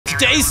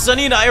Today,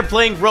 Sunny and I are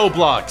playing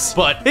Roblox,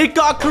 but it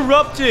got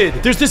corrupted.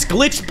 There's this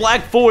glitched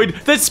black void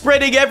that's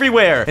spreading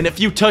everywhere, and if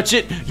you touch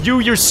it,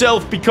 you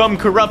yourself become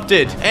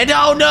corrupted. And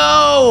oh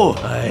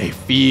no! I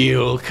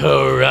feel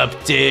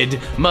corrupted.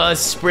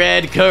 Must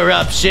spread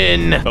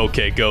corruption.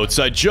 Okay, goats,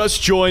 I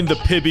just joined the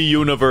Pibby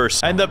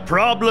universe, and the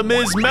problem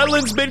is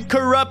Melon's been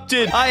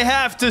corrupted. I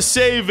have to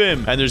save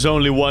him, and there's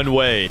only one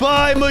way.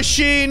 By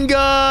machine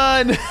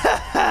gun!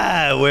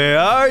 Where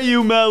are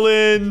you,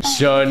 Melon?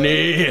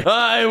 Sunny,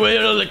 I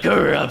will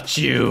corrupt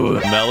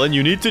you. Melon,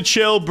 you need to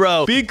chill,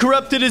 bro. Being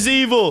corrupted is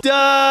evil.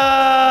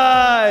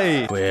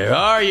 Die! Where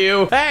are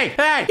you? Hey,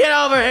 get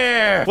over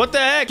here. What the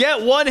heck?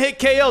 Get one hit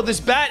KO. This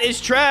bat is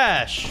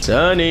trash.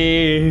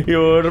 Sunny,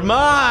 you're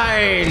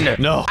mine.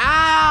 No.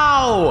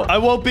 Ow! I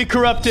won't be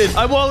corrupted.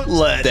 I won't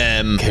let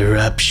them.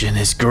 Corruption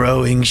is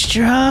growing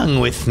strong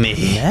with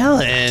me.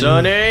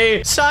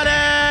 Melon.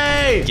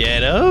 Sunny!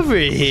 Get over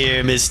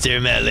here,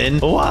 Mr. Melon.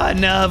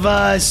 One of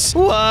us.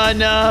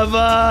 One of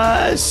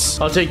us.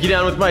 I'll take you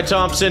down with my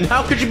Thompson.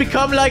 How could you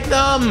become like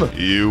them?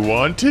 You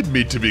wanted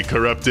me to be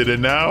corrupted,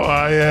 and now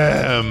I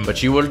am.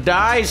 But you will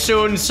die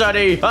soon,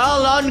 Sunny.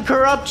 I'll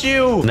uncorrupt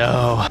you.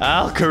 No,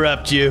 I'll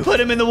corrupt you.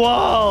 Put him in the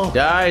wall.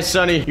 Die,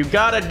 Sunny. You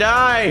gotta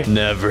die.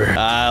 Never.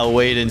 I'll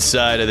wait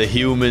inside of the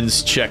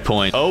humans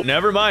checkpoint. Oh,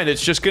 never mind.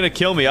 It's just gonna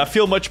kill me. I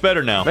feel much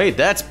better now. Wait,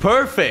 that's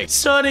perfect.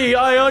 Sunny,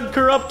 I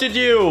uncorrupted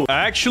you.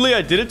 Actually,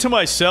 I did it to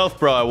myself,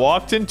 bro. I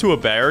walked into a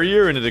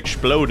barrier and it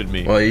exploded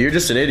me. Well, you're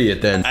just an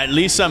idiot then. At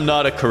least I'm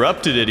not a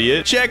corrupted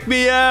idiot. Check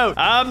me out.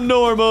 I'm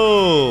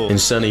normal. And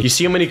Sunny, you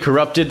see how many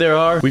corrupted there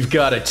are? We've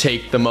got to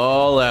take them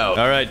all out.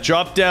 All right,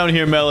 drop down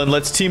here, Melon.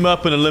 Let's team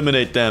up and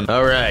eliminate them.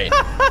 All right.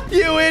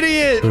 You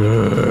idiot.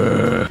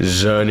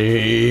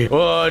 Sunny,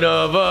 one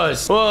of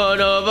us.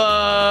 One of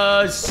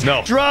us.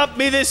 No. Drop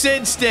me this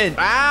instant.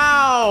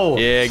 Ow.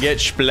 Yeah, get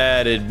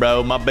splatted,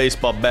 bro. My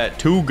baseball bat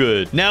too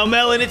good. Now,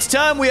 Melon, it's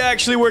time we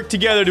actually work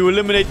together to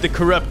eliminate the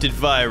corrupted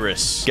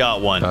virus.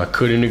 Got one. I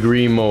couldn't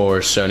agree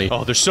more, Sunny.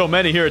 Oh, there's so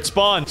many here at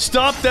spawn.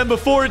 Stop them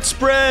before it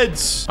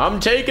spreads. I'm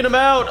taking them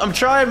out. I'm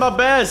trying my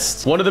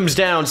best. One of them's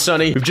down,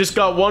 Sunny. We've just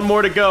got one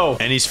more to go.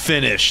 And he's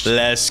finished.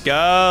 Let's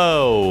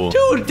go.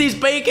 Dude, these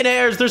bacon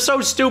hairs, they're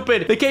so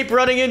stupid. They keep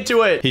running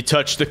into it. He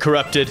touched the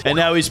corrupted, and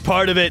now he's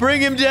part of it.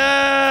 Bring him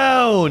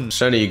down.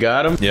 Sunny, you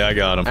got him? Yeah, I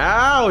got him.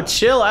 Ow,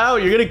 chill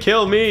out. You're gonna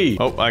kill me.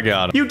 Oh, I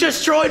got him. You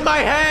destroyed my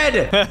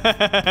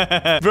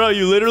head. Bro,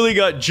 you literally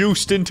got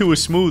juiced into a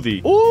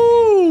smoothie.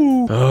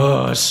 Ooh.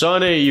 Oh,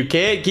 Sunny, you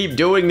can't keep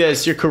doing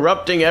this. You're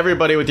corrupting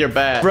everybody with your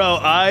bat. Bro,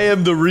 I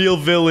am the real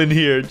villain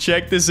here.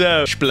 Check this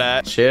out.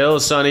 Splat. Chill,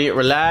 Sunny.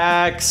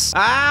 Relax.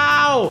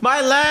 Ow!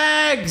 My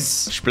legs!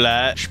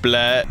 Splat.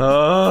 Splat.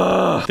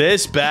 Oh.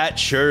 This bat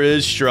sure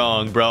is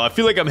strong, bro. I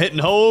feel like I'm hitting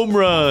home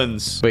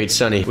runs. Wait,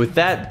 Sunny. With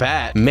that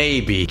bat,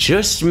 maybe,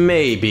 just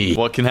maybe,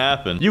 What can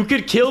happen? you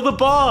could kill the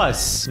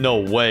boss. No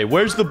way.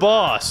 Where's the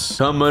boss?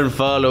 Come and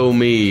follow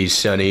me,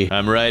 Sunny.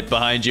 I'm right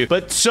behind you.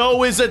 But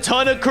so is a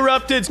ton of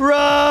corrupted.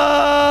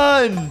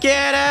 Run!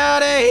 Get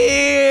out of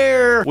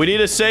here! We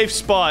need a safe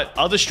spot.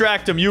 I'll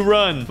distract him. You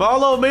run.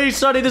 Follow me,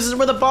 Sunny. This is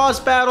where the boss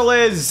battle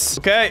is.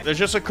 Okay, there's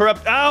just a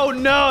corrupt. Oh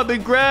no, I've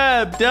been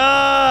grabbed.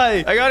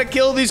 Die! I gotta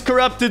kill these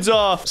corrupteds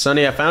off.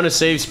 Sunny, I found a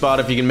safe spot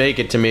if you can make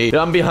it to me.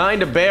 I'm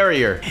behind a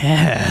barrier.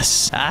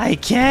 Yes, I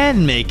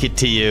can make it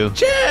to you.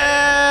 Chill!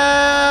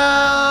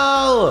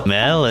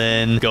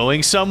 Melon,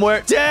 going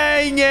somewhere?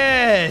 Dang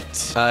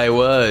it! I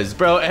was.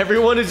 Bro,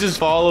 everyone is just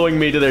following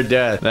me to their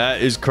death.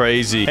 That is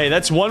crazy. Hey,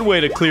 that's one way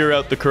to clear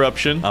out the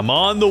corruption. I'm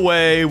on the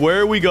way.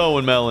 Where are we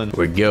going, Melon?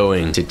 We're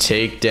going to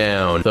take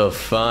down the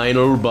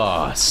final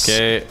boss.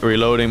 Okay,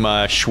 reloading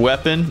my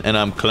weapon, and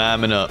I'm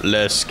climbing up.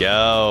 Let's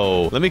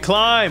go. Let me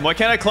climb. Why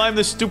can't I climb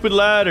this stupid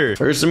ladder?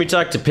 First, let me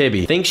talk to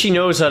Pibby. Think she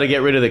knows how to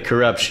get rid of the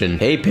corruption.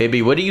 Hey,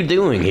 Pibby, what are you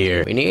doing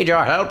here? We need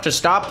your help to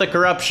stop the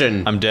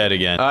corruption. I'm dead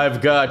again.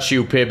 I've got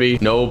you, Pibby.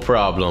 No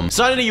problem.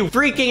 Sunny, you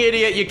freaking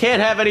idiot. You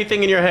can't have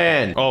anything in your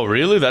hand. Oh,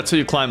 really? That's how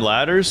you climb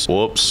ladders?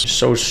 Whoops.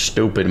 So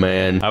stupid,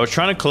 man. I was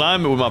trying to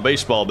climb it with my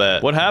baseball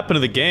bat. What happened to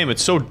the game?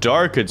 It's so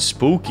dark and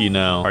spooky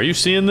now. Are you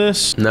seeing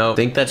this? No,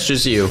 think that's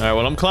just you. All right,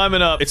 well, I'm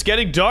climbing up. It's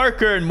getting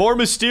darker and more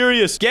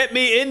mysterious. Get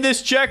me in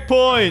this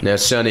checkpoint. Now,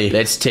 Sunny,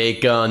 let's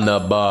take on the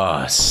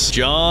boss.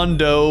 John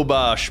Doe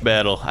Bosch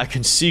battle. I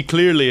can see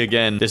clearly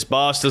again. This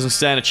boss doesn't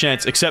stand a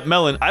chance. Except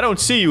Melon, I don't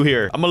see you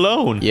here. I'm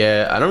alone.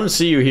 Yeah, I don't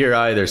see you here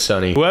either,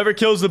 Sunny. Whoever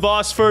kills the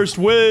boss first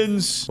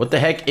wins. What the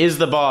heck is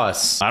the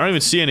boss? I don't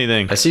even see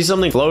anything. I see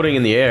something floating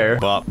in the air.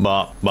 Bop,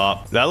 bop,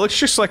 bop. That looks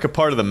just like a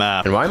part of the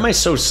map. And why am I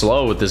so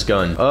slow with this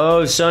gun?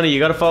 Oh, Sunny, you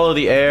gotta follow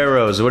the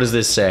arrows. What does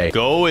this say?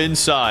 Go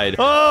inside.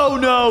 Oh,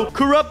 no.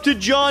 Corrupted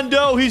John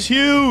Doe. He's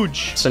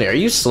huge. Sunny, are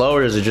you slow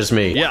or is it just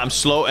me? Yeah, I'm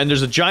slow. And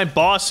there's a giant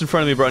boss in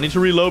front of me, bro. I need to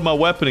reload my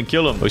weapon and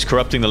kill him. Oh, he's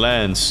corrupting the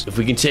lands. If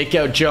we can take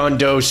out John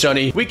Doe,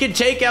 Sunny, we can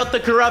take out the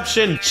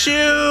corruption.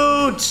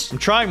 Shoot! I'm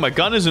trying. My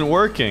gun isn't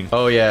working.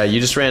 Oh, yeah, you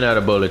just ran out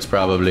of bullets,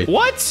 probably.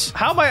 What?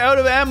 How am I out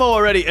of ammo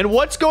already? And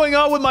what's going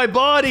on with my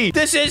body?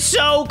 This is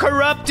so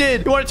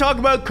corrupted. You want to talk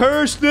about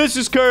cursed? This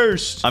is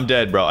cursed. I'm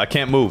dead, bro. I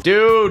can't move.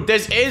 Dude,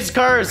 this is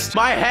cursed.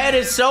 My head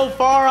is so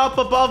far up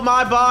above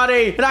my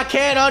body, and I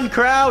can't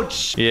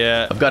uncrouch.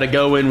 Yeah. I've got to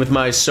go in with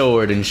my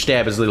sword and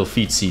stab his little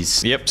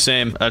feetsies. Yep,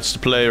 same. That's the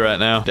play right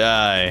now.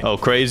 Die. Oh,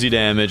 crazy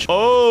damage.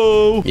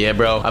 Oh. Yeah,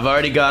 bro. I've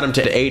already got him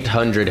to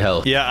 800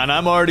 health. Yeah, and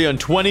I'm already on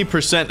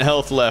 20%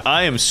 health left.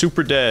 I am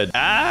super dead.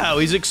 Ow,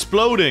 he's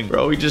exploding.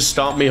 Bro, he just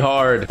stomped me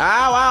hard.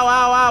 Ow, ow,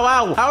 ow, ow,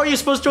 ow. How are you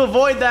supposed to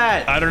avoid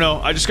that? I don't know.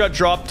 I just got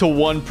dropped to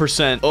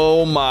 1%.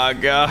 Oh my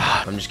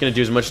god. I'm just gonna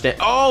do as much damage.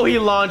 Oh, he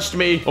launched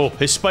me. Oh,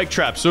 his spike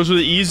traps. Those are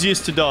the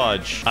easiest to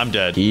dodge. I'm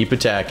dead. Keep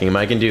attacking him.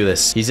 I can do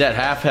this. He's at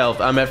half health.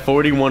 I'm at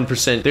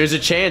 41%. There's a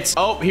chance.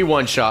 Oh, he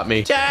one-shot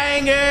me.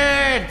 Dang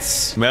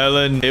it!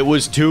 Melon, it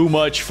was too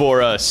much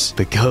for us.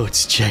 But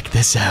goats, check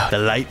this out. The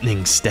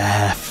lightning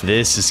staff.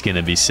 This is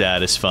gonna be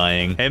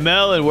satisfying. Hey,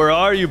 Melon, where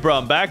are you, bro?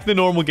 I'm back in the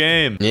normal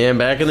game. Yeah, I'm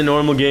back in the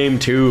normal game,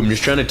 too. I'm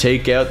just trying to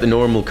take out the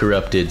normal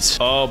corrupteds.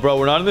 Oh, bro,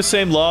 we're not in the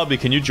same lobby.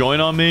 Can you join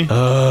on me?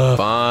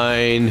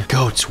 Fine.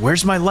 Goats,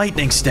 where's my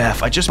lightning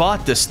staff? I just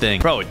bought this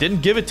thing. Bro, it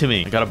didn't give it to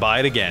me. I gotta buy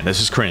it again.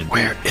 This is cringe.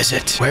 Where is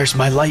it? Where's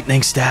my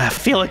lightning staff? I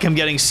feel like I'm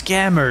getting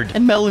scammered.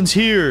 And Melon's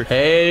here.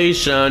 Hey,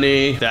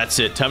 Sonny. That's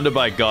it. Time to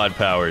buy god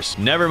powers.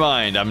 Never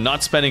mind. I'm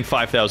not spending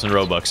 5,000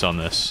 Robux on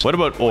this. What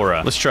about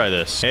aura? Let's try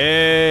this.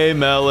 Hey,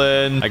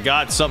 Melon. I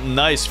got something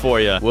nice for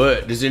you.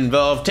 What? Does it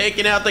involve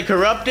taking out the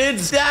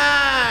corrupteds?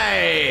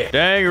 Die!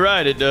 Dang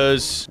right it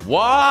does.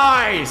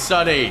 Why,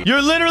 Sonny?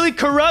 You're literally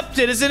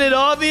corrupted. Isn't it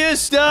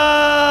obvious?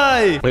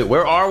 Die! Wait,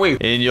 where are we?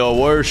 In your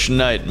worst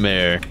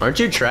nightmare. Aren't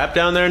you trapped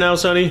down there now,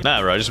 Sonny?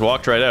 Nah, bro. I just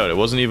walked right out. It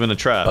wasn't even a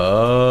trap.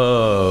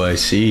 Oh, I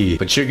see.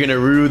 But you're gonna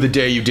rue the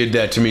day you did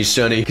that to me,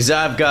 Sonny, because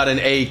I've got an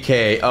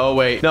AK. Oh,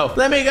 wait. No,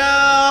 let me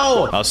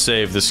go! I'll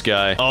save this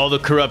guy. All the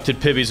corrupted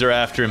pibbies are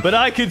after him, but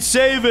I could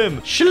save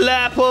him.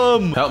 Slap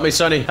him. Help me,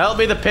 Sonny. Help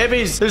me, the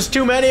pibbies. There's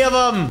too many of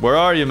them. Where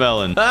are you,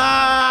 Melon?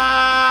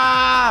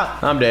 Ah!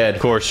 I'm dead.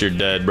 Of course you're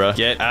dead, bruh.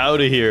 Get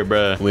out of here,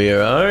 bruh.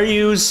 Where are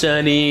you,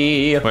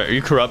 Sonny? Wait, are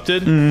you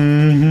corrupted?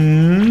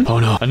 Mm-hmm. Oh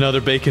no,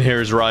 another bacon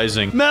hair is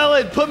rising.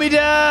 Melon, put me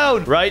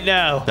down! Right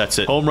now. That's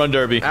it. Home run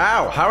derby.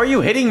 Ow, how are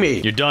you hitting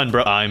me? You're done,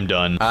 bro. I'm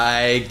done.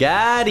 I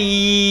got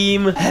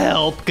him.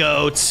 Help,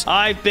 goats.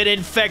 I've been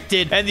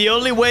infected, and the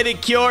only way to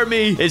cure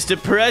me is to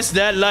press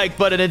that like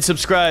button and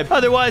subscribe.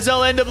 Otherwise,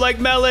 I'll end up like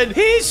Melon.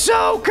 He's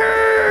so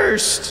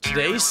cursed!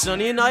 Today,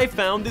 Sonny and I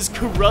found this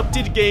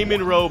corrupted game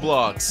in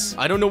Roblox.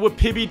 I don't know what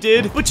Pibby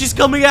did, but she's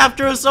coming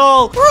after us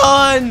all.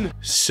 Run!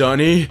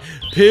 Sonny,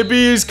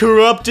 Pibby is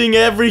corrupting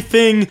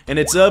everything, and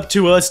it's up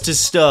to us to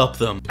stop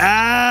them.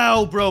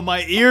 Ow, bro.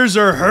 My ears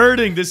are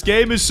hurting. This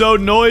game is so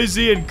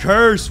noisy and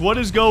cursed. What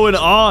is going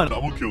on? I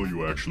will kill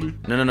you, actually.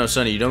 No,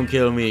 Sonny, you don't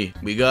kill me.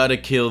 We gotta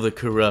kill the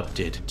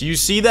corrupted. Do you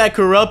see that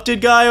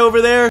corrupted guy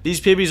over there?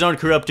 These Pibbies aren't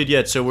corrupted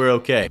yet, so we're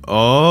okay.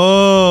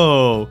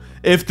 Oh,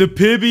 if the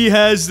Pibby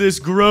has this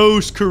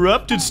gross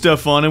corrupted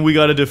stuff on him, we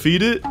gotta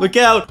defeat it? Look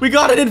out! We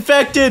got it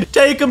infected!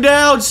 Take him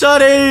down,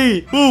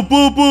 Sonny! Boop,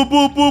 boop, boop,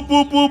 boop, boop,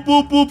 boop, boop,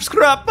 boop, boop,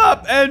 scrap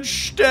up and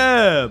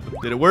stab.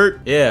 Did it work?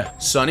 Yeah,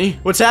 Sonny?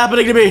 What's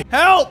happening to me?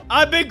 Help!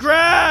 I've been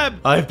grabbed!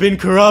 I've been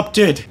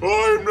corrupted.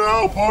 I'm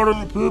now part of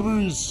the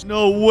Pibbies.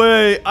 No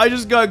way. I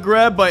just got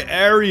grabbed by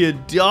Aria,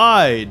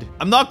 died.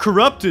 I'm not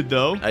corrupted,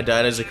 though. I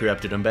died as a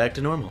corrupted. I'm back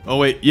to normal. Oh,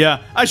 wait. Yeah.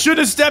 I should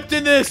have stepped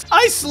in this.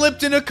 I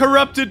slipped in a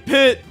corrupted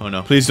pit. Oh,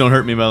 no. Please don't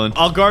hurt me, Melon.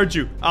 I'll guard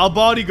you. I'll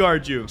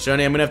bodyguard you.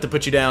 Sonny, I'm gonna have to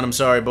put you down. I'm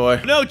sorry,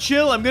 boy. No,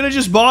 chill. I'm gonna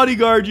just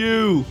bodyguard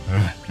you.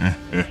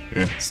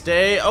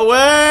 Stay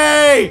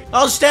away!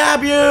 I'll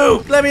stab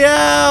you! Let me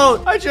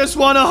out! I just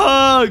want a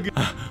hug.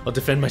 I'll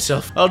defend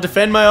myself. I'll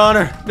defend my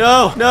honor.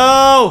 No!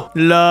 No!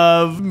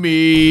 Love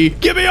me.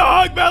 Give me a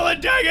hug,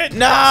 Melon. Dang it.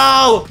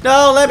 No!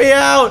 No, let me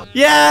out!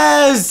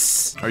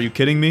 Yes! Are you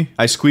kidding me?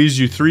 I squeezed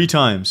you 3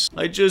 times.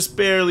 I just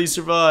barely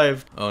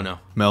survived. Oh, no.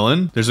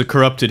 Melon, there's a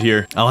corrupted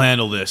here. I'll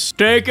handle this.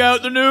 Take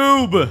out the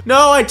noob.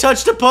 No, I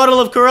touched a puddle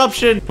of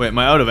corruption. Wait, am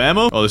I out of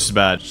ammo? Oh, this is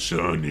bad.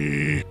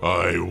 Sonny,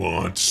 I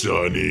want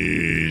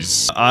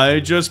Sonnies. I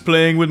just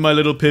playing with my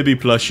little Pibby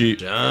plushie.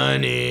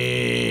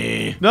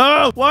 Johnny.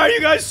 No! Why are you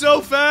guys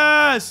so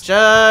fast?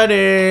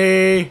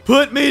 Johnny.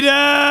 Put me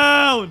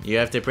down! You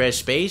have to press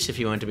space if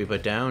you want to be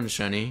put down,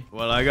 Sonny.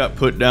 Well, I got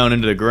put down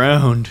into the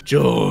ground.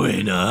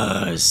 Join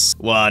us.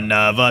 One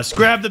of us.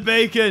 Grab the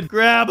bacon.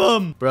 Grab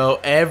him. Bro,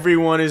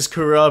 everyone is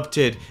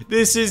corrupted.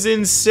 This is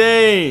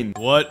insane.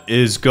 What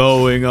is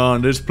going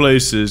on? This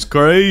place is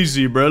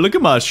crazy, bro. Look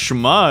at my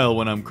smile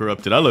when I'm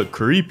corrupted. I look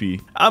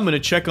creepy. I'm gonna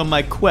check on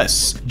my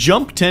quests.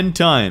 Jump 10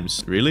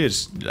 times. Really? I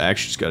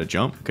actually just gotta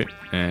jump. Okay.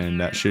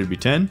 And that should be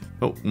 10.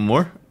 Oh, one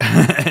more.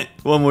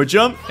 One more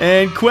jump.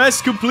 And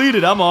quest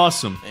completed. I'm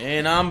awesome.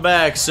 And I'm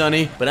back,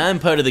 Sonny. But I'm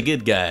part of the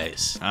good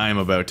guys. I'm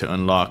about to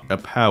unlock a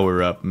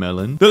power-up,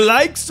 Melon. The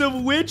likes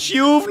of which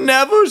you've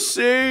never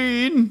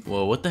seen.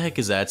 Whoa, what the heck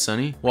is that,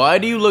 Sonny? Why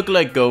do you look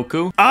like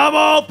Goku? I'm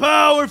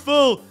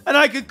all-powerful, and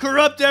I can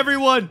corrupt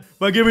everyone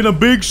by giving them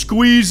big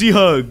squeezy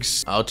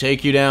hugs. I'll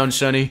take you down,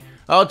 Sonny.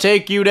 I'll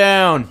take you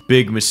down.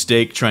 Big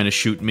mistake trying to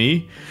shoot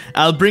me.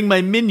 I'll bring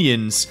my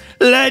minions.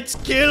 Let's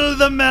kill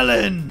the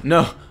melon.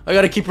 No, I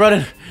gotta keep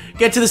running.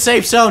 Get to the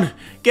safe zone.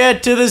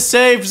 Get to the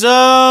safe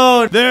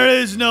zone. There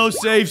is no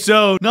safe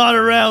zone. Not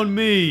around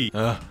me.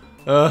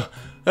 Get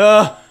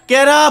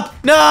up.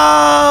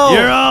 No.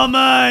 You're all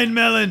mine,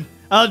 melon.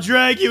 I'll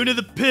drag you into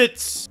the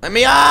pits. Let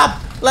me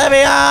up. Let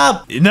me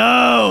up.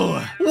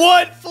 No.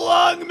 What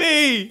flung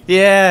me?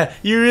 Yeah,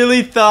 you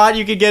really thought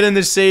you could get in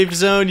the safe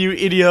zone, you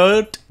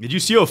idiot? Did you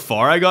see how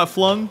far I got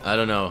flung? I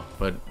don't know,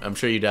 but I'm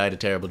sure you died a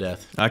terrible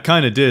death. I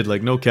kind of did.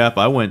 Like, no cap.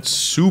 I went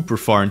super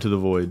far into the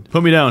void.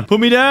 Put me down.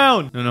 Put me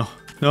down.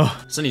 No.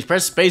 Sonny,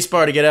 press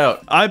spacebar to get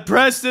out. I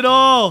pressed it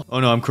all. Oh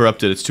no, I'm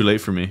corrupted. It's too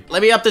late for me.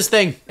 Let me up this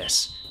thing.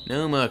 Yes.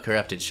 No more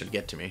corrupted should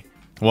get to me.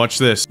 Watch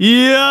this.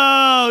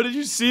 Yo, did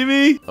you see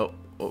me? Oh,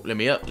 let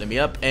me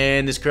up.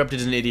 And this corrupted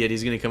is an idiot.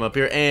 He's gonna come up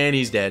here, and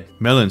he's dead.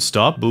 Melon,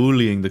 stop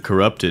bullying the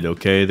corrupted,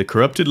 okay? The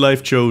corrupted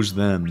life chose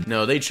them.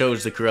 No, they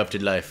chose the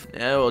corrupted life.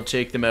 Now we'll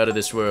take them out of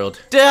this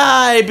world.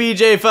 Die,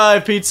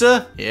 BJ5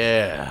 Pizza!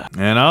 Yeah.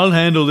 And I'll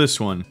handle this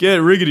one. Get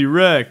riggedy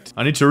wrecked.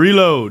 I need to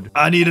reload.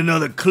 I need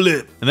another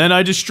clip. And then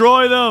I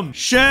destroy them.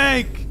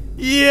 Shank!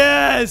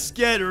 Yes!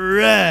 Get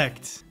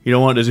wrecked. You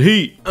don't want this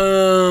heat.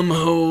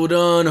 Hold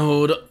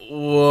on.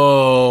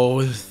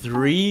 Whoa,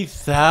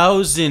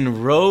 3,000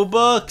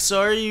 Robux?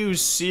 Are you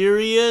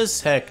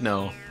serious? Heck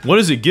no. What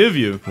does it give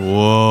you?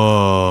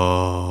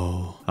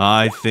 Whoa.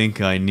 I think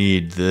I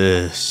need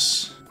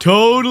this.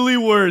 Totally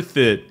worth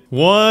it.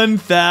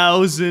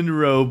 1,000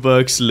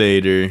 Robux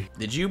later.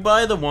 Did you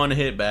buy the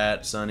one-hit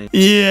bat, Sonny?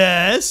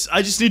 Yes,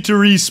 I just need to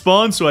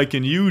respawn so I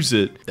can use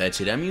it. That's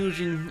it. I'm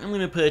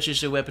gonna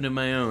purchase a weapon of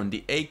my own,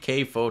 the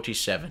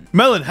AK-47.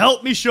 Melon,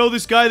 help me show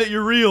this guy that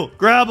you're real.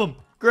 Grab him.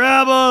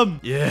 Grab him.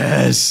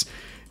 Yes.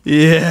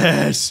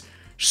 Yes.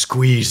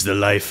 Squeeze the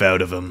life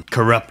out of them.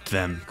 Corrupt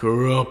them.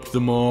 Corrupt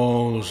them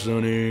all,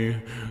 Sonny.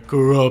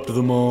 Corrupt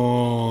them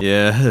all.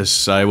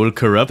 Yes, I will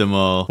corrupt them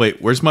all.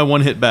 Wait, where's my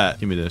one-hit bat?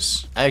 Give me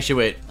this. Actually,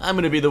 wait. I'm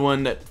gonna be the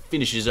one that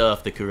finishes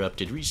off the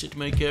corrupted. Reset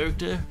my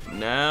character.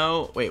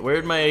 Now, wait,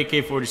 where'd my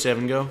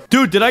AK-47 go?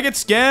 Dude, did I get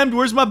scammed?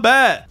 Where's my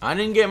bat? I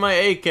didn't get my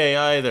AK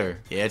either.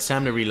 Yeah, it's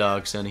time to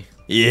relog, Sonny.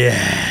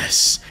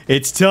 Yes,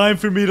 it's time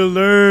for me to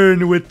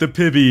learn with the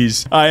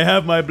pibbies. I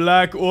have my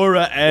black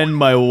aura and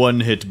my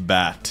one-hit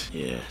bat.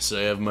 Yes,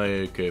 I have my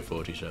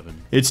AK-47.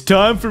 It's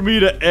time for me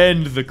to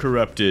end the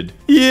corrupted.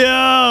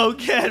 Yo,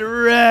 get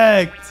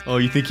wrecked. Oh,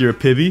 you think you're a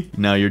pibby?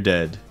 Now you're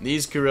dead.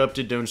 These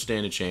corrupted don't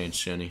stand a chance,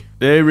 Sonny.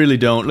 They really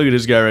don't. Look at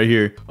this guy right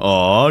here.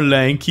 Aw,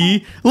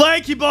 lanky.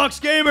 Lanky box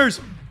gamers!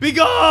 Be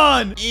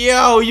gone!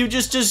 Yo, you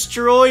just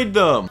destroyed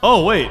them.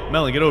 Oh, wait.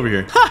 Melon, get over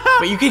here.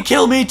 But you can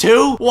kill me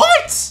too?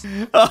 What?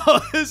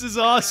 Oh, this is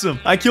awesome.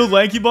 I killed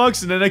Lanky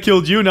Box and then I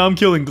killed you. Now I'm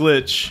killing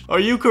Glitch. Are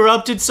you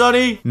corrupted,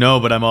 Sonny?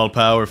 No, but I'm all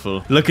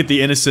powerful. Look at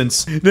the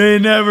innocents. They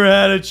never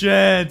had a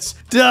chance.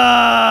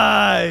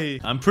 Die!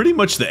 I'm pretty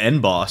much the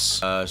end boss.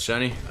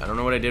 Sonny, I don't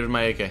know what I did with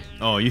my AK.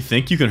 Oh, you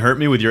think you can hurt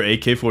me with your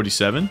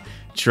AK-47?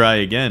 Try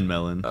again,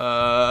 Melon.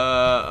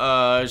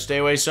 Stay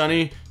away,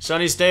 Sonny.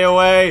 Sonny, stay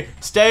away.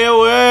 Stay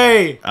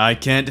away. I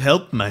can't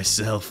help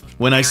myself.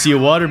 When I see a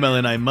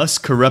watermelon, I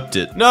must corrupt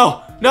it.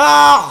 No,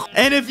 no.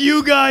 And if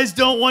you guys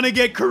don't want to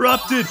get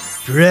corrupted,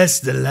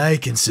 press the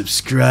like and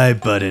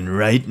subscribe button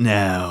right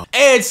now.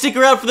 And stick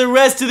around for the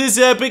rest of this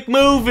epic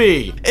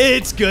movie.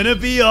 It's gonna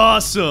be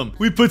awesome.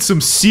 We put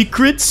some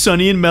secret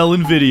Sonny and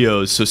Melon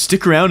videos, so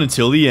stick around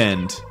until the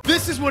end.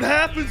 This is what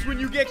happens when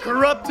you get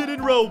corrupted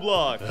in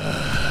Roblox.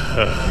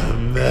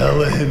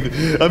 Melon,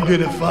 I'm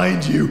gonna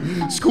find you,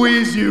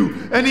 squeeze you,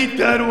 and eat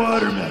that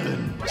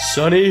watermelon.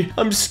 Sonny,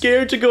 I'm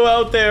scared to go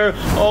out there.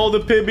 All the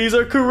pibbies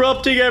are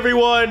corrupting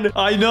everyone.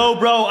 I know,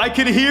 bro. I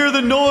can hear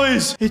the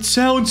noise. It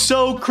sounds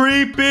so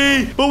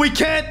creepy. But we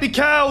can't be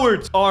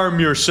cowards. Arm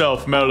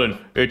yourself, Melon.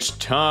 It's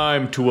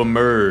time to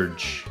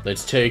emerge.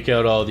 Let's take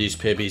out all these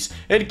pibbies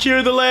and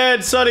cure the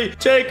land, Sonny.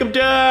 Take them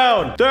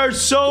down.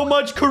 There's so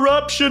much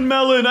corruption,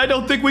 Melon. I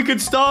don't think we can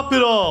stop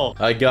it all.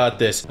 I got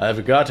this.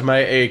 I've got my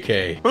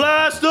AK.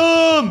 Blast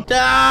him!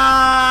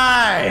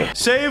 Die!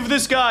 Save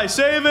this guy.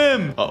 Save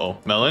him. Uh-oh.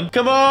 Melon?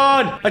 Come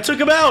on! I took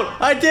him out!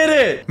 I did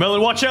it!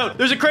 Melon, watch out!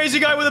 There's a crazy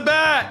guy with a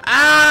bat!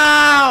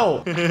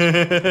 Ow!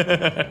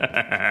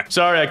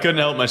 Sorry, I couldn't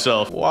help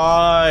myself.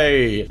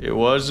 Why? It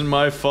wasn't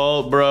my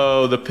fault,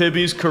 bro. The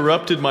pibbies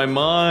corrupted my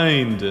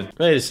mind.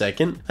 Wait a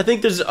second. I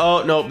think there's...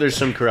 Oh, no, there's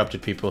some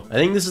corrupted people. I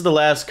think this is the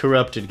last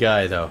corrupted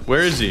guy, though.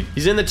 Where is he?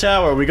 He's in the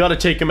tower. We gotta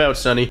take him out,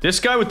 Sonny. This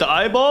guy with the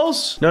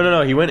eyeballs? No.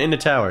 He went in the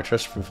tower.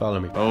 Trust me. Follow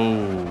me.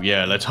 Oh,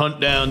 yeah. Let's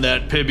hunt down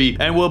that pibby,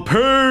 and we'll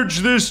purge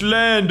this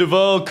land of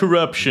all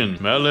corruption.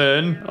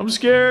 Melon, I'm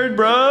scared,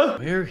 bruh.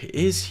 Where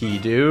is he,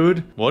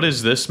 dude? What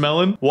is this,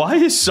 Melon? Why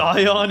is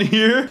Scion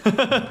here?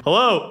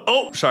 Hello?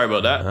 Oh, sorry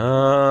about that.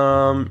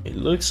 It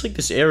looks like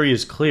this area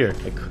is clear.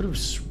 I could have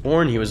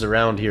sworn he was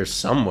around here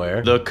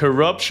somewhere. The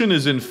corruption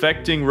is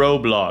infecting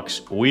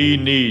Roblox. We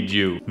need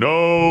you.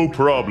 No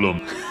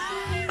problem.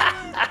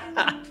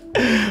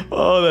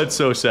 Oh, that's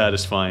so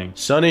satisfying.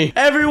 Sonny,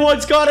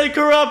 everyone's gotten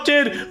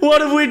corrupted.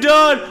 What have we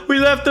done? We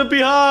left them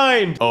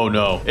behind. Oh,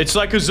 no. It's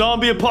like a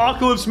zombie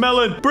apocalypse,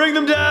 Melon. Bring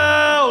them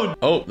down.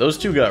 Oh, those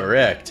two got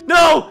wrecked.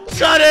 No,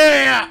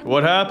 Sonny!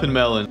 What happened,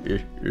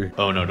 Melon?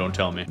 Oh, no, don't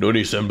tell me. No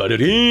need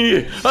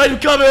somebody. I'm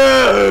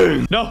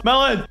coming. No,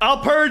 Melon,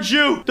 I'll purge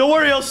you. Don't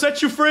worry, I'll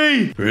set you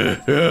free.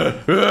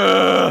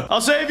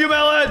 I'll save you,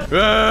 Melon. What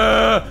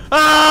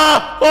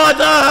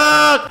the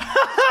heck?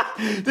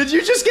 Did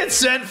you just get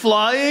sent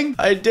flying?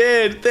 I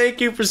did.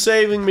 Thank you for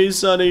saving me,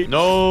 Sonny.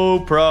 No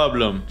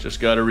problem. Just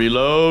gotta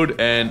reload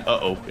and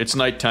uh-oh. It's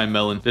nighttime,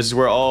 Melon. This is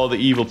where all the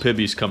evil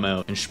pibbies come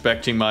out.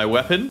 Inspecting my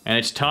weapon. And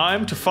it's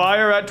time to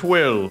fire at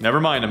will. Never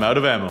mind, I'm out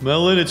of ammo.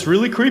 Melon, it's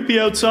really creepy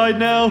outside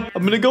now.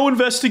 I'm gonna go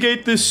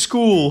investigate this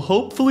school.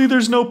 Hopefully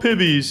there's no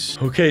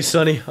pibbies. Okay,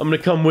 Sonny. I'm gonna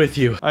come with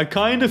you. I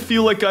kind of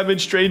feel like I'm in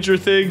Stranger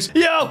Things.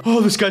 Yo!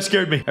 Oh, this guy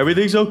scared me.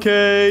 Everything's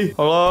okay.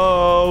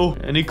 Hello?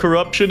 Any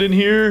corruption in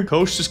here?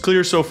 Coast is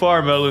clear so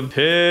far, Melon.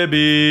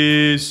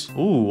 Pibbies.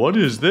 Ooh, what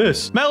is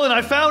this? Melon,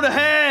 I found a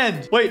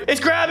hand. Wait, it's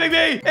grabbing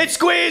me. It's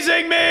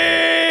squeezing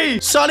me.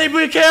 Sonny,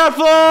 be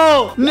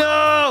careful.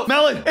 No.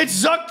 Melon, it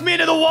sucked me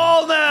into the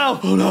wall now.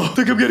 Oh no, I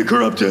think I'm getting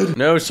corrupted.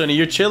 No, Sonny,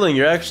 you're chilling.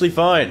 You're actually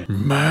fine.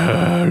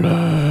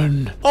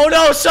 Melon. Oh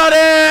no,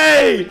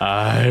 Sonny!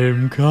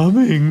 I'm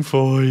coming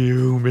for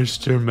you,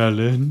 Mr.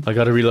 Melon. I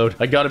gotta reload.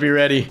 I gotta be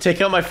ready.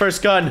 Take out my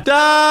first gun.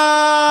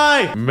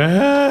 Die!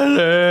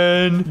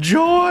 Melon,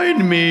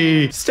 join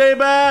me. Stay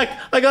back.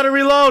 I gotta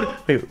reload.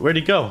 Wait, where'd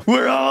he go?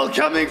 We're all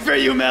coming for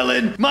you,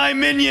 Melon. My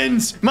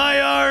minions, my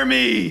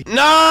army.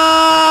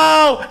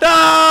 No!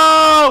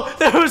 No!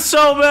 There were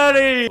so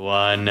many.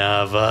 One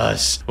of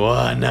us.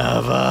 One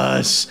of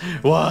us.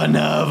 One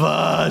of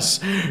us.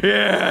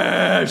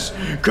 Yes!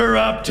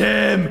 Corrupt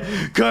him!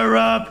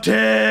 Corrupt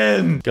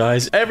him!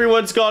 Guys,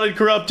 everyone's gotten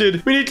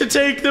corrupted. We need to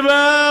take them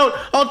out.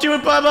 I'll do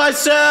it by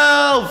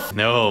myself.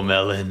 No,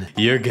 Melon.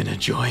 You're gonna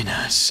join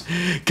us.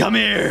 Come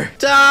here.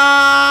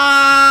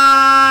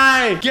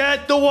 Die!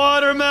 Get the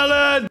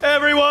watermelon!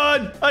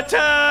 Everyone,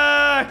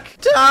 attack!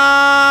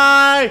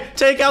 Die!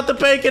 Take out the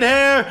bacon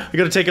hair. I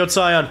gotta take out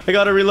Scion. I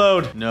gotta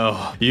reload.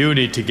 No, you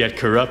need to get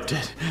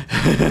corrupted.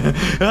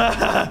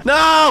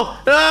 No!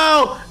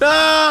 No!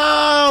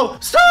 No!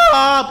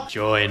 Stop!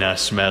 Join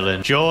us,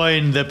 Melon.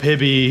 Join the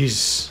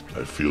pibbies.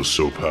 I feel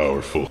so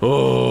powerful.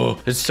 Oh,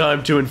 it's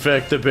time to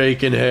infect the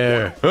bacon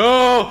hair.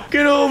 Oh,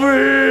 get over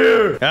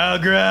here! I'll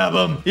grab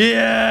him.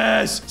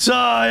 Yes!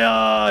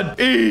 Scion!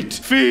 Eat!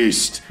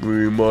 Feast!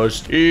 We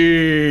must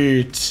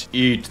eat.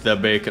 Eat the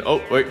bacon.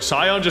 Oh, wait.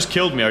 Scion just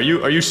killed me. Are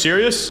you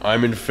serious?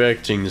 I'm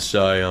infecting the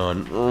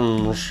Scion.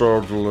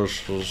 So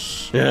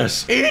delicious.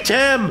 Yes. Eat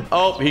him!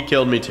 Oh, he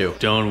killed me too.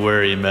 Don't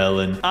worry,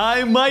 Melon.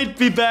 I might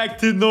be back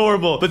to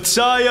normal, but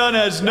Scion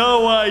has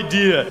no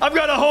idea. I've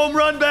got a home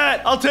run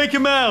bat. I'll take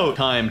him out.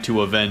 Time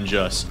to avenge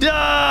us.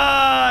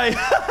 Die!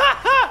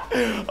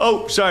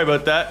 Oh, sorry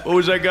about that. What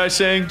was that guy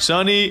saying?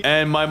 Sonny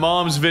and my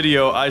mom's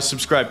video, I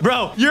subscribed.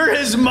 Bro, you're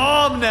his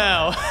mom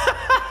now.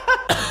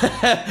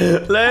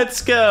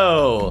 Let's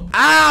go.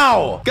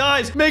 Ow!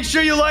 Guys, make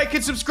sure you like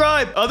and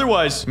subscribe.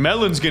 Otherwise,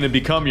 Melon's gonna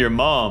become your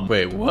mom.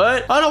 Wait,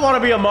 what? I don't want to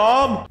be a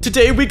mom.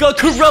 Today we got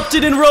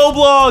corrupted in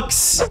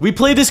Roblox. We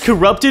play this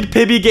corrupted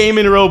Pibby game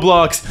in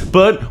Roblox,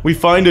 but we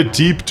find a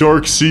deep,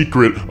 dark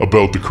secret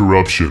About the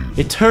corruption.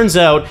 It turns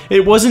out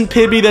it wasn't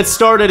Pibby that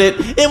started it.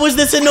 It was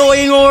this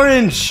annoying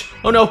orange.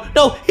 Oh no,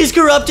 no, he's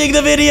corrupting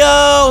the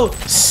video.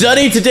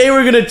 Sonny, today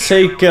we're gonna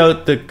take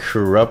out the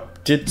corrupted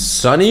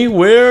Sonny.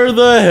 Where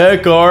the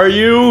heck are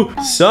you?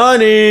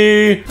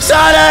 Sonny!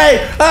 Sonny!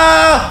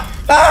 Ah!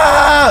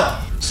 Ah!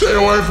 Stay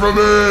away from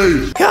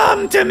me!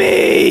 Come to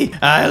me!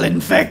 I'll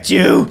infect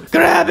you.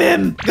 Grab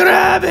him!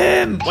 Grab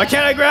him! Why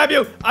can't I grab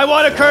you? I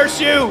want to curse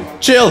you!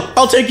 Chill,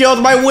 I'll take you out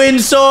with my wind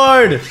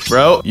sword.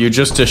 Bro, you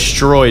just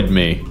destroyed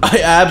me.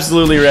 I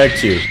absolutely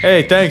wrecked you.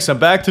 Hey, thanks. I'm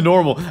back to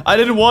normal. I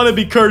didn't want to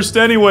be cursed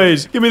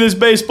anyways. Give me this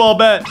baseball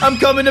bat. I'm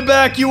coming to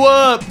back you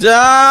up.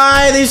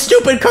 Die, these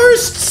stupid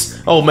cursts!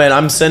 Oh man,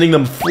 I'm sending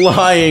them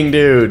flying,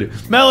 dude.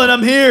 Melon,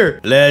 I'm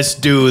here. Let's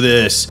do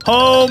this.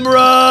 Home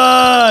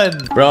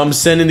run! Bro, I'm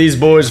sending these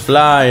boys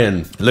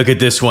flying. Look at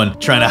this one,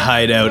 trying to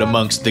hide out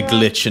amongst the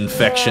glitch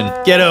infection.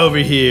 Get over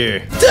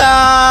here.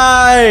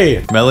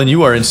 Die! Melon,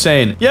 you are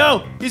insane.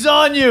 Yo, he's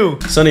on you.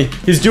 Sonny,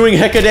 he's doing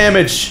hecka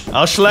damage.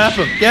 I'll slap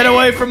him. Get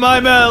away from my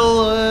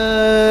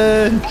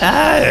melon.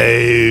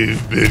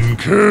 I've been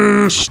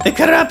cursed. The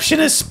corruption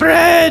has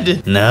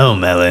spread. No,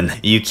 Melon,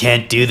 you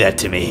can't do that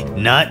to me.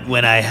 Not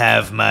when I have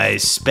my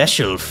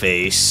special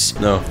face.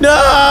 No.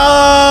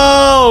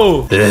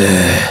 No!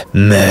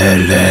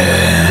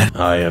 Melon.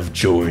 I have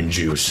joined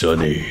you,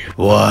 Sonny.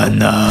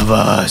 One of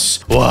us.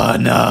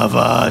 One of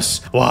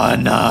us.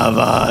 One of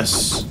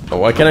us. Oh,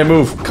 why can't I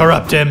move?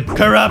 Corrupt him.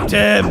 Corrupt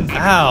him.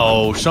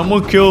 Ow,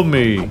 someone killed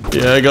me.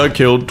 Yeah, I got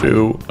killed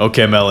too.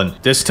 Okay, Melon.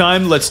 This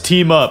time, let's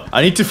team up.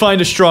 I need to find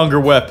a stronger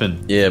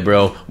weapon. Yeah,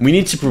 bro. We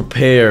need to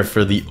prepare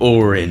for the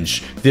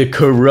orange. The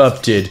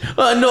corrupted,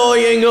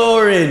 annoying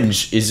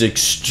orange is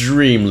extremely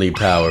extremely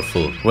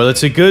powerful. Well,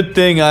 it's a good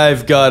thing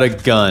I've got a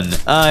gun.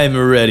 I'm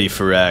ready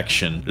for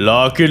action.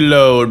 Lock and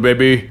load,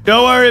 baby.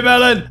 Don't worry,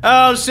 Melon.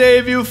 I'll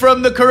save you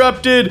from the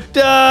corrupted.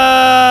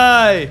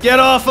 Die! Get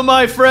off of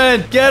my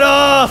friend. Get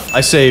off! I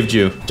saved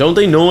you. Don't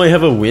they know I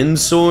have a wind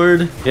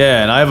sword?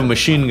 Yeah, and I have a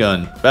machine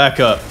gun. Back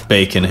up,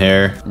 bacon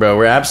hair. Bro,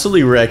 we're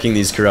absolutely wrecking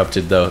these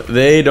corrupted, though.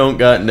 They don't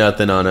got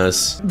nothing on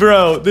us.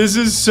 Bro, this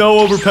is so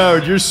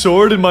overpowered. Your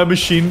sword and my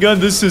machine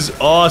gun, this is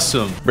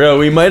awesome. Bro,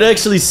 we might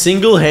actually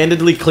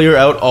single-handedly clear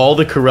out all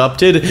the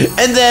corrupted,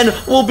 and then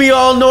we'll be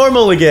all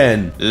normal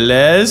again.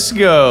 Let's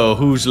go.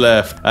 Who's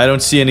left? I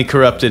don't see any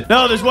corrupted.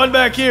 No, there's one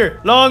back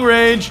here. Long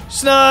range.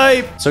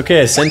 Snipe. It's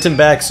okay, I sent him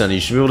back, Sonny.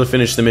 You should be able to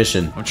finish the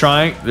mission. I'm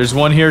trying. There's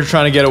one here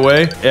trying to get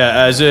away.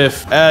 Yeah, as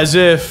if. I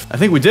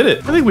think we did it.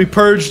 I think we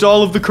purged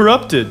all of the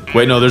corrupted.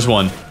 Wait, no, there's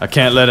one. I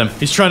can't let him.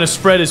 He's trying to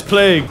spread his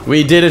plague.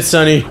 We did it,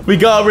 Sonny. We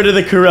got rid of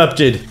the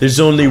corrupted. There's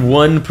only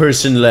one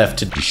person left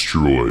to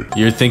Destroy.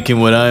 You're thinking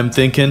what I'm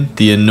thinking?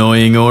 The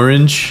annoying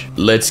orange?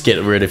 Let's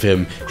get rid of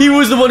him. He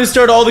was the one who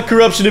started all the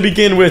corruption to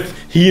begin with.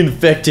 He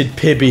infected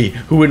Pibby,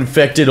 who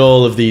infected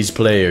all of these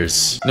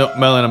players. No,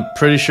 Melon, I'm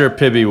pretty sure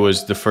Pibby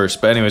was the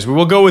first. But anyways, we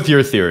will go with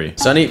your theory.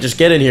 Sonny, just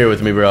get in here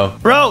with me, bro.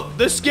 Bro,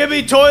 the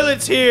skibby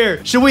toilet's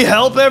here. Should we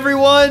help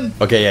everyone?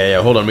 Okay,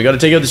 yeah, hold on. We gotta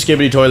take out the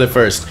skibbity toilet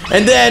first.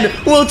 And then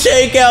we'll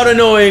take out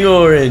annoying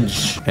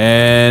orange.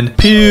 And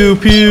pew,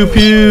 pew,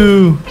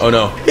 pew. Oh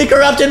no. He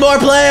corrupted more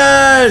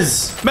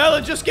players!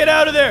 Melon, just get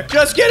out of there.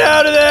 Just get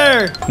out of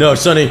there. No,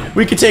 Sonny,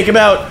 we can take him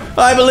out.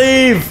 I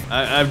believe.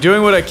 I'm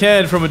doing what I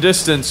can from a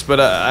distance,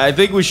 but I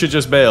think we should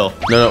just bail.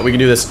 No, we can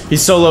do this.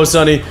 He's solo,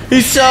 Sonny.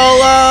 He's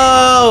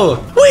solo!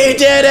 We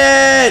did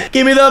it!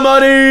 Give me the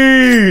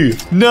money!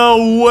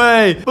 No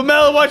way. But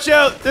Melon, watch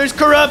out. There's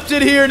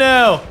corrupted here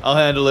now. I'll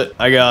handle it.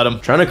 I got him.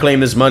 Trying to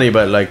claim this money,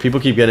 but like people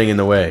keep getting in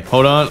the way.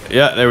 Hold on.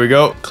 Yeah, there we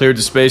go. Cleared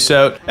the space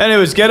out.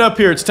 Anyways, get up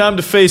here. It's time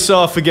to face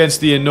off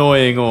against the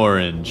annoying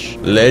orange.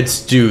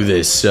 Let's do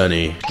this,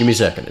 Sonny. Give me a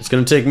second. It's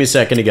gonna take me a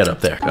second to get up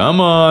there.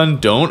 Come on.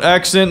 Don't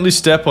accidentally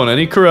step on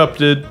any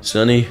corrupted.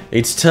 Sonny,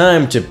 it's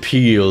time to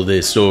peel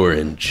this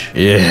orange.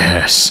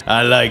 Yes,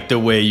 I like the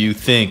way you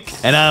think.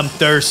 And I'm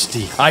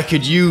thirsty. I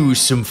could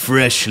use some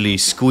freshly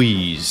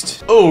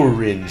squeezed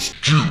Orange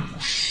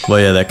juice. Well,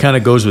 yeah, that kind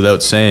of goes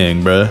without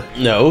saying, bruh.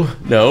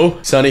 No,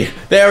 Sonny.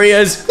 There he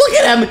is. Look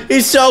at him.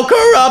 He's so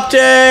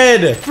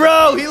corrupted.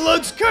 Bro, he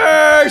looks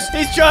cursed.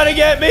 He's trying to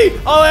get me.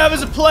 All I have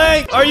is a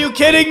plank. Are you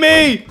kidding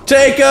me?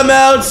 Take him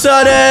out,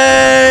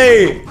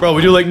 Sonny. Bro,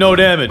 we do like no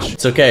damage.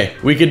 It's okay.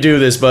 We can do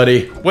this,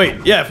 buddy.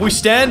 Wait, yeah, if we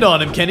stand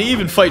on him, can he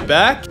even fight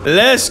back?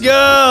 Let's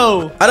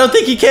go. I don't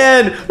think he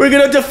can. We're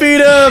gonna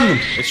defeat him.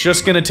 It's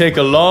just gonna take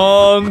a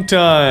long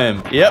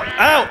time. Yep.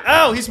 Ow,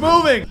 ow, he's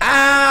moving.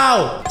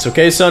 Ow. It's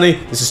okay, Sonny.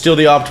 This is still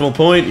the optimal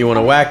point. You want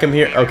to whack him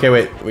here? Okay,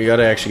 wait. We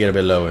gotta actually get a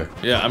bit lower.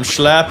 Yeah, I'm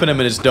slapping him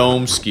in his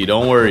dome ski.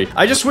 Don't worry.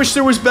 I just wish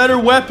there was better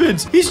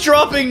weapons. He's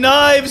dropping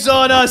knives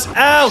on us.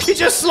 Ow, he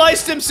just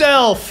sliced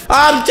himself.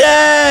 I'm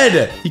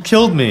dead. He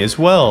killed me as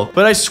well.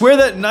 But I swear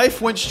that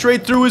knife went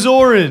straight through his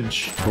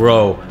orange.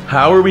 Bro,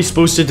 how are we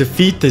supposed to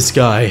defeat this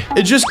guy?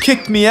 It just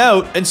kicked me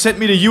out and sent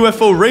me to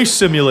UFO race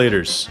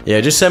simulators.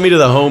 Yeah, just send me to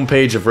the home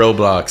page of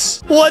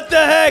Roblox. What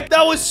the heck?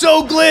 That was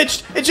so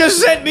glitched. It just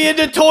sent me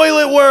into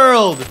Toilet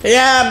World.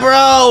 Yeah,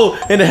 bro.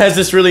 And it has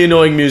this really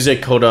annoying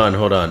music. Hold on.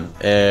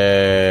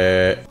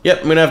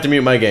 Yep, I'm gonna have to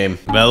mute my game.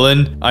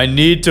 Melon, I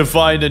need to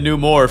find a new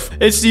morph.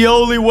 It's the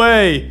only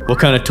way. What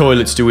kind of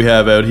toilets do we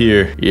have out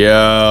here?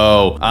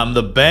 Yo, I'm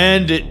the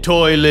bandit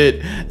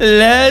toilet.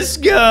 Let's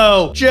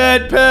go.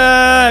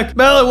 Jetpack.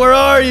 Melon, where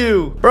are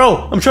you?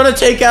 Bro, I'm trying to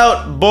take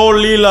out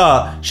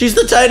Bolila. She's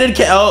the Titan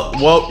Oh,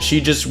 whoa,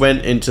 she just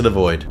went into the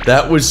void.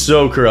 That was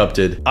so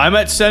corrupted. I'm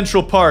at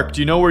Central Park.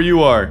 Do you know where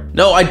you are?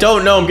 No, I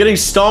don't know. I'm getting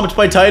stomped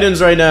by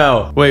Titans right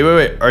now. Wait.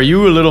 Are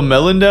you a little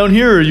melon down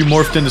here, or are you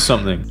morphed into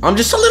something? I'm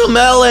just a little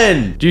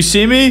melon. Do you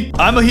see me?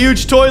 I'm a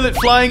huge toilet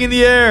flying in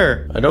the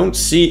air. I don't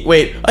see...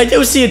 Wait, I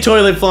do see a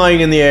toilet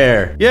flying in the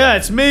air. Yeah,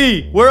 it's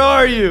me. Where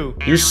are you?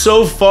 You're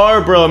so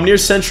far, bro. I'm near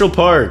Central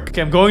Park.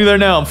 Okay, I'm going there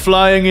now. I'm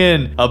flying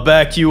in. I'll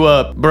back you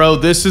up. Bro,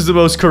 this is the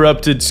most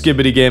corrupted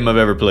skibbity game I've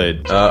ever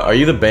played. Are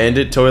you the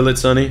bandit toilet,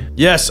 Sonny?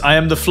 Yes, I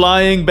am the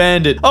flying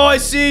bandit. Oh, I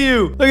see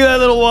you. Look at that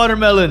little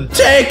watermelon.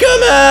 Take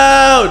him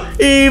out!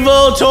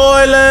 Evil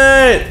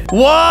toilet!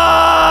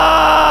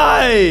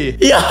 Why?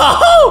 Yo!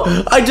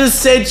 I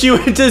just sent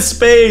you into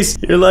space.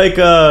 You're like,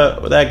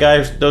 that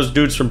guy, those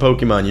dudes from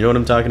Pokemon. You know what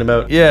I'm talking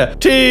about? Yeah.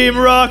 Team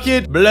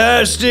Rocket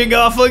blasting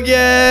off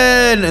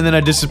again. And then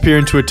I disappear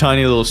into a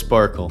tiny little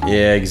sparkle.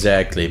 Yeah,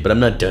 exactly. But I'm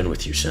not done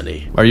with you,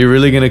 Sonny. Are you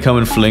really gonna come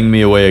and fling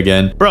me away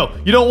again? Bro,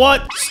 you don't want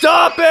What?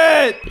 Stop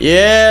it!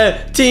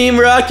 Yeah, Team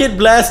Rocket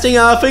blasting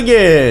off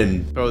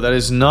again. Bro, that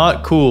is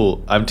not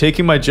cool. I'm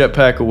taking my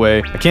jetpack away.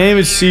 I can't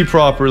even see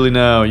properly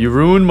now. You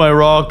ruined my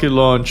rocket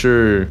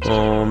launcher.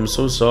 Oh, I'm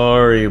so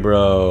sorry,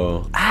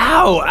 bro.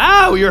 Ow,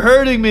 ow, you're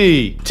hurting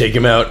me. Take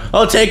him out.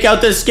 I'll take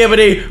out this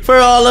skibbity for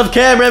all of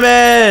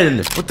cameramen.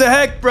 What the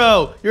heck,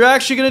 bro? You're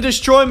actually gonna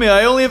destroy me.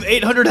 I only have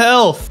 800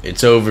 health.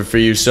 It's over for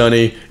you,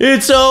 Sonny.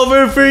 It's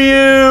over for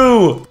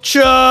you.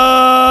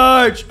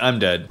 Charge! I'm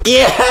dead.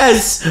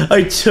 Yes!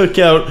 I took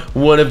out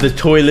one of the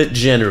toilet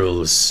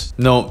generals.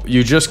 No,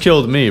 you just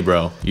killed me,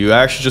 bro. You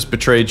actually just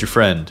betrayed your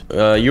friend.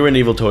 You're an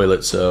evil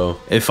toilet, so...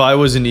 If I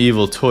was an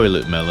evil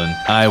toilet, Melon,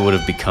 I would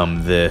have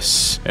become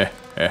this.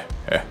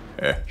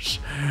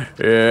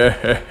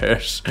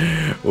 Yes.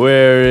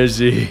 Where is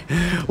he?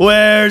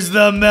 Where's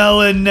the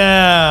melon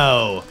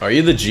now? Are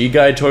you the G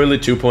Guy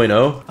Toilet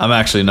 2.0? I'm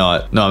actually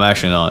not. No, I'm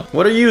actually not.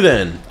 What are you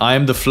then? I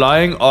am the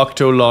flying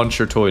octo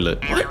launcher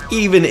toilet. What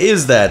even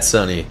is that,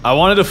 Sonny? I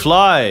wanted to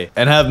fly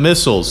and have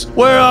missiles.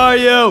 Where are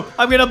you?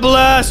 I'm gonna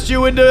blast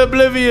you into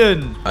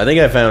oblivion. I think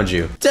I found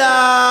you.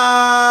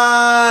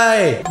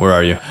 Die! Where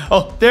are you?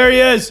 Oh, there he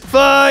is.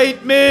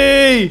 Fight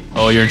me.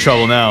 Oh, you're in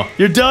trouble now.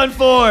 You're done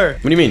for.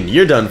 What do you mean?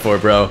 You're done for,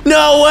 bro.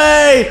 No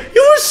way!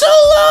 You were so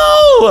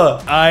low!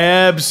 I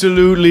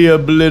absolutely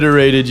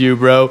obliterated you,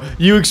 bro.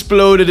 You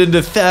exploded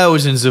into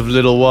thousands of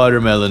little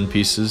watermelon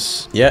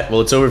pieces. Yeah,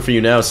 well, it's over for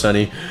you now,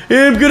 Sonny.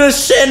 I'm gonna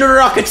send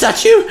rockets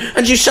at you,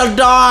 and you shall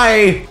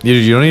die!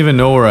 Dude, you don't even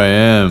know where I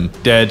am.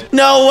 Dead.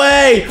 No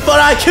way! But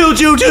I killed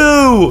you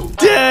too!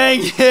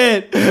 Dang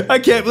it! I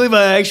can't believe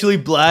I actually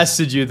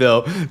blasted you,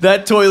 though.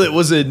 That toilet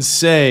was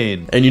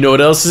insane. And you know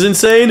what else is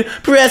insane?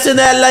 Pressing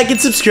that like and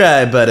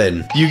subscribe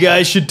button. You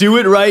guys should do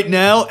it right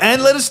now,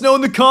 and let us know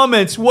in the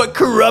comments what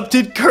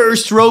corrupted,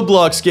 cursed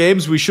Roblox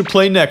games we should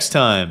play next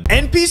time.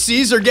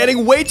 NPCs are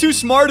getting way too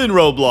smart in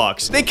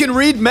Roblox. They can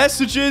read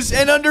messages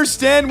and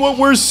understand what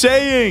we're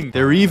saying.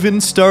 They're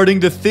even starting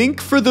to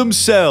think for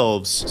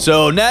themselves.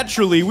 So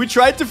naturally, we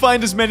tried to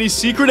find as many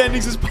secret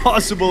endings as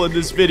possible in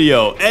this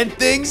video, and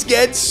things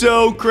get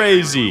so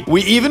crazy.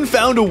 We even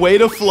found a way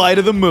to fly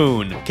to the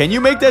moon. Can you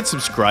make that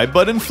subscribe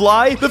button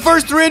fly? The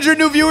first 300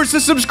 new viewers to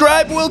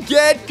subscribe will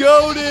get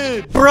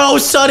goated. Bro,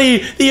 Sonny,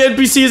 the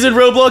NPCs in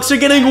Roblox are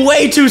getting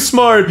way too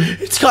smart.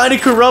 It's kind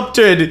of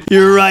corrupted.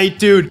 You're right,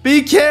 dude.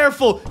 Be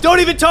careful. Don't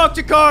even talk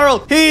to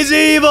Carl. He's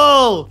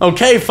evil.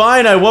 Okay,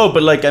 fine, I won't.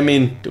 But like, I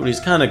mean, dude, he's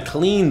kind of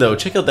clean though.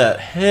 Check out that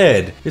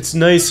head. It's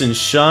nice and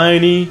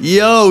shiny.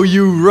 Yo,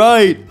 you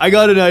right. I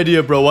got an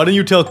idea, bro. Why don't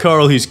you tell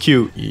Carl he's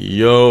cute?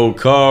 Yo,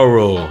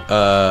 Carl.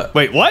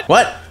 Wait, what?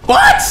 What?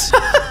 What?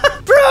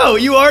 Bro,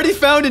 you already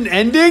found an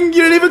ending?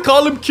 You didn't even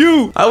call him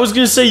cute. I was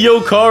gonna say,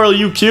 yo, Carl,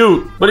 you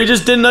cute. But he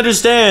just didn't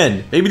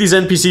understand. Maybe these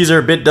NPCs are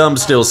a bit dumb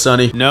still,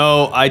 Sonny.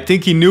 No, I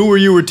think he knew where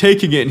you were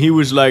taking it, and he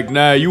was like,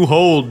 nah, you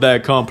hold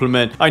that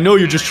compliment. I know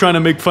you're just trying to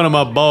make fun of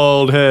my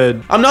bald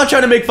head. I'm not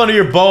trying to make fun of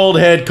your bald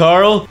head,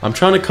 Carl. I'm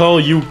trying to call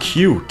you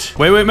cute.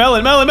 Wait,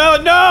 Melon, no,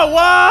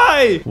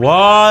 why?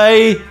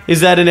 Why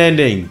is that an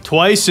ending?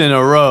 Twice in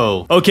a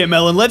row. Okay,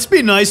 Melon, let's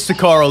be nice to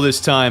Carl this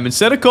time.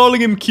 Instead of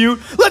calling him cute,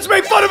 let's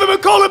make fun of him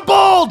and call him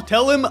bald.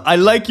 Tell him I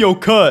like your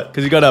cut,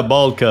 because he got a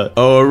bald cut.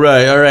 All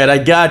right, I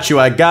got you.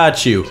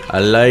 I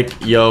like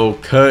your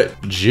cut,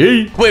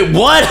 G. Wait,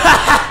 what?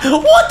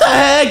 What the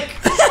heck?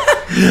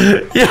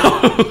 Yo,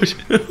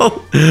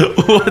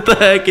 what the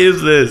heck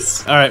is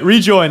this? All right,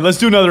 rejoin. Let's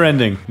do another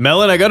ending.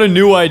 Melon, I got a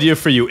new idea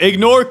for you.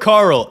 Ignore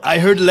Carl. I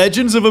heard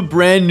legends of a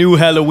brand new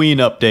Halloween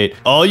update.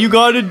 All you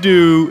gotta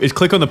do is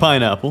click on the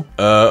pineapple.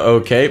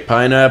 Okay.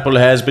 Pineapple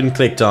has been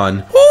clicked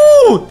on.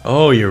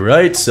 Oh, you're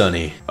right,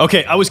 Sonny.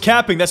 Okay, I was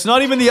capping. That's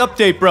not even the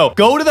update, bro.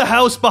 Go to the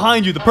house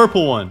behind you, the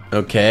purple one.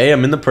 Okay,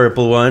 I'm in the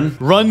purple one.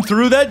 Run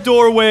through that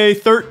doorway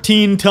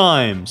 13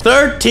 times.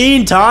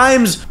 13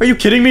 times? Are you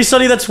kidding me,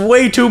 Sonny? That's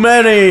way too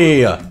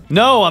many.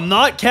 No, I'm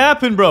not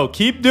capping, bro.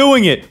 Keep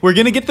doing it. We're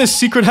gonna get this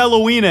secret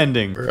Halloween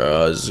ending.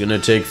 Bro, this is gonna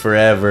take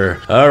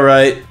forever. All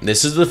right,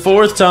 this is the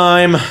 4th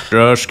time.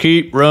 Just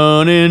keep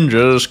running.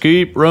 Just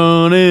keep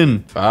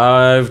running.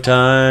 5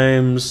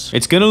 times.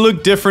 It's gonna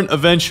look different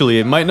eventually.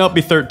 It might not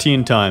be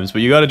 13 times,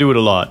 but you gotta do it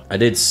a lot. I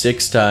did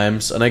 6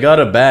 times, and I got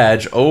a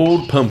badge.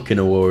 Old Pumpkin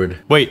Award.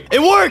 Wait,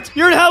 it worked!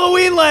 You're in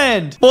Halloween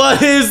land!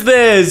 What is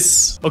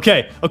this?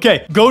 Okay.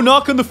 Go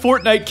knock on the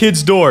Fortnite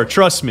kid's door.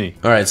 Trust me.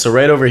 All right, so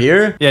right over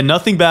here? Yeah,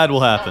 nothing bad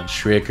will happen.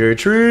 Trick or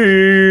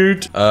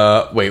treat.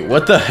 Wait,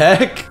 what the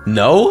heck?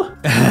 No?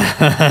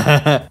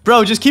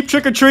 Bro, just keep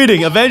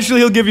trick-or-treating. Eventually,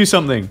 he'll give you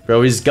something.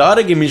 Bro, he's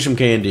gotta give me some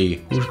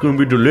candy. It's gonna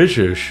be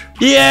delicious.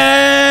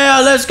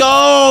 Yeah, let's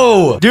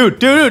go!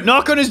 Dude,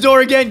 knock on his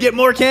door again. Get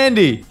more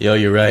candy. Yo,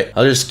 you're right.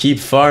 I'll just keep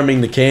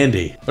farming the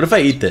candy. What if I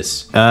eat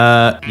this?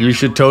 You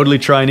should totally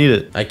try and eat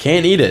it. I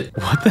can't eat it.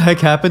 What the heck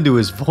happened to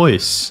his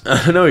voice?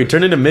 No, he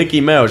turned into Mickey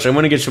Mouse. I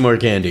want to get some more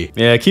candy.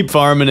 Yeah, keep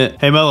farming it.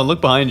 Hey, Melon,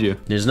 look behind you.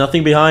 There's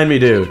nothing behind me,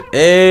 dude.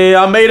 Hey,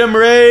 I made him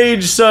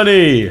rage,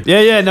 Sonny.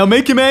 Yeah, now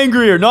make him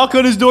angrier. Knock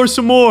on his door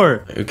some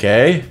more.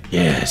 Okay.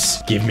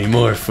 Yes, give me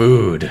more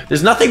food.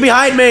 There's nothing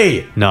behind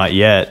me. Not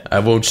yet. I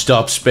won't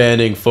stop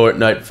spamming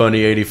Fortnite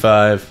Funny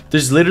 85.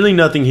 There's literally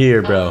nothing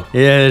here, bro.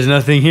 Yeah, there's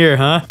nothing here,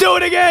 huh? Do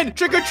it again!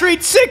 Trick or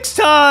treat 6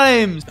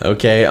 times!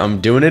 Okay,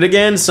 I'm doing it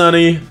again,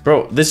 Sonny.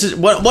 Bro, this is...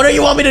 What do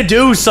you want me to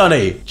do,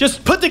 Sonny?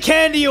 Just put the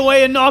candy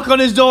away and knock on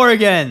his door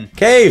again.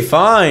 Okay,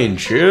 fine.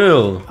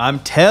 Chill. I'm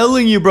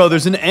telling you, bro,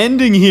 there's an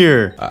ending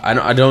here.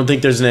 I don't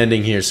think there's an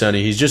ending here,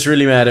 Sonny. He's just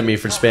really mad at me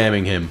for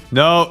spamming him.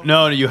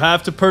 No, you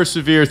have to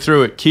persevere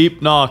through it.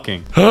 Keep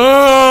knocking.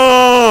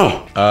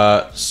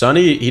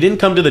 Sonny, he didn't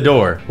come to the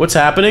door. What's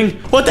happening?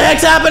 What the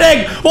heck's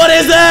happening? What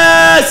is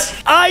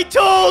this? I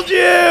told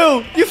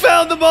you! You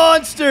found the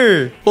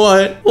monster!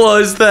 What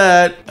was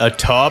that? A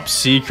top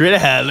secret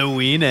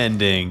Halloween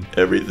ending.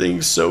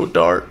 Everything's so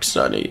dark,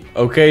 Sonny.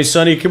 Okay,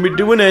 Sonny, can we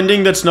do an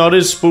ending that's not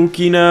as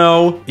spooky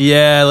now?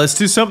 Yeah, let's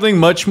do something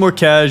much more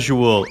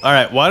casual. All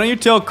right, why don't you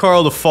tell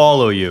Carl to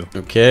follow you?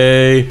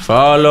 Okay,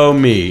 follow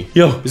me.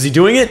 Yo, is he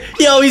doing it?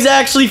 Yo, he's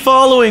actually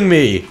following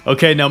me.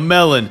 Okay, now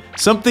Melon,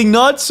 something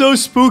not so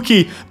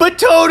spooky, but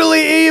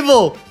totally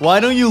evil. Why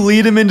don't you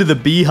lead him into the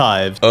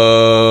beehive?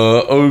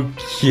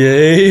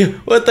 Okay.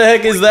 What the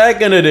heck is that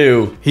gonna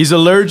do? He's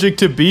allergic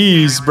to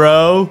bees,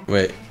 bro.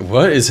 Wait,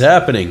 what is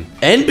happening?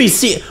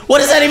 NPC? What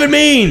does that even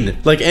mean?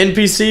 Like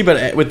NPC,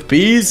 but with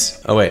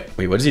bees? Oh, wait,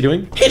 what is he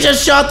doing? He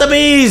just shot the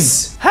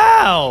bees!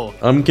 How?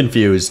 I'm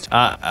confused.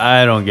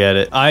 I don't get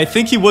it. I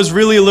think he was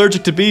really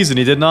allergic to bees and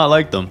he did not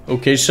like them.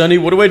 Okay, Sonny,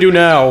 what do I do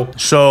now?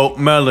 So,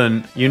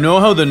 Melon, you know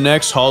how the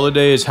next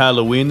holiday is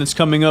Halloween that's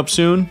coming up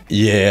soon?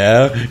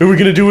 Yeah, and we're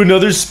gonna do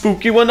another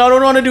spooky one. I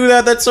don't want to do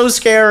that. That's so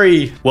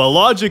scary. Well,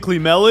 logically,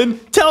 Melon,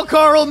 tell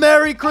Carl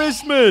Merry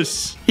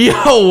Christmas.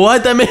 Yo,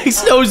 what? That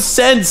makes no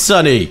sense,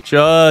 Sonny.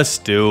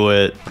 Just do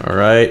it. All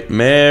right,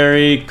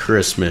 Merry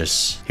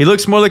Christmas. He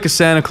looks more like a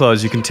Santa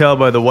Claus. You can tell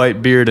by the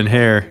white beard and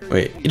hair.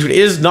 Wait, it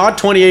is not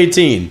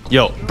 2018.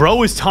 Yo,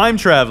 bro is time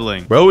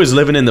traveling. Bro is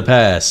living in the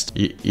past.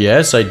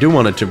 Yes, I do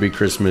want it to be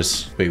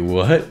Christmas. Wait,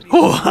 what?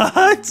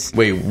 What?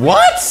 Wait,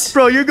 what?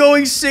 Bro, you're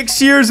going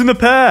 6 years in the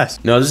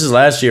past. No, this is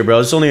last year, bro.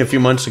 This is only a few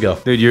months ago.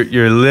 Dude,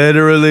 you're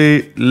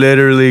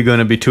literally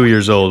gonna be 2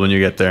 years old when you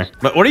get there.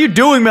 But what are you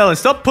doing, Melon?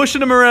 Stop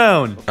pushing him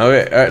around.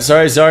 Okay, all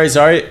right,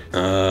 sorry.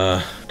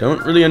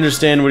 Don't really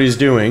understand what he's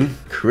doing.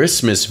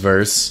 Christmas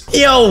verse.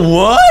 Yo,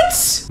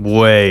 what?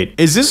 Wait,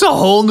 is this a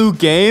whole new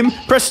game?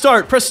 Press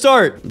start.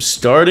 I'm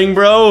starting,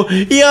 bro.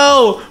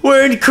 Yo,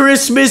 we're in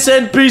Christmas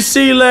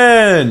NPC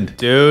land.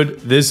 Dude,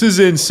 this is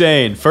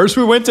insane. First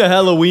we went to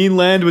Halloween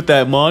land with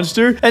that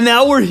monster, and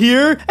now we're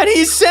here, and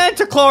he's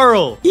Santa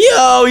Carl.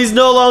 Yo, he's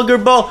no longer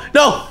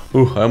No.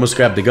 Ooh, I almost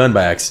grabbed the gun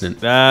by accident.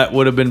 That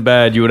would have been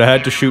bad. You would have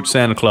had to shoot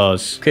Santa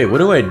Claus. Okay, what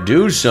do I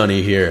do,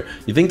 Sonny, here?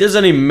 You think there's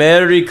any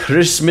Merry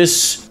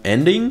Christmas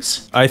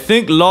endings? I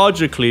think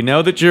logically,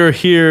 now that you're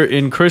here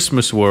in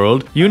Christmas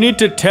world, you need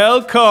to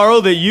tell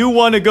Carl that you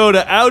want to go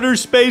to outer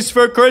space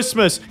for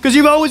Christmas, because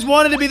you've always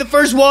wanted to be the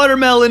first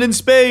watermelon in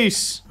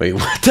space. Wait,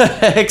 what the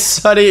heck,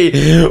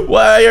 Sonny?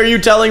 Why are you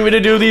telling me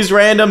to do these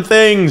random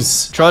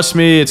things? Trust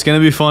me, it's gonna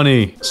be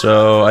funny.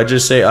 So, I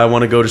just say I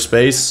want to go to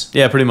space?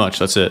 Yeah, pretty much,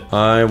 that's it.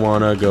 I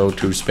want to go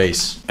to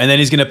space. And then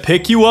he's gonna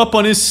pick you up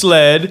on his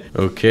sled.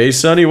 Okay,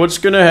 Sonny, what's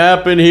gonna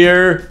happen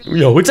here?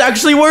 Yo, it's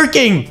actually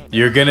working!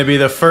 You're gonna be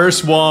the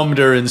first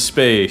Womder in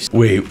space.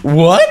 Wait,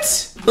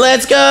 what?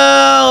 Let's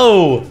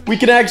go! We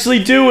can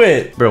actually do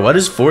it! Bro, why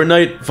does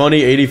Fortnite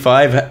Funny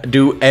 85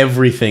 do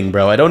everything,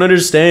 bro? I don't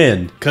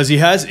understand. Cause he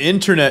has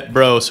internet,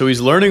 bro, so he's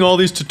learning all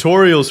these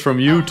tutorials from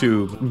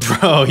YouTube.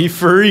 Bro, he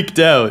freaked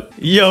out.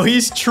 Yo,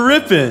 he's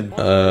tripping.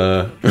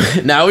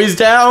 Now he's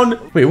down?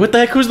 Wait, what the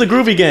heck? Who's the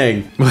Groovy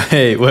Gang?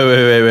 Wait.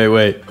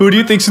 Who do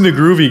you think's in the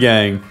Groovy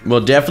Gang? Well,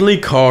 definitely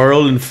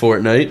Carl in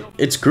Fortnite.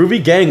 It's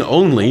Groovy Gang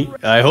only.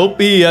 I hope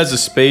he has a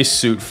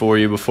spacesuit for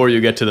you before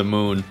you get to the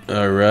moon.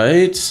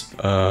 Alright.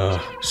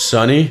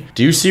 Sonny,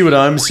 do you see what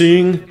I'm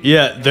seeing?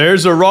 Yeah,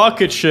 there's a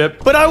rocket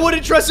ship, but I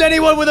wouldn't trust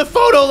anyone with a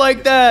photo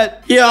like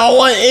that. Yo,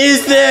 what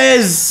is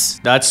this?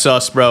 That's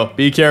sus, bro.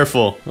 Be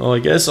careful. Well, I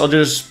guess I'll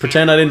just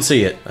pretend I didn't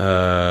see it.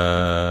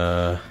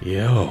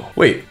 Yo.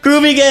 Wait,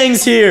 Groovy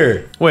Gang's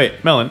here.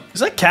 Wait, Melon, is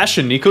that Cash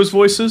and Nico's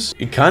voices?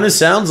 It kind of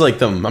sounds like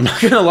them. I'm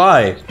not gonna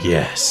lie.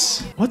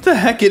 Yes. What the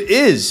heck it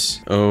is?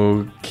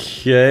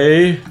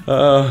 Okay.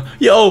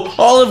 Yo,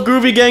 all of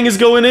Groovy Gang is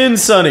going in,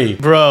 Sonny.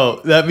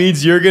 Bro, that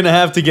means you're gonna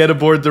have to get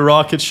aboard the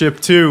rocket ship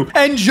too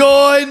and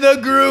join the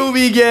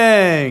Groovy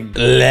Gang.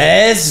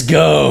 Let's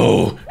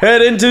go.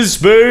 Head into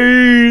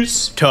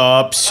space.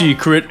 Top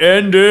secret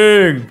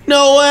ending.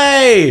 No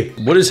way.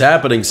 What is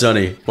happening,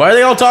 Sonny? Why are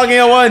they all talking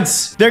at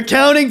once? They're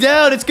counting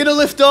down. It's gonna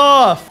lift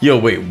off. Yo,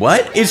 wait,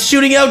 what? It's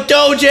shooting out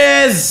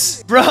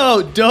Doges.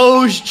 Bro,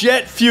 Doge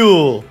jet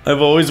fuel.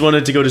 I've always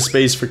wanted to go to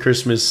space for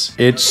Christmas.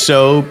 It's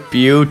so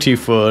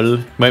beautiful.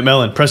 Wait,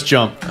 Melon, press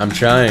jump. I'm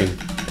trying.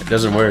 It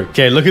doesn't work.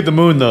 Okay, look at the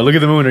moon, though. Look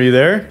at the moon. Are you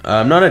there?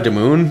 I'm not at the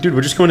moon. Dude,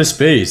 we're just going to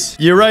space.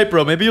 You're right,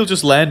 bro. Maybe you'll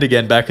just land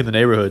again back in the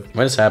neighborhood.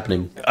 What is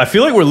happening? I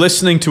feel like we're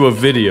listening to a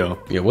video.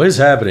 Yeah, what is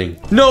happening?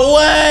 No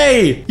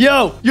way!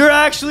 Yo, you're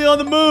actually on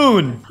the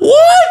moon.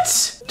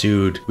 What?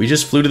 Dude, we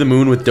just flew to the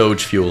moon with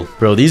Doge fuel.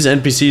 Bro, these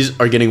NPCs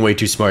are getting way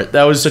too smart.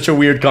 That was such a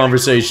weird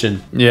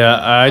conversation. Yeah,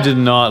 I did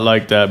not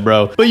like that,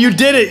 bro. But you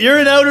did it. You're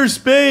in outer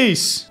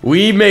space.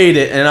 We made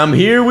it, and I'm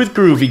here with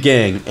Groovy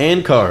Gang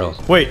and Carl.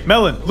 Wait,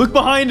 Melon, look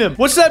behind him.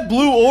 What's that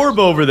blue orb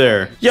over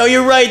there? Yo,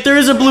 you're right. There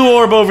is a blue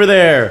orb over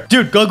there.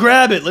 Dude, go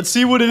grab it. Let's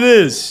see what it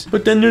is.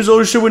 But then there's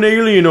also an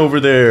alien over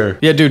there.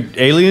 Yeah, dude,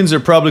 aliens are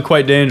probably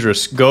quite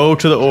dangerous. Go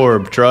to the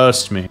orb.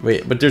 Trust me.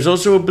 Wait, but there's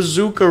also a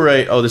bazooka,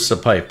 right? Oh, this is a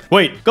pipe.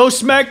 Wait, go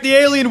smack the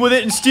alien with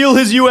it and steal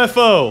his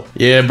UFO.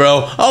 Yeah,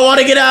 bro. I want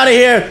to get out of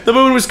here. The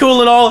moon was cool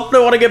and all, but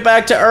I want to get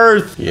back to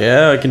Earth.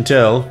 Yeah, I can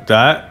tell.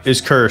 That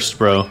is cursed,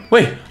 bro.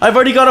 Wait, I've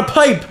already got a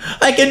pipe.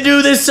 I can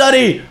do this,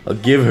 Sonny. I'll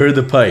give her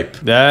the pipe.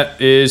 That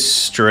is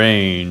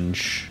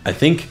strange. I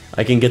think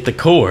I can get the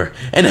core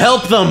and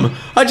help them.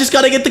 I just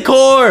gotta get the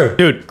core.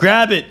 Dude,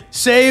 grab it.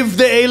 Save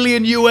the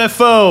alien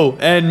UFO.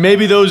 And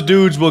maybe those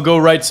dudes will go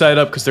right side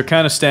up because they're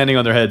kind of standing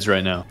on their heads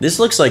right now. This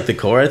looks like the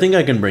core. I think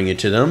I can bring it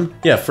to them.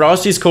 Yeah,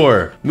 Frosty's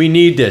core. We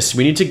need this.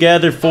 We need to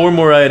gather 4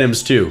 more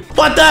items too.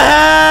 What the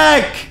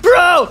heck?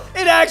 Bro,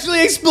 it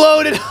actually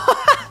exploded.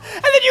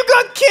 And then you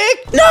got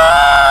kicked. No!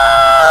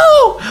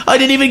 I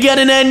didn't even get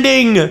an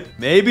ending.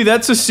 Maybe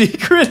that's a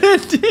secret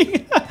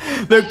ending.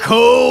 The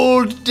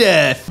cold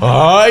death.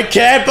 I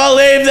can't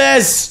believe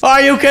this.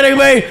 Are you kidding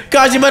me?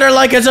 Guys, you better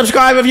like and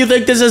subscribe if you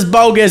think this is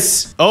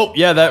bogus. Oh,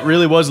 yeah, that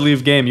really was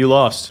leave game. You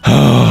lost.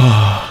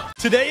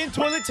 Today in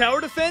Toilet Tower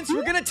Defense,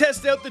 we're gonna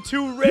test out the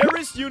 2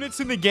 rarest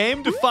units in the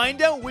game to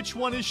find out which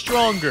one is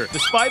stronger, the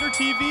Spider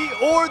TV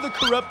or the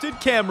Corrupted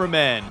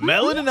Cameraman.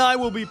 Melon and I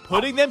will be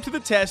putting them to the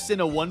test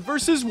in a 1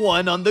 versus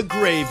 1 on the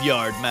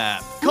Graveyard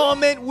map.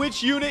 Comment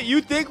which unit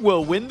you think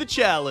will win the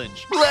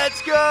challenge.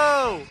 Let's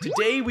go!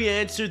 Today we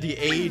answer the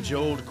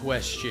age-old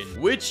question.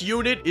 Which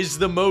unit is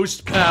the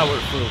most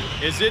powerful?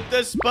 Is it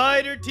the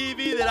Spider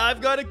TV that I've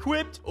got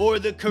equipped or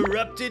the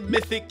Corrupted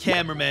Mythic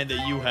Cameraman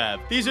that you have?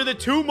 These are the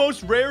 2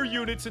 most rare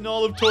units in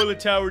all of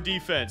Toilet Tower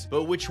Defense,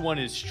 but which one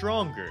is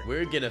stronger?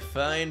 We're gonna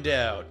find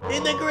out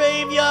in the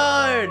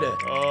graveyard.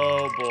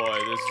 Oh boy,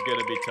 this is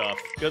gonna be tough.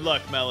 Good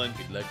luck, Melon.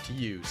 Good luck to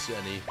you,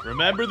 Sonny.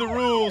 Remember the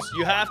rules.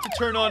 You have to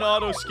turn on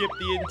auto skip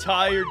the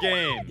entire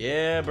game.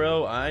 Yeah,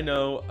 bro, I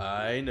know.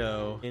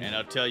 And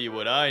I'll tell you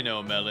what I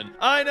know, Melon.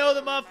 I know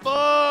that my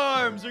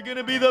farms are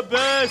gonna be the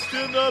best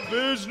in the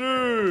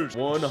business.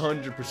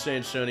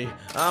 100%, Sonny.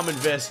 I'm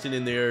investing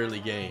in the early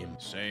game.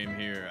 Same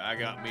here. I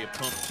got me a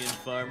pumpkin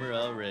farmer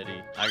already.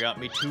 I got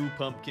me 2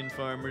 pumpkin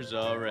farmers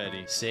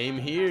already. Same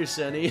here,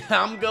 Sonny.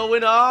 I'm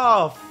going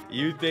off.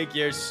 You think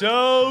you're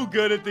so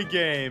good at the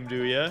game,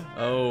 do ya?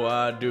 Oh,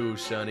 I do,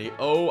 Sonny.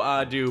 Oh,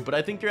 I do. But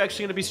I think you're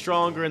actually going to be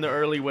stronger in the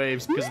early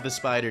waves because of the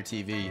Spider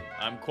TV.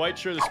 I'm quite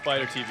sure the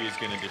Spider TV is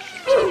going to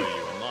destroy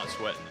you. I'm not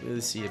sweating it.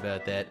 We'll see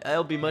about that.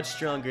 I'll be much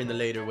stronger in the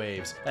later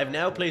waves. I've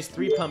now placed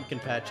 3 pumpkin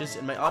patches,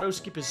 and my auto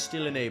skip is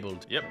still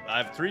enabled. Yep,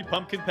 I have 3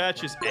 pumpkin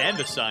patches and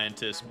a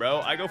scientist, bro.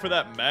 I go for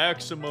that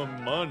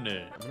maximum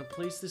money. I'm going to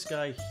place this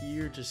guy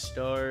here to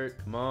start.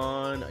 Come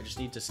on. I just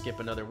need to skip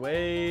another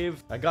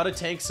wave. I gotta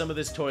tank some of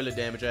this toilet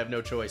damage. I have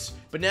no choice.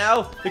 But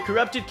now, the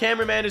Corrupted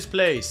Cameraman is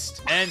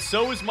placed. And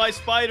so is my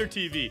Spider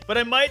TV. But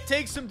I might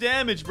take some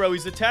damage, bro.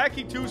 He's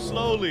attacking too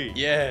slowly.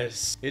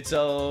 Yes. It's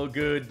all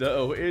good,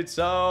 though. It's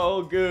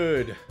all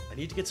good. I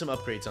need to get some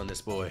upgrades on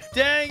this boy.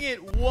 Dang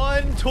it.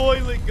 1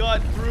 toilet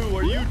got through.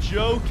 Are you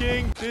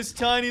joking? This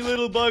tiny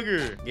little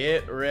bugger.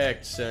 Get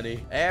wrecked,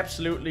 Sonny.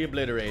 Absolutely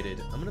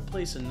obliterated. I'm gonna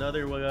place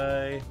another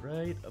guy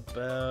right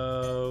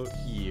about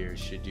here.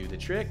 Should do the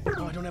trick.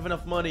 Oh, I don't have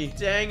enough money.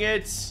 Dang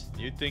it.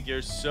 You think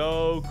you're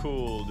so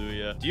cool, do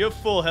ya? Do you have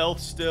full health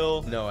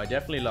still? No, I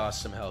definitely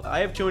lost some health. I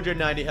have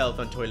 290 health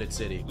on Toilet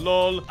City.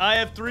 Lol, I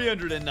have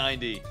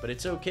 390. But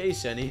it's okay,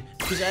 Sonny,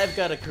 because I've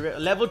got a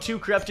level 2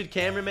 Corrupted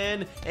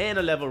Cameraman and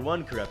a level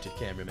 1 Corrupted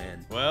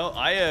Cameraman. Well,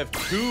 I have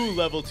 2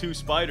 level 2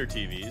 Spider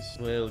TVs.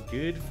 Well,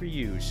 good for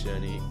you,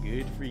 Sonny.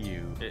 Good for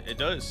you. It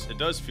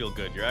does feel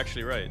good. You're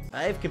actually right.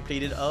 I've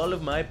completed all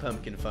of my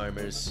pumpkin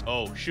farmers.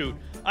 Oh, shoot.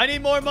 I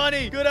need more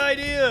money. Good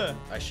idea.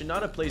 I should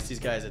not have placed these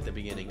guys at the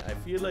beginning. I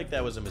feel like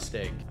that was a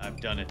mistake.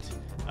 I've done it.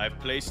 I've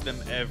placed them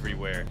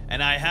everywhere.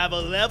 And I have a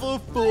level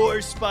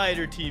 4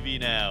 Spider TV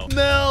now.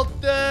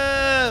 Melt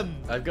them!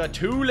 I've got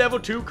 2 level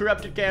 2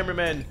 Corrupted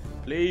Cameramen.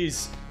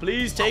 Please,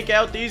 please take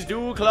out these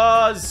dual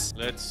claws.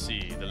 Let's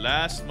see. The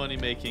last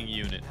money-making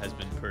unit has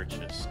been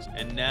purchased.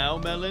 And now,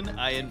 Melon,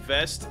 I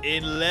invest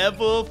in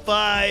level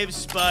 5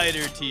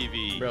 Spider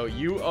TV. Bro,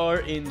 you are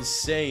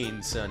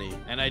insane, Sonny.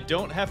 And I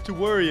don't have to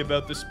worry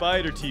about the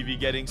Spider TV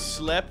getting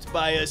slept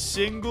by a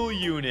single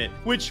unit,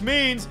 which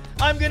means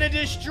I'm gonna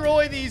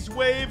destroy these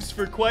waves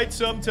for quite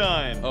some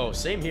time. Oh,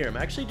 same here. I'm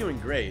actually doing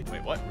great.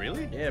 Wait, what?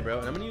 Really? Yeah, bro.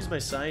 And I'm gonna use my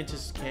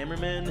scientist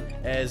cameraman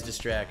as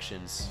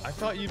distractions. I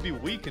thought you'd be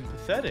weak and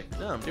pathetic.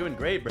 No, I'm doing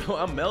great, bro.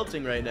 I'm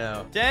melting right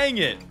now. Dang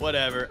it.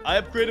 Whatever. I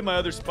upgraded my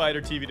other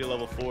Spider TV to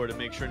level 4 to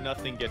make sure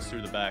nothing gets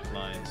through the back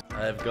lines.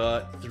 I've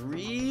got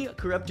 3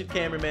 corrupted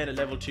cameraman at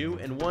level 2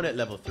 and 1 at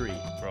level 3.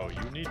 Bro,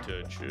 you need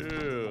to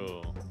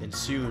chill. And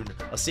soon,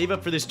 I'll save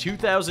up for this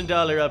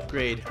 $2,000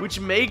 upgrade,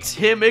 which makes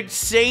him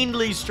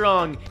insanely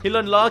strong. He'll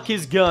unlock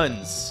his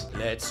guns.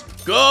 Let's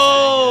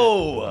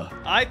go!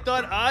 I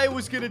thought I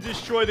was gonna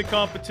destroy the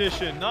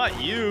competition,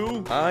 not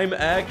you. I'm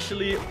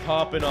actually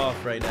popping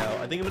off right now.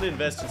 I think I'm gonna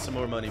invest in some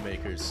more money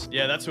makers.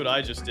 Yeah, that's what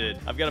I just did.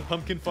 I've got a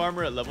pumpkin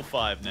farmer at level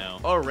 5 now.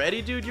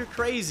 Already, dude? You're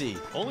crazy.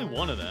 Only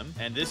one of them.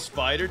 And this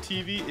spider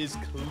TV is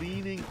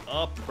cleaning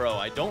up, bro.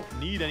 I don't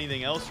need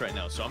anything else right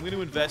now, so I'm gonna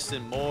invest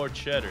in more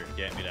cheddar.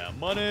 Get me that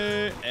money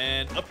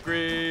and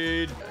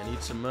upgrade. I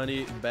need some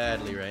money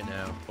badly right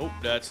now. Oh,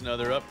 that's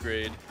another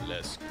upgrade.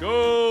 Let's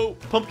go.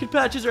 Pumpkin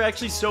patches are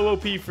actually so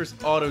OP for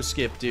auto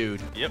skip,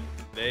 dude. Yep.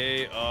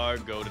 They are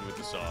goated with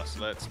the sauce.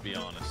 Let's be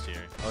honest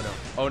here. Oh no.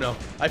 Oh no.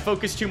 I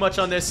focused too much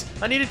on this.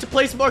 I needed to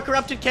place more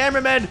corrupted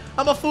cameramen.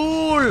 I'm a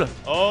fool.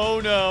 Oh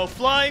no.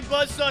 Flying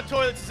buzzsaw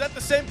toilets. Is that the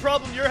same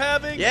problem you're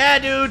having? Yeah,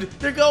 dude.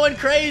 They're going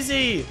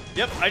crazy.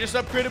 Yep. I just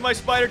upgraded my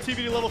spider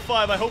TV to level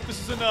 5. I hope this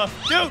is enough.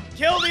 Dude,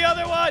 kill the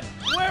other one.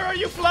 Where are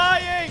you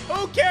flying?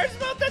 Who cares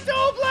about the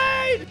dual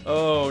blade?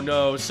 Oh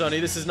no, Sonny.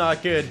 This is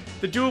not good.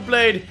 The dual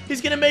blade.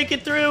 He's gonna make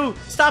it through.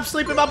 Stop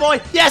sleeping, my boy.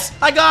 Yes,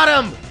 I got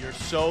him. You're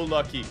so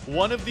lucky.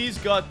 One of these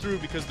got through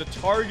because the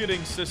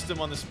targeting system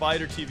on the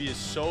spider TV is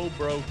so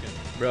broken.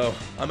 Bro,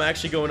 I'm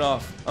actually going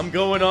off. I'm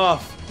going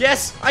off.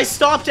 Yes, I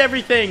stopped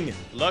everything.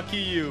 Lucky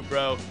you,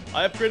 bro.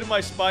 I upgraded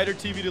my spider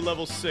TV to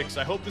level 6.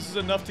 I hope this is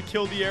enough to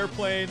kill the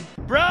airplane.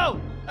 Bro,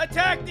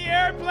 attack the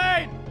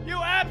airplane! You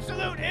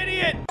absolute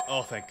idiot!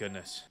 Oh, thank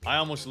goodness. I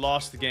almost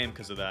lost the game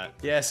because of that.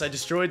 Yes, I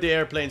destroyed the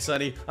airplane,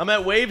 Sonny. I'm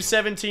at wave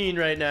 17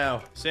 right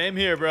now. Same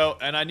here, bro.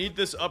 And I need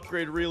this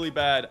upgrade really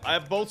bad. I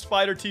have both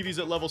spider TVs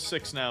at level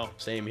 6 now.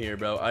 Same here,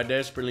 bro. I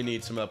desperately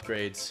need some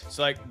upgrades. It's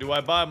like, do I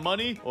buy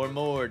money or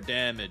more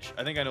damage?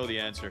 I think I know the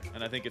answer.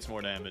 And I think it's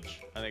more damage.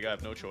 I think I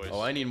have no choice.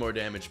 Oh, I need more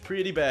damage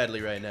pretty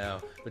badly right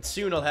now. But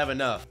soon I'll have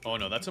enough. Oh,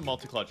 no. That's a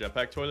multi-claw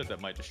jetpack toilet that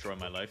might destroy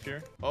my life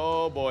here.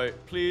 Oh, boy.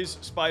 Please,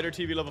 spider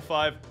TV level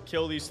 5.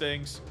 Kill these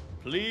things.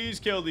 Please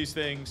kill these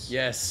things.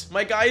 Yes.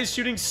 My guy is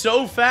shooting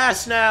so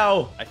fast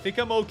now. I think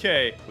I'm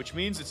okay, which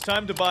means it's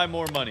time to buy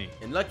more money.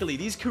 And luckily,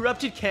 these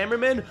corrupted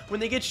cameramen, when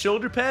they get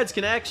shoulder pads,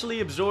 can actually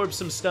absorb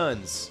some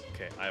stuns.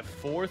 Okay, I have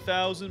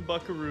 4,000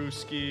 buckaroo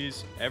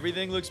skis.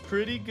 Everything looks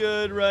pretty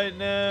good right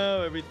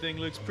now. Everything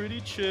looks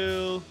pretty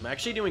chill. I'm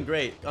actually doing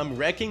great. I'm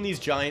wrecking these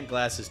giant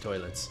glasses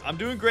toilets. I'm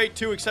doing great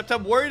too, except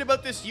I'm worried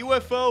about this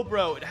UFO,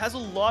 bro. It has a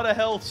lot of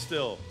health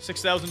still.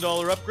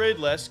 $6,000 upgrade,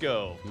 let's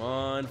go. Come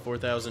on,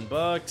 4,000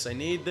 bucks. I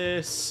need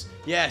this.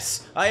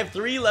 Yes, I have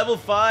 3 level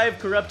 5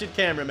 corrupted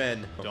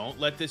cameramen. Don't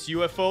let this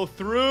UFO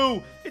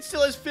through. It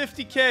still has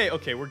 50K.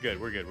 Okay, we're good.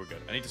 We're good. We're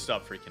good. I need to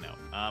stop freaking out.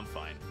 I'm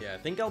fine. Yeah, I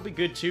think I'll be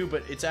good too,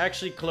 but it's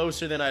actually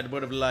closer than I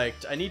would have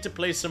liked. I need to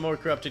place some more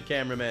corrupted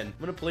cameramen. I'm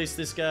gonna place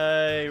this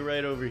guy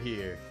right over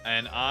here.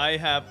 And I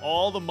have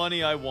all the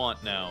money I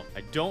want now.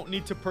 I don't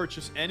need to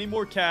purchase any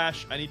more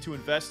cash. I need to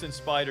invest in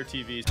spider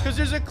TVs because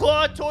there's a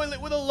claw toilet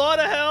with a lot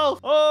of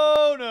health.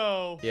 Oh,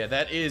 no. Yeah,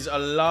 that is a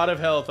lot of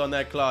health on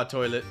that claw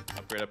toilet.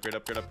 Upgrade, upgrade,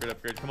 upgrade, upgrade,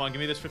 upgrade. Come on, give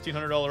me this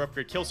 $1,500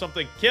 upgrade. Kill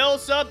something. Kill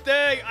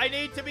something. I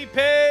need to be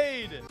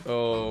paid.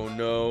 Oh,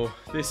 no.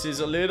 This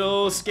is a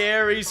little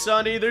scary,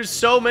 Sonny. There's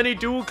so many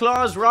dual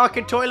claws,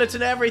 rocket toilets,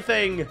 and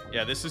everything.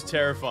 Yeah, this is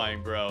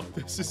terrifying, bro.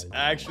 This is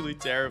actually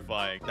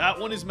terrifying. That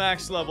one is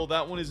max level.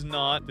 That one is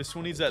not. This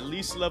one needs at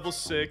least level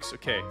 6.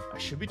 Okay, I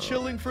should be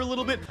chilling for a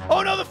little bit.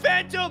 Oh, no, the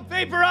Phantom.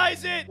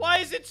 Vaporize it. Why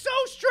is it so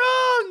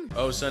strong?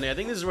 Oh, Sonny, I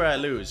think this is where I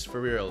lose, for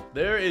real.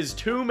 There is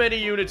too many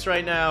units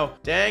right now.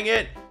 Dang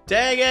it.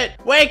 Dang it!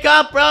 Wake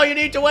up, bro! You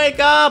need to wake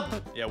up!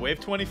 Yeah,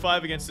 wave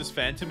 25 against this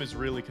Phantom is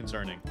really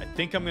concerning. I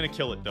think I'm gonna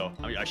kill it, though.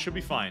 I should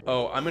be fine.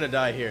 Oh, I'm gonna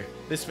die here.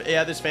 This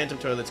Phantom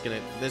toilet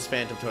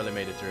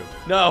made it through.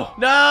 No!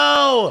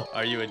 No!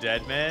 Are you a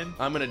dead man?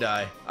 I'm gonna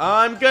die.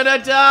 I'm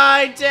gonna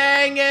die!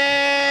 Dang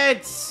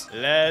it!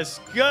 Let's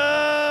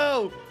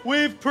go!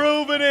 We've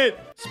proven it!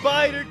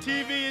 Spider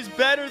TV is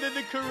better than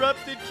the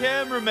corrupted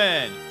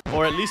cameraman.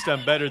 Or at least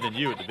I'm better than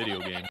you at the video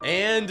game.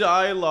 And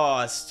I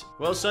lost.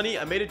 Well, Sonny,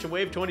 I made it to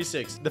wave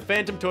 26. The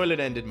Phantom toilet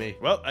ended me.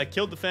 Well, I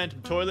killed the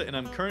Phantom toilet and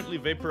I'm currently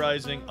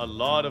vaporizing a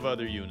lot of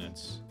other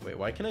units. Wait,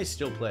 why can I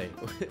still play?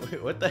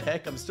 Wait, what the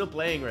heck? I'm still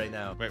playing right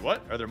now. Wait,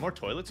 what? Are there more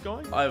toilets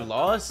going? I've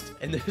lost,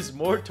 and there's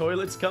more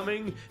toilets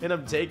coming, and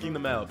I'm taking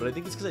them out. But I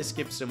think it's because I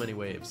skipped so many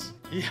waves.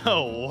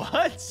 Yo,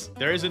 what?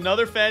 There is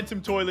another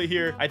Phantom toilet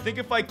here. I think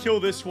if I kill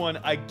this one,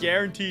 I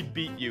guaranteed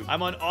beat you.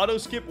 I'm on auto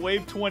skip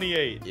wave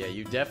 28. Yeah,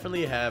 you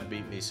definitely have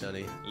beat me,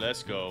 Sonny.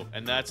 Let's go.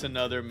 And that's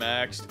another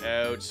maxed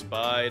out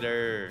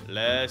spider.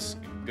 Let's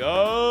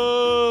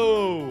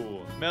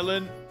go.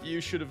 Melon,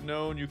 you should have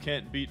known you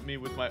can't beat me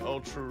with my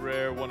ultra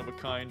rare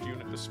one-of-a-kind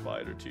unit, the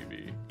spider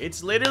TV.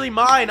 It's literally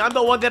mine. I'm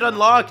the one that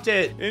unlocked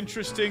it.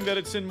 Interesting that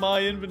it's in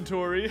my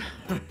inventory.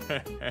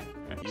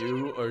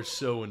 You are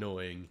so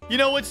annoying. You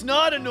know what's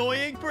not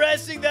annoying?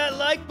 Pressing that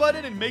like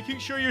button and making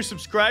sure you're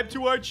subscribed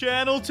to our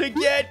channel to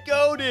get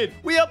goated.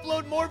 We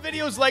upload more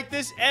videos like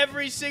this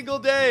every single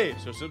day,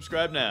 so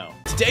subscribe now.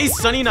 Today,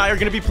 Sunny and I are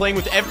going to be playing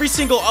with every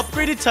single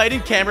upgraded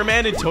Titan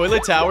cameraman and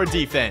toilet tower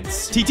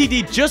defense.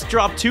 TTD just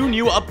dropped 2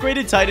 new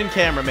upgraded Titan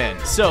cameramen,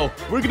 so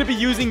we're going to be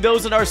using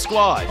those in our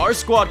squad. Our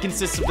squad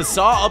consists of the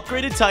Saw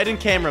upgraded Titan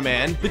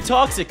cameraman, the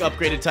Toxic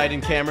upgraded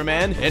Titan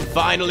cameraman, and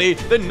finally,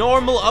 the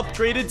normal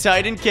upgraded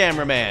Titan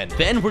cameraman.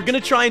 Then we're going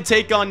to try and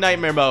take on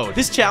Nightmare Mode.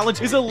 This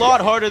challenge is a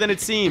lot harder than it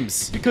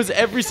seems, because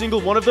every single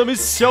one of them is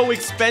so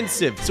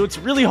expensive, so it's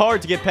really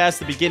hard to get past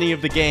the beginning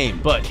of the game.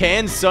 But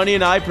can Sunny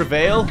and I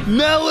prevail?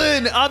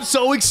 Melon, I'm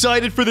so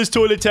excited for this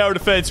toilet tower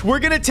defense. We're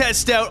gonna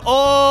test out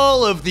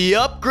all of the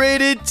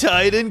upgraded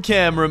Titan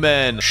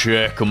cameramen.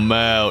 Check them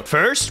out.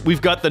 First,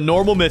 we've got the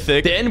normal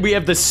mythic. Then we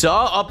have the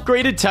Saw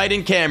upgraded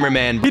Titan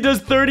cameraman. He does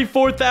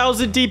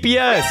 34,000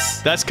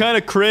 DPS. That's kind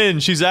of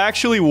cringe. He's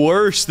actually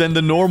worse than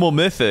the normal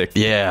mythic.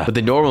 Yeah, but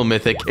the normal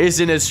mythic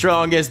isn't as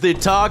strong as the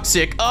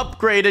Toxic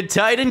upgraded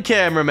Titan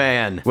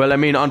cameraman. Well, I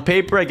mean, on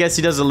paper, I guess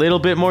he does a little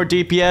bit more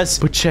DPS,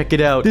 but check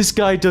it out. This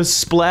guy does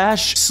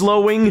splash,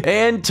 slowing,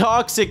 and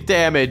toxic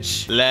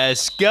damage.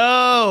 Let's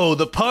go.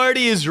 The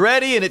party is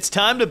ready, and it's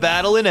time to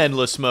battle in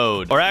endless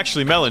mode. Or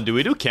actually, Melon, do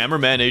we do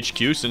cameraman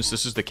HQ since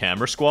this is the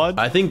camera squad?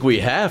 I think we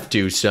have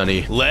to,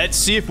 Sunny. Let's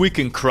see if we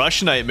can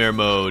crush nightmare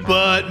mode.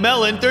 But,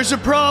 Melon, there's a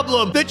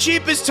problem. The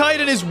cheapest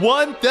Titan is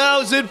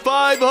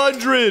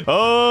 1,500.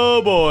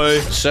 Oh, boy.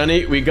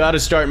 Sunny, we gotta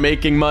start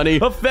making money.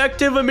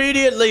 Effective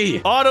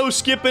immediately. Auto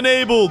skip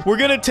enabled. We're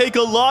gonna take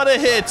a lot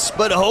of hits,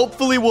 but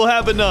hopefully we'll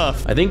have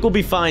enough. I think we'll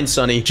be fine,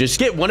 Sunny. Just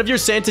get one of your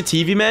Santa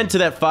TV men to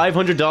that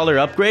 $500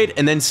 upgrade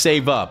and then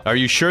save up. Are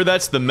you sure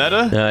that's the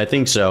meta? I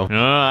think so.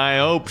 I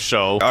hope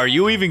so. Are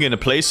you even gonna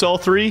place all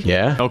 3?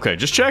 Yeah. Okay,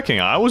 just checking.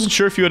 I wasn't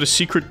sure if you had a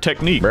secret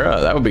technique.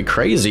 Bruh, that would be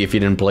crazy if you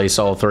didn't place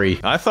all 3.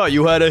 I thought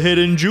you had a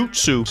hidden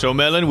jutsu. So,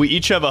 Melon, we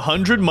each have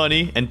 100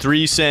 money and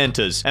 3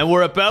 Santas. And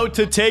we're about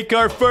to take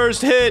our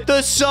first hit.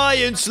 The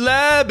science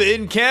lab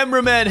in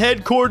cameraman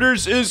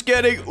headquarters is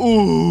getting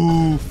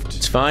oofed.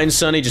 It's fine,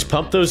 Sunny. Just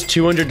pump those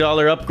 $200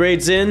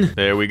 upgrades in.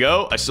 There we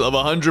go. I still have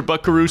 100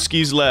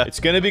 buckarooskies left. It's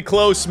gonna be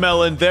close,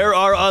 Melon. There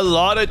are a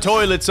lot of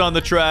toilets on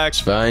the tracks.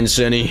 Fine,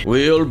 Sunny.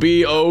 We'll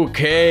be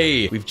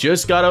okay. We've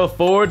just got to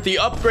afford the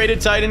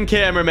upgraded Titan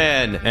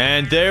cameraman.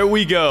 And there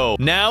we go.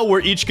 Now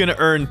we're each gonna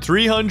earn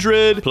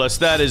 300, plus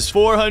that is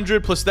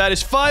 400, plus that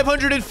is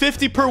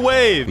 550 per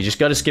wave. We just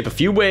got to skip a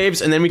few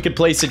waves, and then we can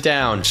place it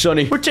down.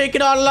 Sunny, we're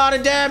taking on a lot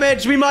of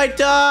damage. We might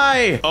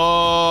die.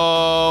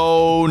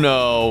 Oh,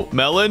 no.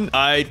 Melon,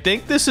 I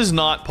think this is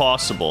not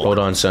possible. Hold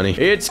on, Sunny.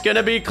 It's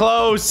gonna be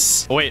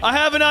close. Wait, I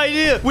have an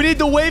idea. We need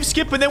the wave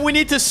skip, and then we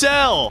need to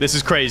sell. This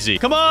is crazy.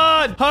 Come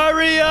on,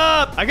 hurry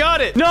up. I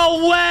got it.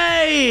 No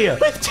way!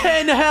 With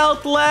 10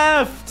 health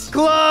left.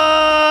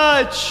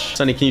 Clutch.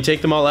 Sunny, can you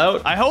take them all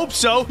out? I hope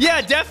so.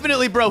 Yeah,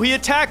 definitely, bro. He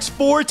attacks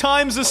 4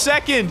 times a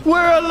second.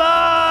 We're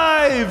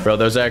alive. Bro,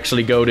 those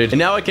actually goated. And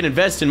now I can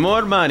invest in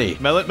more money.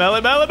 Melon,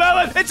 Melon, Melon,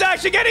 Melon. It's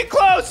actually getting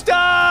close.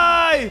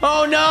 Die.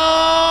 Oh,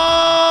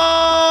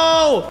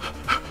 no!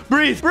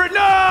 Breathe.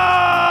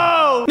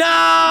 No!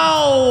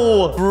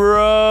 No!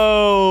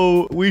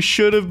 Bro, we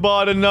should have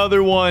bought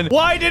another one.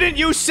 Why didn't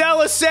you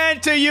sell a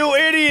Santa, you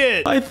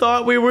idiot? I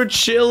thought we were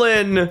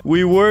chilling.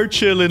 We were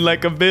chilling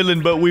like a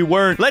villain, but we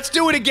weren't. Let's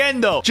do it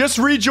again, though. Just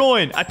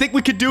rejoin. I think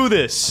we could do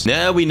this.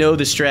 Now we know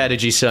the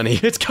strategy, Sunny.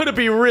 It's gonna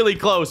be really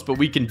close, but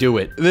we can do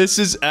it. This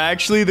is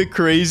actually the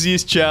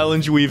craziest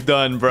challenge we've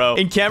done, bro.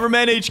 In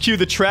Cameraman HQ,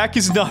 the track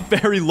is not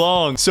very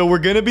long, so we're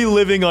gonna be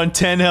living on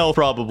 10 health,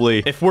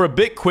 probably. If we're a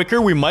bit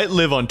quicker, we might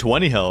live on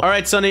 20 health. All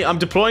right, Sunny, I'm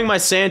deploying my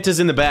Santas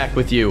in the back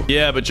with you.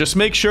 Yeah, but just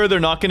make sure they're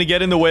not going to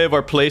get in the way of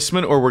our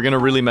placement or we're going to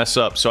really mess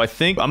up. So I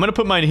think I'm going to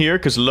put mine here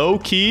because low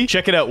key,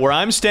 check it out. Where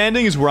I'm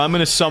standing is where I'm going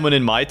to summon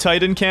in my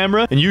Titan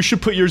camera, and you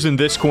should put yours in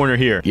this corner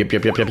here. Yep.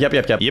 Yep.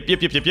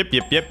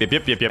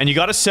 And you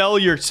got to sell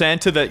your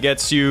Santa that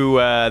gets you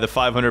the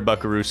 500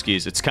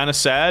 buckarooskies. It's kind of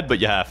sad, but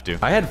you have to.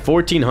 I had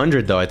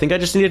 1,400 though. I think I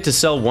just needed to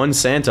sell 1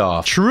 Santa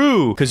off.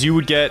 True, because you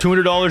would get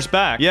 $200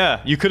 back. Yeah,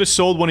 you could have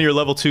sold one of your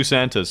level 2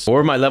 Santas.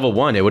 Or my level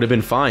 1. It would have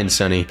been fine,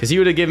 Sunny. Because he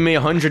would have given me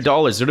 $100. It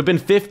would have been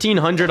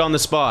 1,500 on the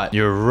spot.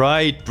 You're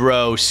right,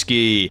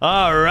 broski.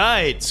 All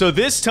right, so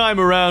this time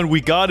around,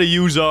 we gotta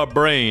use our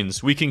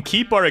brains. We can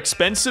keep our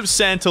expensive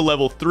Santa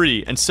level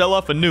 3 and sell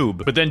off a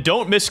noob. But then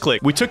don't misclick.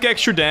 We took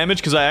extra damage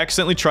because I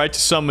accidentally tried to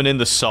summon in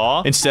the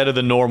Saw instead of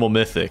the normal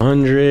mythic.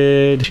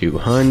 100,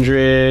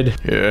 200.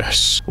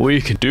 Yes,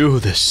 we can do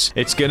this.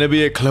 It's gonna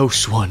be a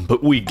close one,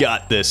 but we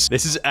got this.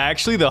 This is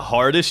actually the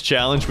hardest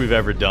challenge we've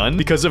ever done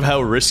because of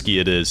how risky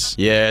it is.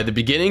 Yeah, the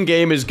beginning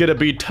game is gonna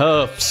be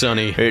tough,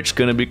 Sunny. It's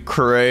gonna gonna be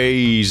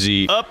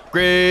crazy.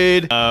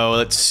 Upgrade. Oh,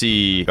 let's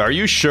see. Are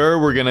you sure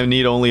we're gonna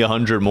need only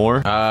 100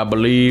 more? I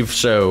believe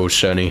so,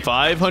 Sonny.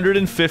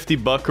 550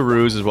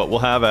 buckaroos is what we'll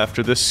have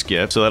after this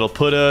skip. So that'll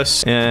put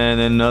us in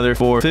another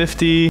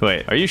 450.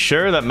 Wait, are you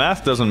sure? That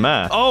math doesn't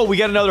math. Oh, we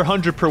got another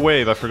 100 per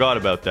wave. I forgot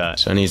about that.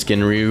 Sonny's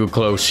getting real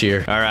close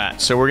here. All right,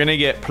 so we're gonna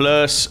get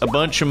plus a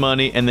bunch of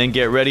money and then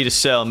get ready to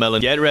sell,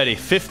 Melon. Get ready.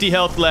 50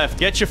 health left.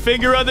 Get your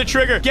finger on the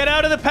trigger. Get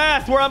out of the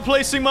path where I'm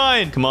placing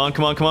mine. Come on,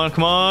 come on, come on,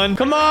 come on.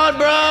 Come on,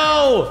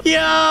 bro!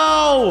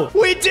 Yo!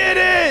 We did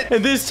it!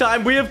 And this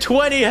time we have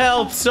 20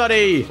 health,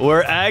 Sonny.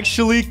 We're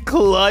actually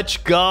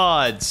clutch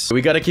gods.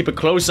 We gotta keep a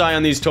close eye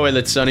on these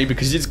toilets, Sonny,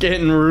 because it's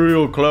getting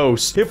real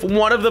close. If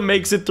one of them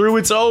makes it through,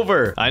 it's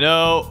over. I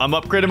know. I'm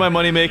upgrading my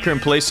moneymaker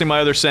and placing my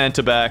other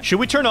Santa back. Should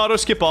we turn auto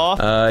skip off?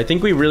 I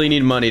think we really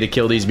need money to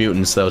kill these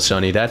mutants, though,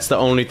 Sonny. That's the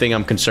only thing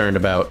I'm concerned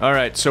about. All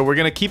right, so we're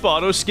gonna keep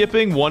auto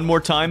skipping one more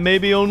time,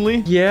 maybe only?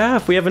 Yeah,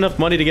 if we have enough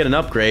money to get an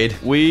upgrade.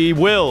 We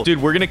will.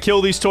 Dude, we're gonna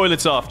kill these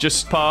toilets off.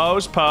 Just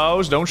pause,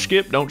 pause. Don't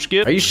skip, don't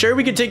skip. Are you sure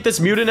we can take this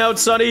mutant out,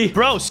 Sonny?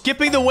 Bro,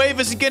 skipping the wave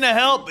isn't gonna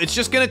help. It's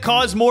just gonna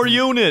cause more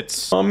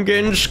units. I'm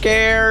getting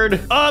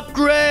scared.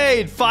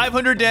 Upgrade!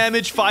 500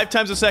 damage, 5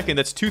 times a second.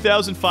 That's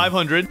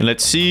 2,500. And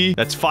let's see.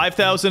 That's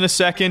 5,000 a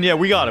second. Yeah,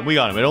 we got him. We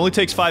got him. It only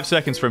takes 5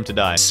 seconds for him to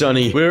die.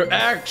 Sonny, we're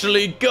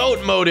actually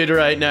goat-moded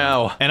right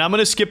now. And I'm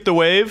gonna skip the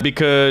wave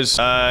because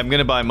I'm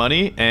gonna buy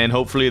money, and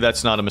hopefully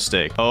that's not a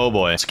mistake. Oh,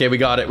 boy. Okay, we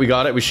got it. We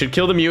got it. We should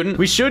kill the mutant.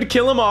 We should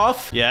kill him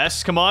off.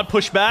 Yes, come on.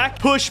 Push back.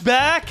 Push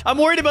back. I'm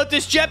worried about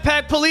this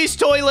jetpack police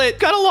toilet.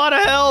 Got a lot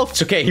of health.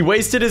 It's okay. He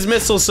wasted his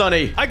missile,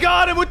 Sonny. I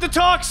got him with the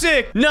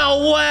toxic.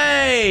 No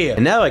way!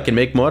 And now I can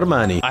make more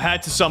money. I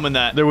had to summon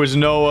that. There was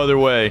no other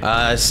way.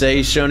 I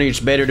say, Sonny, it's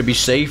better to be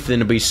safe than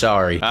to be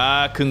sorry.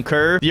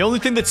 Concur. The only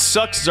thing that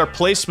sucks is our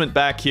placement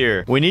back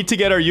here. We need to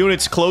get our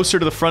units closer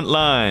to the front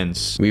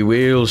lines. We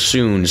will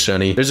soon,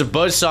 Sonny. There's a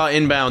buzzsaw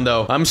inbound,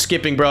 though. I'm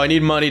skipping, bro. I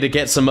need money to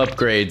get some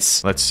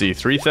upgrades. Let's see.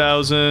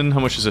 3,000. How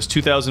much is this?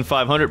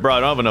 2,500. Bro, I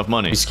don't have enough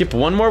money. We skip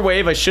one more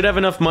wave. I should have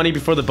enough money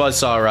before the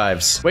buzzsaw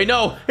arrives. Wait,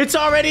 no. It's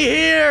already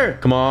here.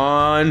 Come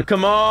on.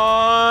 Come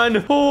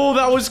on. Oh,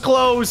 that was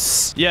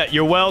close. Yeah,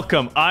 you're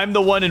welcome. I'm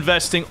the one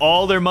investing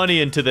all their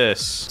money into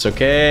this. It's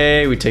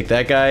okay. We take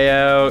that guy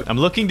out. I'm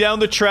looking down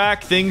the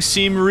track. Things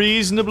seem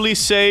reasonably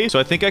safe. So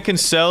I think I can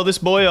sell this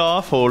boy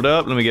off. Hold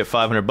up. Let me get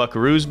 500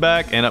 buckaroos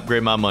back and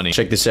upgrade my money.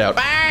 Check this out.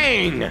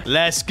 Bang!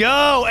 Let's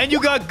go. And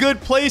you got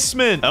good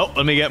placement. Oh,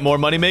 let me get more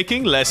money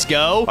making. Let's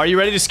go. Are you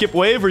ready to skip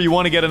wave or you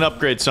want to get an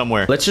upgrade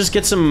somewhere? Let's just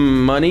get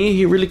some money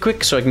here really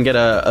quick so I can get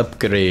a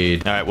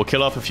upgrade. All right, we'll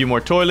kill off a few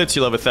more toilets.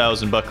 You'll have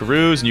 1,000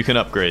 buckaroos and you can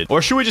upgrade.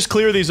 Or should we just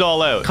clear these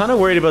all out? Kind of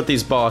worried about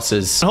these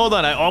bosses. Hold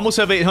on, I almost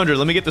have 800.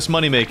 Let me get this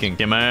money making.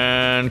 Come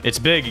on. It's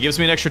big. It gives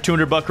me an extra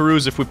 200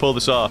 buckaroos if we pull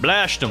this off.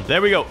 Blast them.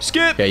 There we go.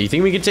 Skip. Yeah, you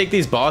think we can take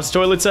these boss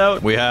toilets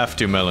out? We have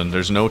to, Melon.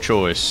 There's no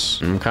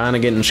choice. I'm kind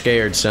of getting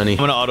scared, Sonny. I'm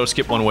gonna auto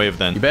skip one wave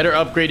then. You better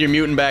upgrade your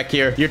mutant back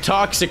here. Your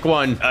toxic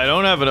one. I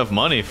don't have enough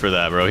money for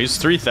that, bro. He's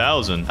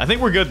 3,000. I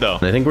think we're good though.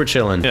 I think we're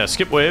chilling. Yeah,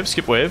 skip wave,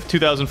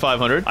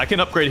 2,500. I can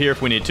upgrade here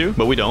if we need to,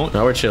 but we don't.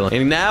 No, we're chilling.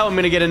 And now I'm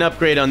gonna get an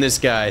upgrade on this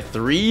guy.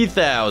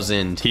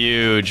 3,000.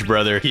 Huge,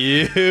 brother.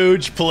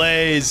 Huge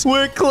plays.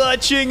 We're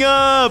clutching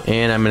up.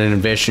 And I'm gonna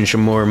invest in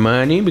some more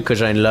money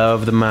because I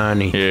love the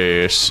money.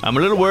 Yes. I'm a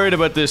little worried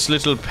about this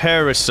little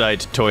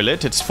parasite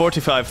toilet. It's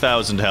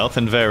 45,000 health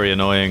and very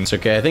annoying. It's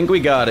okay. I think we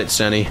got it,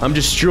 Sonny. I'm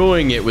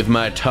destroying it with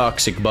my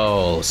toxic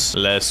balls.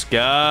 Let's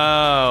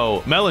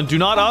go. Melon, do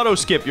not auto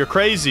skip. You're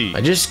crazy.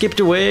 I just skipped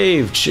a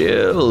wave.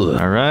 Chill.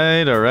 All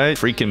right, all right.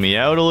 Freaking me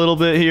out a little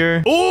bit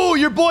here. Oh,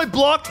 your boy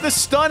blocked the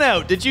stun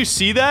out. Did you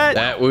see that?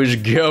 That was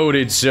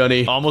goated,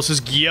 Sonny. Almost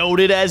as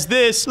goated as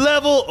this.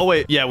 Level... Oh,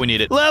 wait. Yeah, we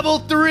need it. Level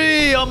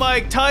 3 on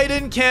my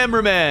Titan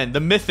cameraman, the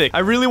mythic. I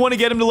really want to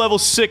get him to level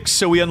 6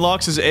 so he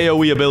unlocks his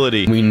AoE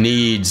ability. We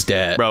needs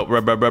that. Bro.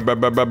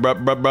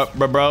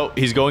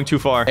 He's going too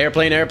far.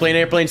 Airplane, airplane,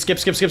 airplane. Skip,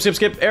 skip, skip, skip,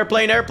 skip.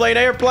 Airplane, airplane,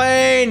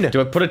 airplane.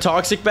 Do I put a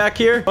toxic back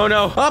here? Oh,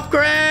 no.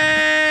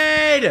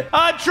 Upgrade!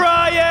 I'm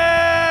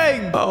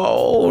trying!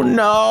 Oh,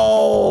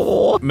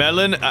 no.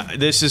 Melon,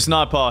 this is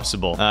not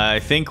possible. I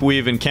think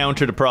we've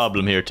encountered a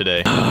problem here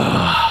today.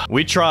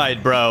 We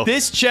tried, bro.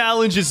 This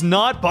challenge is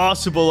not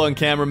possible on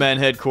cameraman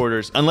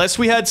headquarters unless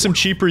we had some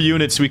cheaper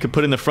units we could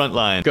put in the front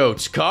line.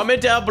 Goats,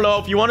 comment down below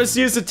if you want to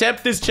see us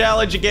attempt this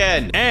challenge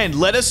again. And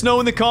let us know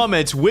in the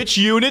comments which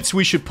units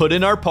we should put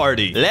in our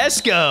party. Let's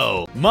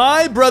go.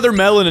 My brother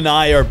Melon and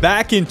I are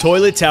back in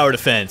Toilet Tower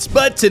Defense,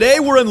 but today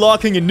we're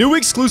unlocking a new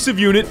exclusive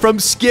unit from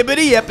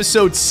Skibbity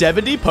episode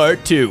 70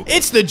 part 2.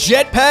 It's the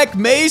Jetpack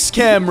Mace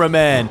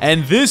Cameraman,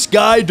 and this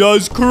guy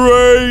does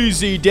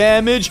crazy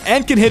damage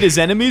and can hit his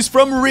enemies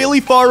from really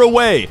far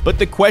away. But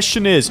the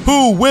question is,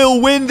 who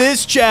will win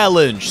this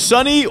challenge?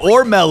 Sunny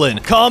or Melon?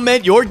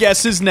 Comment your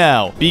guesses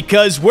now,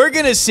 because we're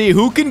gonna see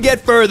who can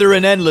get further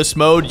in endless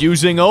mode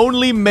using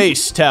only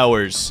mace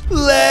towers.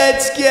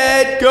 Let's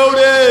get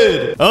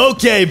goated!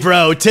 Okay,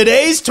 bro,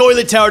 today's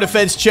toilet tower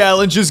defense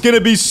challenge is gonna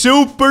be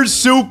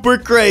super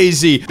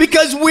crazy,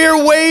 because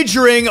we're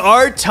wagering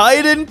our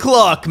Titan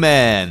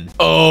Clockman.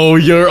 Oh,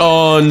 you're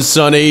on,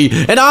 Sonny.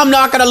 And I'm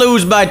not gonna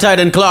lose my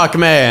Titan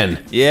Clockman.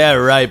 Yeah,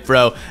 right,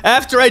 bro.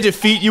 After I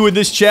defeat you in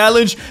this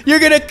challenge, you're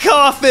gonna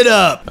cough it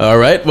up. All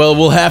right, well,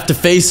 we'll have to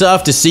face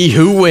off to see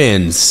who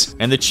wins.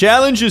 And the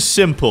challenge is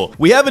simple.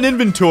 We have an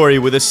inventory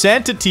with a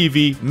Santa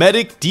TV,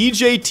 Medic,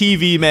 DJ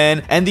TV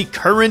man, and the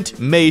current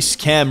Mace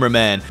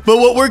cameraman. But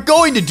what we're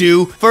going to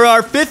do for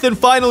our 5th and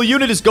final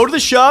unit is go to the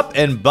shop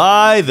and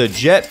buy the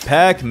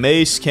Jetpack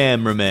Mace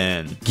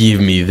cameraman. Give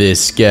me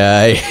this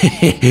guy.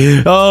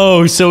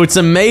 Oh, so it's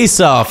a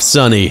mace-off,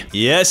 Sonny.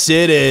 Yes,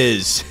 it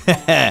is.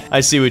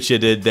 I see what you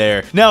did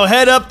there. Now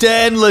head up to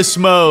endless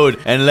mode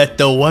and let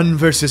the 1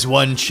 versus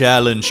 1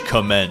 challenge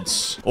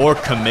commence. Or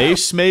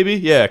commence, maybe?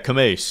 Yeah,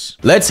 commence.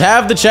 Let's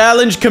have the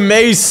challenge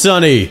commence,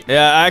 Sonny.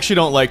 Yeah, I actually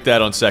don't like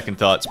that on second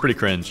thought. It's pretty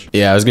cringe.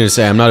 Yeah, I was gonna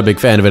say, I'm not a big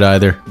fan of it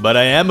either. But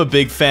I am a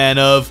big fan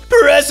of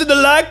pressing the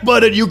like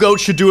button. You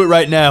goats should do it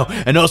right now.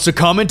 And also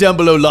comment down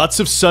below lots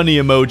of Sunny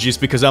emojis,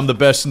 because I'm the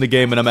best in the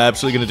game and I'm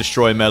absolutely gonna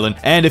destroy Melon.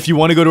 And if you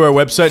want to go to our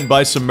website and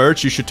buy some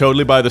merch, you should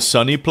totally buy the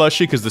Sunny plushie,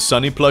 because the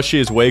Sunny plushie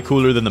is way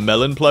cooler than the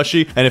Melon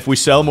plushie. And if we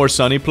sell more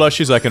Sunny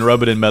plushies, I can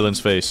rub it in Melon's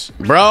face.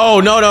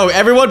 Bro, no,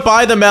 everyone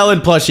buy the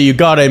Melon plushie. You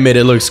gotta admit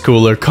it looks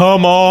cooler.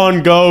 Come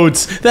on,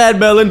 goats. That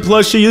Melon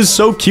plushie is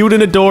so cute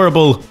and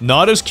adorable.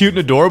 Not as cute and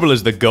adorable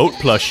as the goat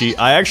plushie.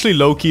 I actually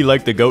low-key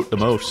like the goat the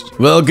most.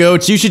 Well,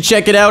 goats, you should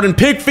check it out and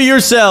pick for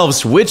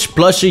yourselves which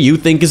plushie you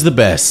think is the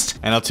best.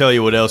 And I'll tell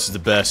you what else is the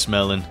best,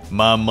 Melon.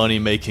 My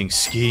money-making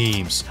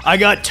schemes. I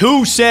got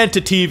 2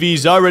 Santa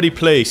TVs already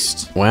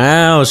placed.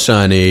 Wow,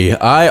 Sonny.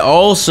 I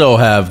also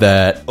have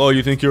that. Oh,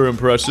 you think you're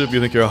impressive? You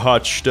think you're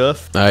hot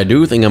stuff? I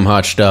do think I'm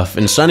hot stuff.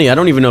 And Sonny, I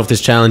don't even know if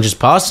this challenge is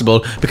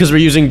possible because we're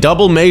using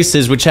double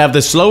maces, which have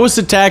the slowest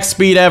attack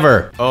speed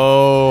ever.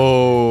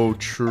 Oh,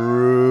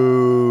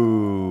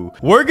 true.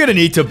 We're gonna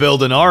need to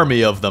build an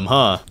army of them,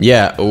 huh?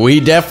 Yeah, we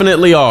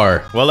definitely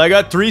are. Well, I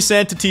got 3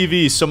 Santa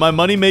TVs, so my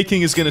money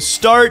making is gonna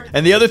start.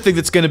 And the other thing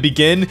that's gonna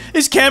begin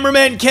is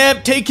Cameraman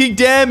Camp taking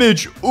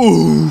damage.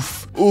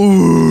 Oof.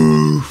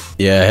 Oof.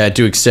 Yeah, I had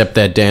to accept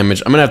that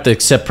damage. I'm gonna have to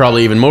accept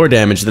probably even more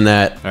damage than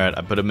that. All right,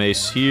 I put a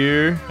mace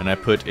here, and I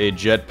put a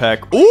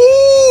jetpack.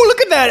 Ooh,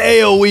 look at that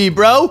AoE,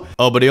 bro.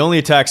 Oh, but he only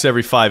attacks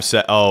every 5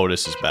 seconds. Oh,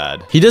 this is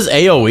bad. He does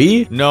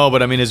AoE? No,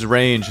 but I mean his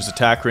range, his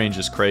attack range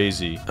is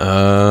crazy.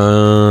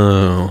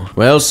 Oh.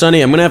 Well,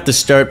 Sonny, I'm gonna have to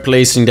start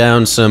placing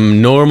down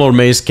some normal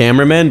mace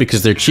cameramen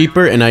because they're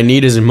cheaper, and I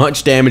need as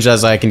much damage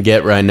as I can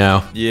get right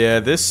now. Yeah,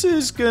 this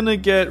is gonna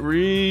get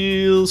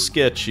real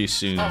sketchy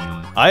soon.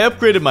 I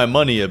upgraded my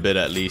money a bit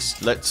at least.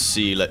 Let's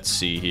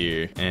see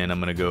here. And I'm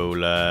gonna go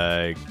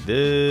like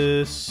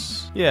this.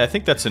 Yeah, I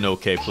think that's an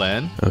okay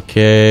plan.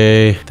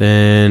 Okay,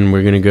 then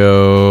we're gonna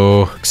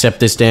go accept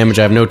this damage.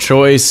 I have no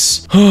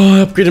choice.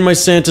 Oh, I upgraded my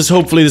Santas.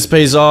 Hopefully this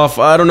pays off.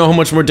 I don't know how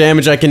much more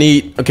damage I can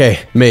eat. Okay,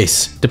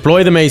 mace.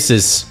 Deploy the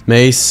maces.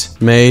 Mace,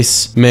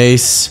 mace,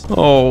 mace.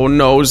 Oh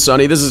no,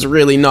 Sonny, this is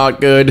really not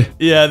good.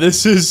 Yeah,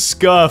 this is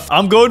scuff.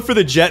 I'm going for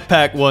the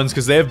jetpack ones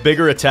because they have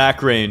bigger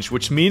attack range,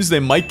 which means they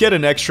might get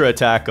an extra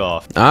attack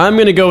off. I'm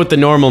gonna go with the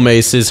normal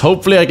maces.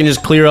 Hopefully I can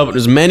just clear up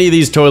as many of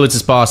these toilets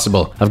as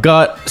possible. I've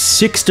got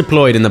 6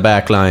 deployed in the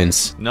back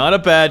lines. Not a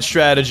bad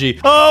strategy.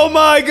 Oh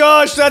my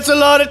gosh, that's a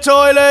lot of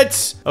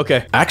toilets.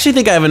 Okay. I actually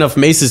think I have enough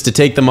maces to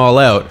take them all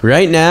out.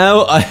 Right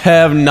now, I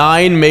have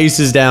 9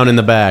 maces down in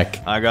the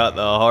back. I got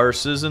the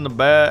horses in the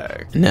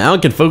back. Now I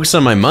can focus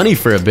on my money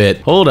for a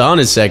bit. Hold on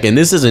a second,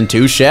 this isn't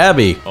too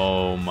shabby.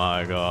 Oh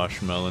my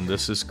gosh, Melon,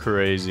 this is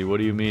crazy. What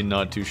do you mean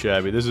not too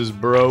shabby? This is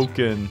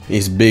broken.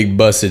 He's big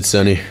busted,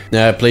 Sonny.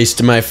 Now I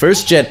placed my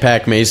first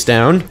jetpack mace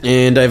down,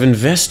 and I've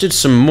invested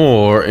some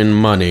more in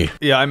money.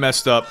 Yeah, I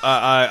messed up.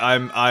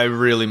 I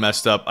really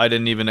messed up. I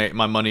didn't even make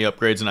my money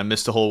upgrades, and I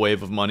missed a whole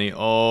wave of money.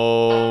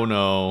 Oh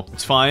no.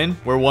 It's fine.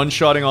 We're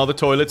one-shotting all the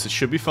toilets. It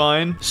should be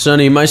fine.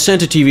 Sonny, my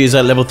Santa TV is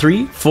at level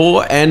 3,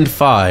 4, and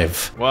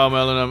 5. Wow,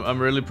 Melon, I'm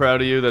really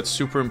proud of you. That's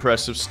super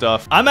impressive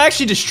stuff. I'm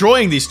actually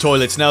destroying these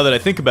toilets now that I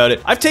think about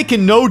it. I've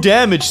taken no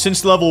damage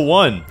since level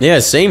 1. Yeah,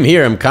 same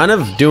here. I'm kind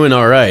of doing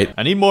all right.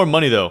 I need more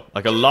money, though.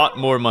 Like, a lot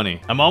more money.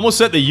 I'm almost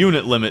at the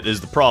unit limit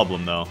is the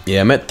problem, though.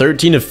 Yeah, I'm at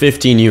 13 of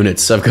 15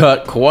 units. I've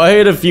got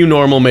quite a few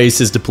normal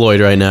maces deployed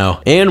right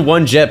now, and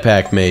 1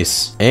 jetpack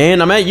mace.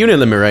 And I'm at unit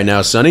limit right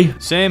now, Sonny.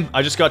 Same.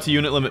 I just got to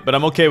unit limit, but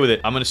I'm okay with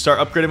it. I'm gonna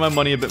start upgrading my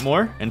money a bit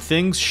more, and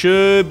things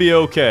should be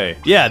okay.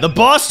 Yeah, the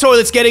boss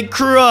toilet's getting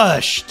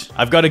crushed.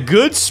 I've got a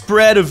good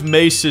spread of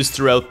maces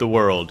throughout the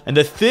world. And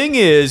the thing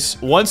is,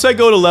 once I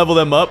go to level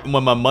them up, and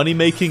when my money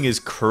making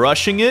is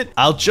crushing it,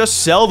 I'll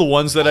just sell the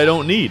ones that I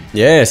don't need.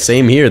 Yeah,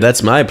 same here.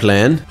 That's my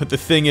plan. But the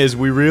thing is,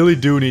 we really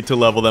do need to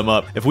level them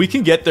up. If we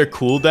can get their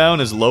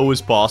cooldown as low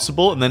as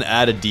possible and then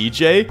add a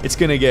DJ, it's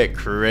gonna get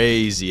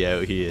crazy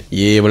out here.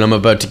 Yeah, well, I'm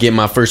about to get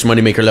my first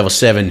moneymaker level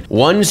 7.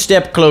 One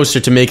step closer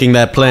to making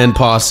that plan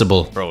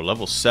possible. Bro,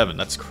 level 7,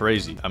 that's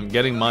crazy. I'm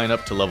getting mine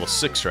up to level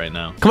 6 right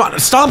now. Come on,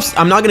 stop.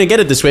 I'm not gonna get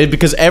it this way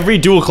because every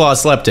dual claw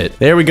slept it.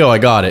 There we go, I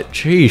got it.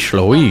 Sheesh,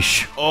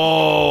 Louise.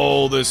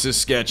 Oh, this is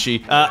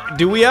sketchy.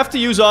 Do we have to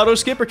use auto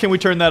skip or can we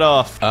turn that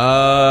off?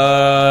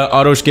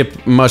 Auto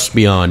skip must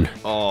be on.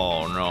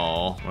 Oh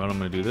no. Well, I'm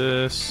gonna do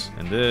this,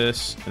 and then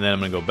I'm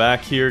gonna go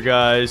back here,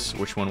 guys.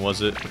 Which one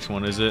was it? Which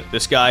one is it?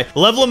 This guy.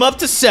 Level him up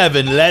to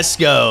 7. Let's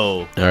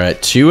go. All right,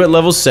 2 at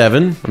level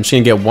 7. I'm just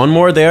gonna get 1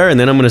 more there, and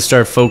then I'm gonna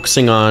start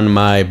focusing on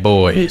my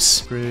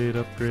boys. Upgrade,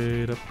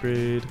 upgrade,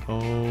 upgrade.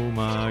 Oh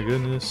my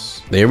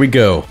goodness. There we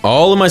go.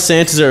 All of my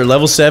Santas are at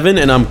level 7,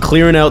 and I'm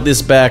clearing out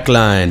this back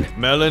line.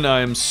 Melon,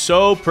 I am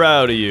so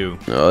proud of you.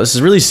 Oh, this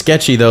is really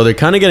sketchy, though. They're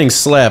kind of getting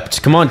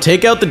slept. Come on,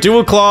 take out the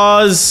dual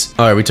claws.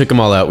 All right, we took them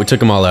all out. We took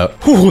them all out.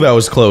 Whew, that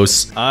was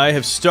close. I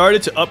have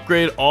started to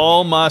upgrade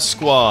all my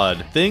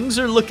squad. Things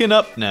are looking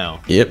up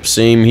now. Yep,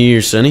 same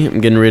here, Sonny.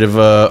 I'm getting rid of,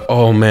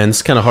 oh man,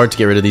 it's kind of hard to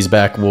get rid of these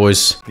back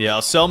boys. Yeah,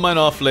 I'll sell mine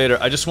off later.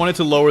 I just wanted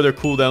to lower their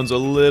cooldowns a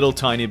little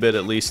tiny bit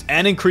at least,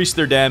 and increase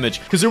their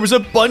damage, because there was a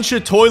bunch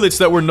of toilets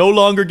that were no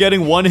longer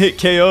getting one-hit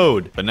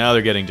KO'd, but now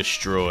they're getting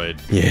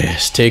destroyed.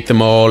 Yes, take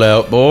them all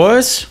out,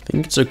 boys. I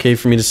think it's okay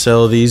for me to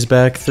sell these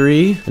back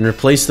 3 and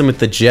replace them with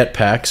the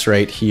jetpacks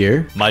right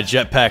here. My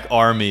jetpack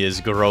army is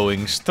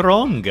growing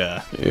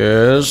stronger.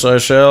 Yes, I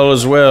shall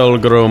as well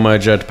grow my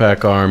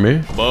jetpack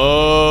army.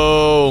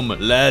 Boom!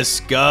 Let's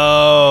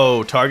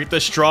go! Target the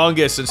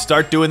strongest and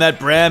start doing that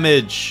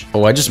bramage.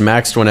 Oh, I just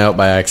maxed one out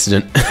by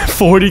accident.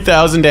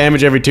 40,000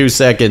 damage every 2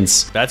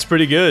 seconds. That's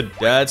pretty good.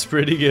 That's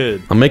pretty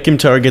good. I'll make him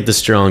target the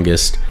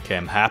strongest. Okay,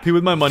 I'm happy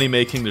with my money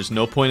making. There's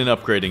no point in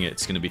upgrading it.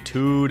 It's gonna be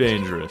too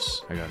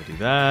dangerous. I gotta do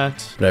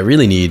that. What I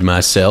really need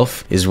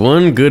myself is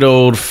one good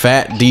old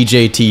fat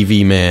DJ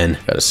TV man.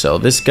 Gotta sell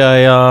this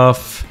guy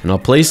off. And I'll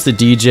place the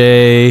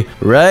DJ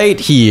right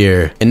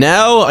here. And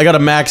now I gotta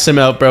max him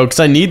out, bro,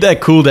 because I need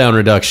that cooldown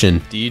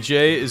reduction.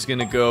 DJ is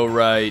gonna go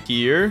right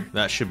here.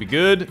 That should be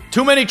good.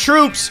 Too many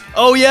troops!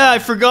 Oh yeah, I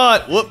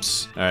forgot.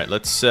 Whoops. Alright,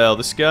 let's sell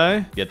this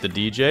guy. Get the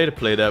DJ to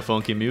play that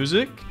funky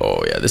music.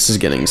 Oh yeah, this is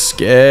getting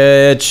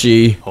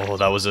sketchy. Oh,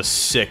 that was a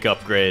sick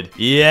upgrade.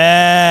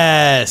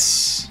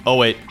 Yes! Oh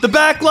wait, the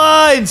back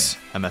lines!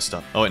 I messed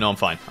up. Oh wait, no, I'm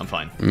fine. I'm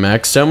fine.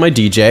 Maxed out my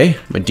DJ.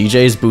 My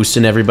DJ is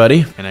boosting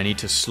everybody. And I need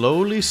to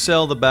slowly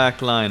sell the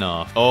back line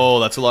off. Oh,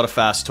 that's a lot of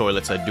fast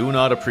toilets. I do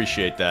not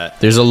appreciate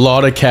that. There's a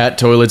lot of cat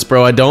toilets,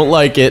 bro. I don't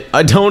like it.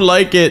 I don't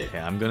like it. Okay,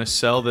 I'm gonna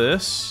sell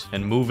this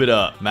and move it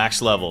up.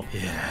 Max level.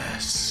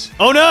 Yes.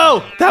 Oh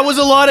no! That was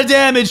a lot of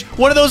damage!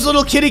 One of those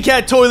little kitty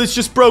cat toilets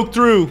just broke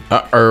through.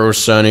 Uh-oh,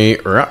 Sonny.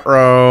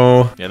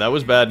 Ruh-roh. Yeah, that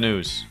was bad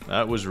news.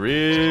 That was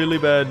really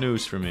bad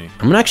news for me.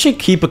 I'm gonna actually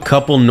keep a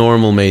couple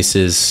normal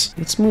maces.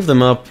 Let's move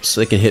them up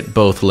so they can hit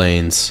both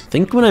lanes. I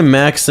think when I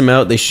max them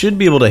out, they should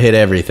be able to hit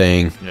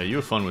everything. Yeah, you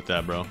have fun with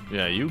that, bro.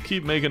 Yeah, you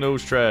keep making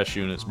those trash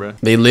units, bro.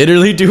 They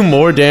literally do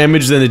more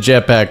damage than the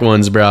jetpack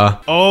ones,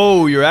 brah.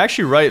 Oh, you're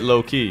actually right,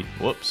 low-key.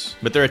 Whoops.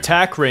 But their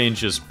attack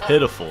range is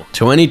pitiful.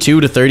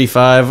 22 to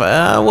 35.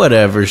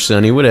 Whatever,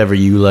 Sonny. Whatever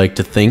you like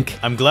to think.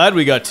 I'm glad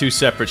we got 2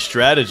 separate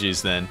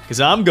strategies then,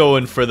 because I'm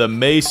going for the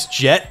mace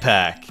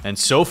jetpack. And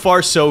so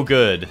far, so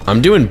good.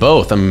 I'm doing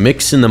both. I'm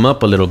mixing them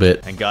up a little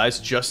bit. And guys,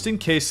 just in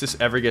case this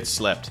ever gets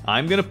slept,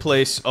 I'm gonna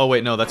place... Oh,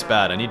 wait, no, that's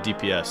bad. I need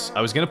DPS.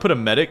 I was gonna put a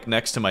medic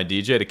next to my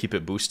DJ to keep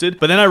it boosted,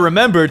 but then I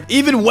remembered,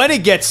 even when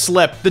it gets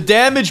slept, the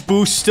damage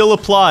boost still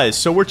applies,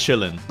 so we're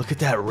chilling. Look at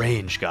that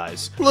range,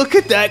 guys. Look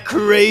at that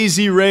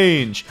crazy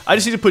range. I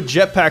just need to put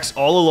jetpacks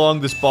all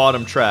along this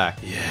bottom track.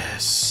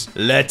 Yes.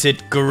 Let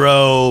it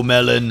grow,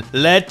 Melon.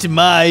 Let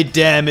my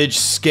damage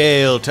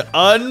scale to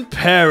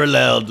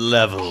unparalleled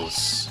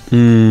levels.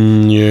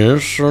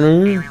 Yes,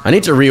 Sonny. I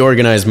need to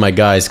reorganize my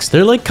guys, because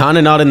they're, like, kind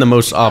of not in the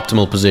most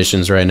optimal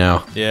positions right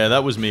now. Yeah,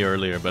 that was me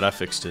earlier, but I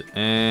fixed it.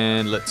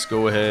 And let's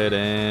go ahead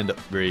and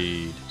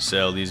upgrade.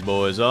 Sell these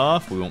boys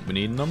off. We won't be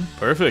needing them.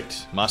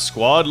 Perfect. My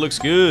squad looks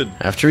good.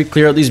 After we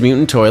clear out these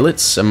mutant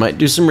toilets, I might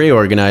do some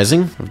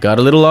reorganizing. I've got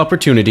a little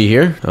opportunity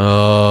here.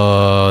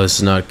 Oh, this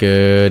is not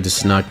good. This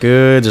is not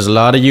good. There's a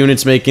lot of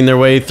units making their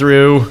way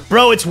through.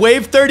 Bro, it's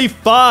wave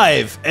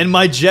 35, and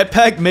my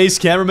jetpack mace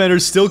cameramen are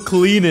still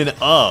cleaning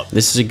up. up.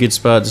 This is a good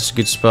spot. This is a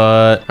good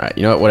spot. All right,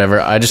 you know what? Whatever.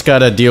 I just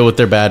gotta deal with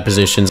their bad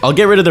positions. I'll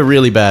get rid of the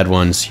really bad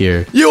ones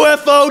here.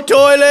 UFO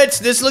toilets!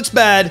 This looks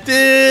bad.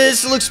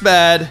 This looks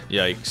bad.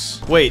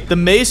 Yikes. Wait, the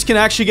mace can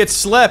actually get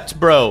slept,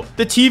 bro.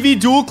 The TV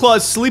dual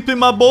claw's sleeping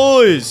my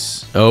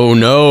boys. Oh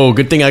no,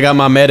 good thing I got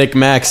my medic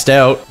maxed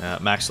out.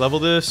 Max level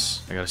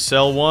this. I gotta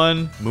sell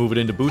one, move it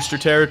into booster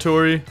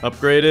territory,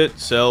 upgrade it,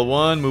 sell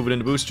one, move it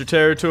into booster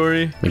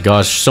territory. My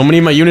gosh, so many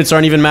of my units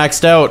aren't even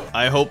maxed out.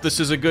 I hope this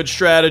is a good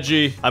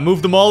strategy. I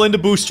moved them all into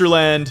booster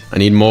land. I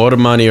need more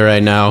money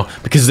right now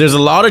because there's a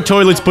lot of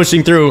toilets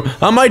pushing through.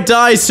 I might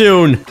die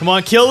soon. Come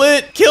on, kill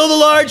it. Kill the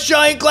large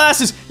giant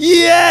glasses.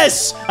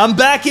 Yes! I'm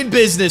back in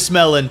business,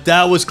 Melon.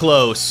 That was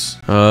close.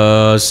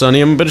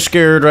 Sonny, I'm a bit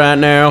scared right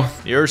now.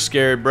 You're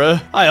scared,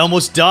 bruh. I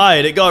almost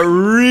died. It got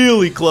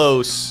really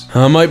close.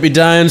 I might be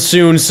dying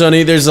soon,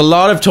 Sonny. There's a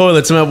lot of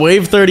toilets. I'm at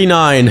wave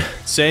 39.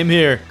 Same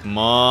here. Come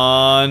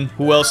on.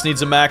 Who else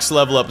needs a max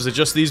level up? Is it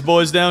just these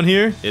boys down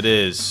here? It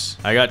is.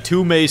 I got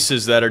 2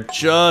 maces that are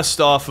just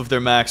off of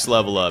their max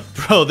level up.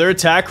 Bro, their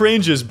attack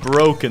range is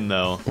broken,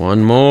 though.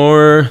 One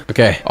more.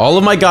 Okay, all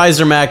of my guys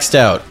are maxed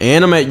out,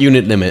 and I'm at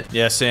unit limit.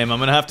 Yeah, same. I'm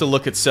gonna have to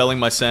look at selling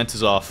my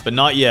Santas off, but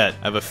not yet.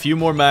 I have a few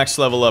more max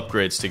level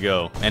upgrades to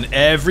go. And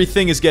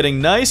everything is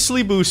getting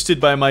nicely boosted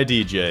by my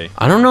DJ.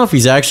 I don't know if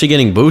he's actually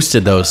getting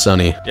boosted, though,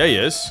 Sonny. Yeah, he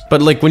is.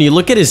 But, like, when you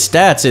look at his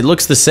stats, it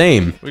looks the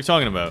same. What are you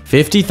talking about?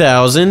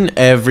 50,000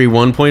 every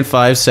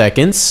 1.5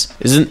 seconds.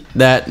 Isn't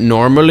that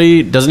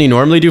normally... Doesn't he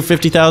normally do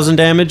 50,000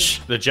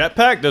 damage? The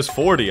jetpack does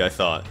 40, I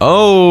thought.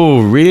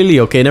 Oh, really?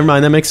 Okay, never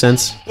mind. That makes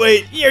sense.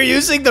 Wait, you're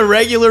using the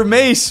regular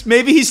mace.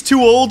 Maybe he's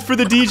too old for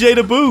the DJ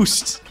to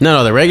boost.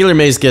 No, the regular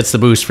mace gets the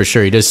boost for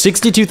sure. He does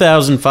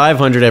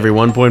 62,500 every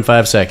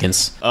 1.5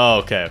 seconds. Oh,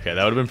 okay. That would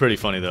have been pretty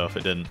funny, though, if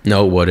it didn't.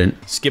 No, it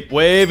wouldn't. Skip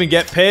wave and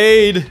get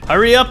paid.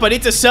 Hurry up, I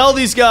need to sell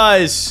these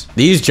guys.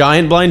 These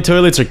giant blind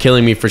toilets are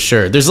killing me for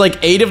sure. There's like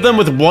 8 of them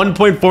with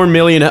 1.4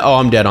 million. Oh,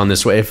 I'm dead on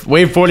this wave.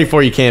 Wave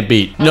 44 you can't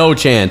beat. No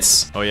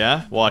chance. Oh,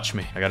 yeah? Watch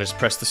me. I gotta just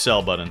press the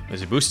sell button.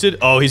 Is he boosted?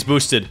 Oh, he's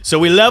boosted. So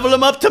we level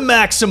him up to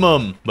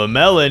maximum. But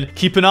Melon,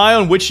 keep an eye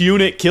on which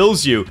unit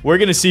kills you. We're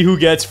gonna see who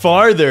gets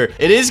farther.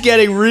 It is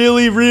getting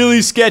really,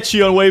 really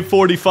sketchy on wave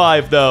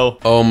 45, though.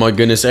 Oh my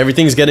goodness,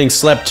 everything's getting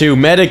slept too.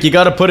 Medic, you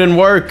gotta put in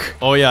work.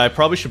 Oh, yeah, I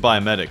probably should buy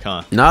a medic,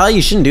 huh? Nah,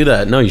 you shouldn't do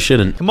that. No, you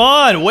shouldn't. Come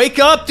on, wake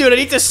up, dude. I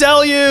need to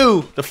sell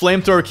you. The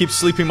flamethrower keeps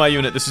sleeping my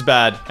unit. This is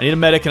bad. I need a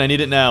medic and I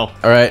need it now.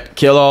 All right,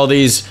 kill all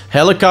these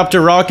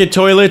helicopter rocket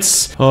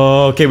toilets.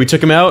 Oh, okay, we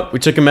took him out. We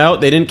took him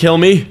out. They didn't kill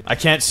me. I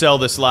can't sell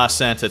this last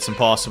Santa. It's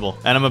impossible.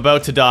 And I'm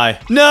about to die.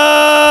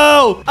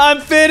 No!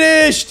 I'm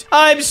finished!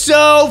 I'm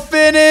so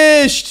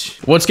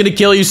finished! What's gonna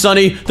kill you,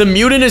 Sonny? The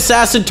mutant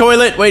assassin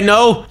toilet? Wait,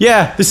 no?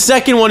 Yeah, the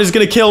second one is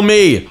gonna kill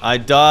me. I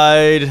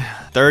died.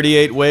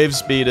 38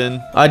 waves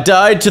beaten. I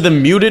died to the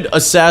muted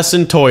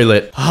assassin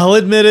toilet. I'll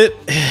admit it.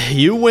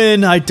 You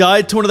win. I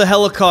died to one of the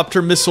helicopter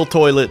missile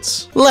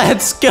toilets.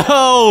 Let's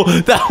go!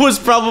 That was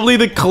probably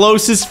the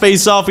closest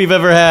face-off we've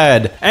ever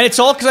had. And it's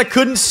all because I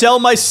couldn't sell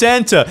my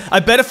Santa. I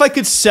bet if I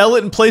could sell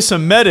it and place a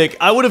medic,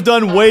 I would have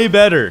done way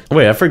better.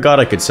 Wait, I forgot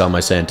I could sell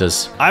my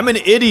Santas. I'm an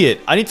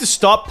idiot. I need to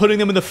stop putting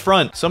them in the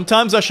front.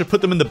 Sometimes I should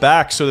put them in the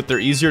back so that they're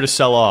easier to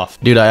sell off.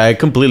 Dude, I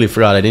completely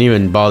forgot. I didn't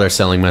even bother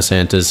selling my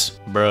Santas.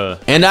 Bruh.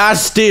 And I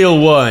still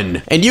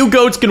won. And you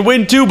goats can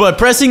win too by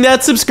pressing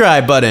that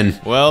subscribe button.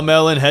 Well,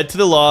 Melon, head to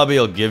the lobby.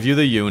 I'll give you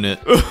the unit.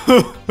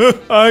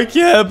 I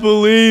can't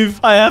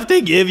believe I have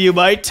to give you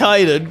my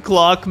Titan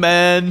clock,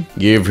 man.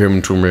 Give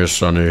him to me,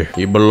 Sonny.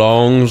 He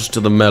belongs to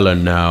the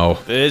Melon now.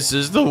 This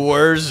is the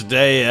worst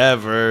day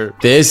ever.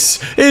 This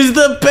is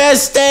the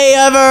best day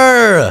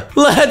ever.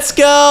 Let's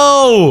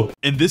go.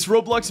 In this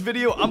Roblox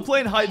video, I'm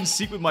playing hide and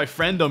seek with my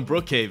friend on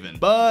Brookhaven,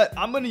 but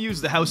I'm gonna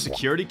use the house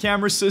security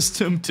camera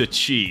system to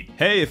cheat.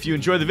 Hey, if you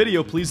enjoy the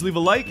video, please leave a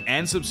like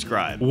and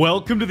subscribe.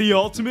 Welcome to the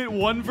ultimate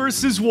 1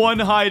 versus 1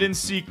 hide and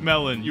seek,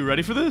 Melon. You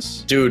ready for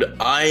this? Dude,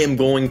 I am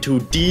going to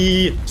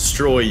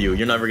destroy you.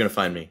 You're never gonna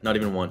find me. Not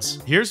even once.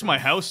 Here's my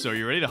house, though.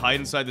 You ready to hide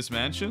inside this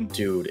mansion?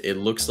 Dude, it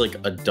looks like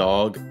a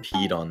dog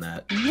peed on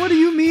that. What do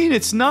you mean?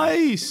 It's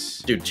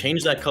nice. Dude,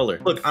 change that color.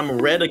 Look, I'm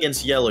red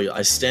against yellow.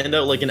 I stand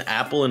out like an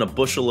apple in a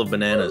bushel of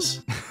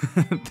bananas.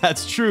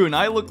 That's true, and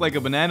I look like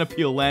a banana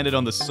peel landed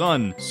on the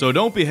sun. So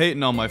don't be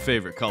hating on my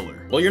favorite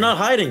color. Well, you're not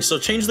hiding, so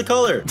change the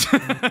color.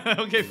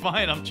 Okay,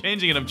 fine. I'm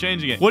changing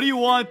it. What do you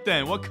want,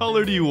 then? What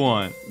color do you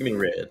want? Give me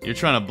red. You're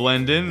trying to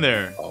blend in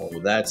there. Oh,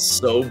 that's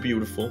so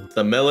beautiful.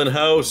 The Melon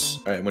house.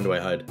 All right, when do I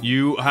hide?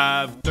 You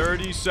have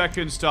 30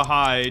 seconds to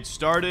hide,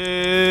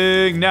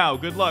 starting now.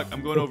 Good luck.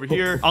 I'm going over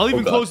here. I'll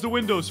even close the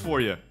windows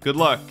for you. Good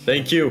luck.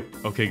 Thank you.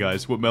 Okay,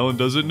 guys, what Melon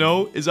doesn't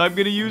know is I'm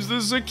gonna use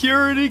the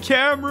security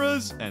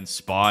cameras and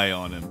spy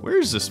on him.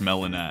 Where's this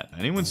Melon at?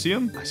 Anyone see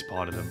him? I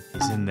spotted him.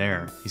 He's in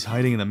there. He's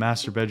hiding in the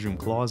master bedroom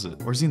closet.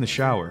 closet. Or is he in the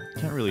shower?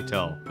 Can't really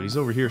tell. But he's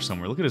over here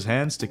somewhere. Look at his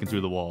hand sticking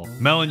through the wall.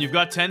 Melon, you've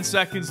got 10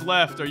 seconds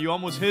left. Are you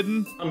almost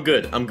hidden? I'm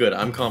good. I'm good.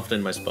 I'm confident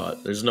in my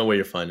spot. There's no way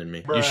you're finding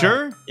me. You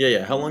sure?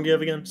 Yeah. How long do you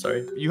have again?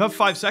 Sorry. You have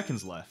 5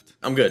 seconds left.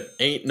 I'm good.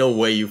 Ain't no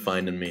way you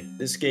finding me.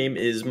 This game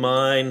is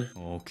mine.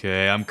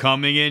 Okay, I'm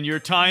coming in. Your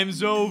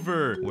time's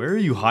over. Where are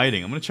you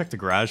hiding? I'm gonna check the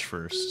garage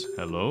first.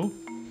 Hello?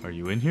 Are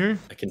you in here?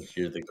 I can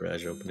hear the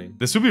garage opening.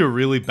 This would be a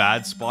really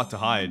bad spot to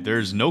hide.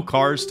 There's no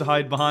cars to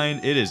hide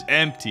behind. It is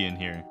empty in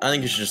here. I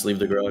think you should just leave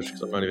the garage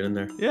because I'm not even in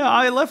there. Yeah,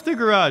 I left the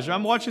garage.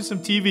 I'm watching some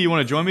TV. You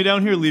want to join me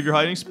down here? Leave your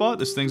hiding spot?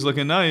 This thing's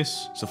looking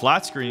nice. It's a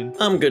flat screen.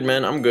 I'm good,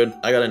 man. I'm good.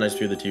 I got a nice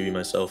view of the TV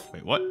myself.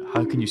 Wait, what?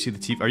 How can you see the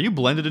TV? Are you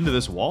blended into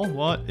this wall?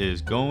 What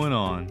is going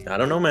on? I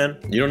don't know, man.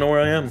 You don't know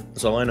where I am.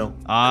 That's all I know.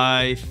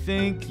 I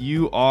think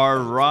you are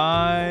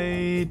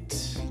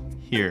right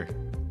here.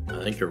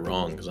 I think you're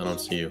wrong because I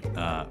don't see you.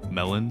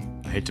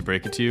 Melon, I hate to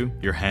break it to you.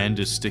 Your hand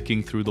is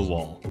sticking through the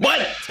wall. What?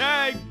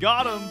 Tag,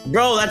 got him.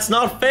 Bro, that's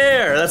not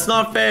fair. That's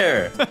not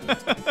fair.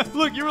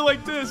 Look, you were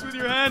like this with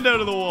your hand out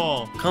of the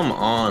wall. Come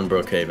on,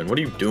 Brookhaven. What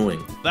are you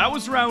doing? That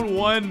was round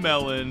 1,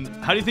 Melon.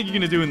 How do you think you're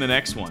gonna do in the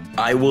next one?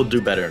 I will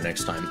do better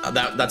next time.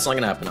 That's not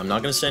gonna happen. I'm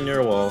not gonna stand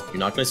near a wall. You're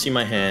not gonna see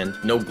my hand.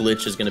 No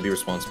glitch is gonna be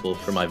responsible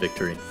for my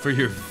victory. For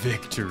your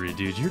victory,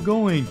 dude. You're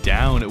going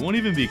down. It won't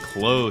even be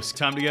close.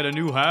 Time to get a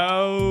new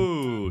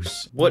house.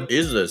 What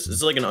is this?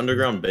 Is it like an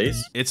underground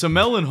base? It's a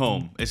melon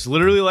home. It's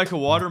literally like a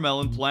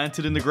watermelon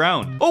planted in the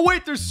ground. Oh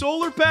wait, there's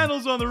solar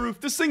panels on the roof.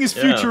 This thing is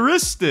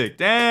futuristic.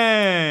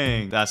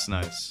 Dang. That's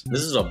nice.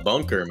 This is a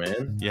bunker,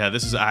 man. Yeah,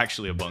 this is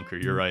actually a bunker.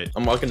 You're right.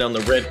 I'm walking down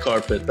the red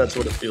carpet. That's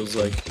what it feels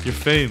like. You're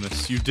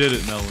famous. You did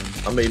it, Melon.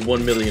 I made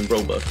 1 million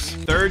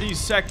Robux. 30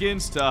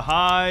 seconds to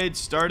hide,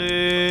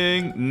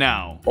 starting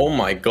now. Oh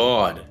my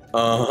god.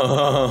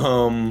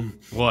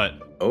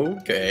 What?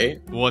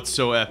 Okay. What's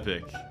so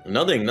epic?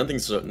 Nothing. Don't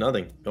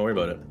worry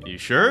about it. You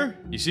sure?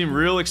 You seem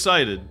real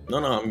excited.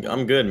 No,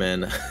 I'm good,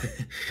 man.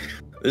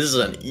 This is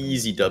an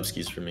easy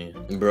dubskis for me.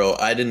 Bro,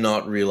 I did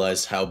not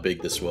realize how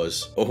big this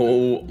was.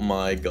 Oh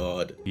my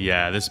god.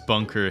 Yeah, this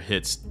bunker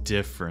hits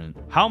different.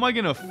 How am I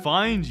gonna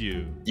find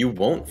you? You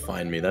won't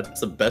find me. That's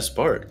the best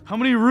part. How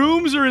many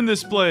rooms are in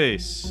this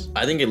place?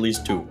 I think at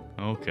least 2.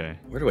 Okay.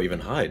 Where do I even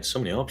hide? So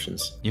many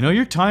options. You know,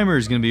 your timer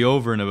is gonna be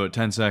over in about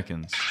 10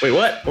 seconds. Wait,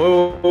 what?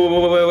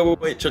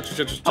 Wait. Chill.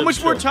 How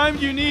much more time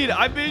do you need?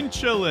 I've been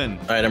chilling.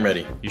 All right, I'm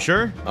ready. You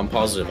sure? I'm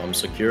positive. I'm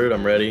secured.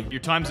 I'm ready. Your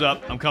time's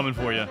up. I'm coming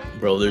for you.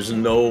 Bro, there's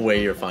no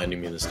way you're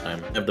finding me this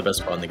time. I have the best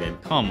spot in the game.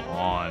 Come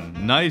on.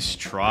 Nice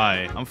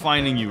try. I'm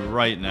finding you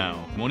right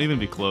now. Won't even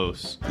be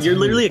close. You're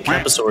literally a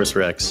Caposaurus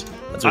Rex.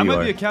 That's what I you might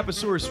are. be a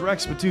Caposaurus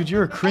Rex, but dude,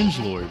 you're a cringe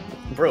lord.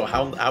 Bro,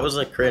 how is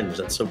that cringe?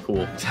 That's so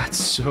cool. That's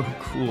so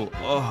cool.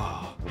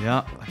 Oh, yeah,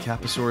 a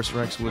Caposaurus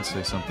Rex would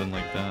say something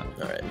like that.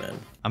 All right, man.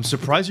 I'm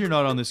surprised you're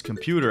not on this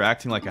computer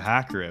acting like a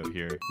hacker out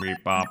here.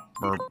 Are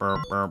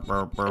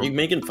you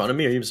making fun of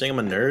me? Are you saying I'm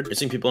a nerd? You're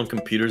saying people on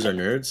computers are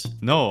nerds?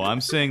 No,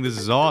 I'm saying this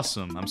is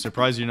awesome. I'm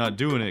surprised you're not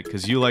doing it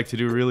because you like to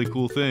do really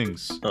cool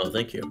things. Oh,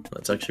 thank you.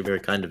 That's actually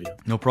very kind of you.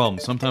 No problem.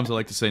 Sometimes I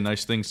like to say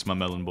nice things to my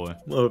melon boy.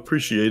 Well,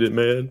 appreciate it,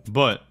 man.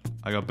 But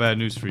I got bad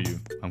news for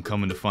you. I'm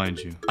coming to find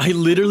you. I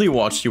literally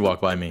watched you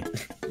walk by me.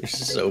 You're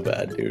so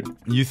bad, dude.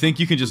 You think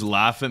you can just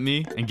laugh at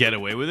me and get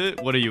away with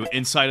it? What are you,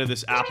 inside of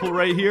this apple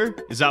right here?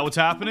 Is that what's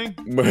happening?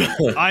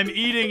 I'm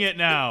eating it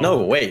now.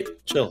 No, wait.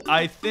 Chill.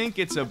 I think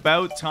it's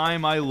about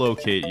time I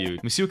locate you.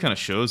 Let me see what kind of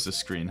shows this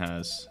screen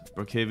has.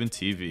 Brookhaven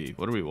TV.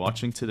 What are we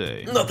watching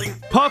today? Nothing.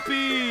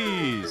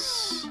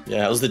 Puppies!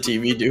 Yeah, how's the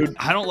TV, dude?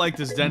 I don't like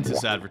this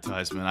dentist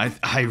advertisement.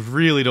 I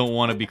really don't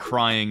want to be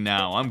crying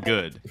now. I'm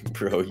good.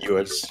 Bro, you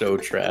are so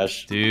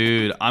trash.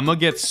 Dude, I'm gonna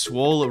get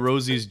swole at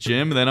Rosie's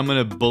gym, and then I'm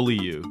gonna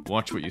bully you.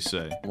 Watch what you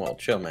say. Well,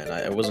 chill, man.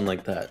 I wasn't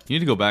like that. You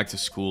need to go back to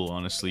school,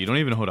 honestly. You don't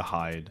even know how to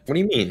hide. What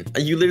do you mean?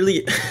 You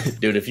literally...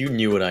 Dude, if you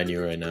knew what I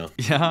knew right now.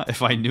 Yeah,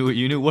 if I knew what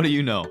you knew. What do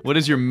you know? What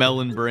does your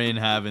melon brain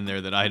have in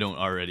there that I don't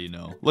already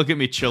know? Look at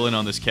me chilling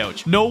on this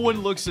couch. No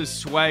one looks as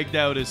swagged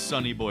out as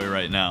Sunny Boy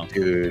right now.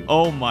 Dude.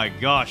 Oh my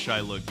gosh,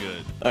 I look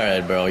good. All right,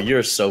 bro.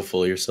 You're so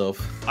full of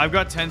yourself. I've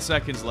got 10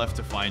 seconds left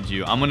to find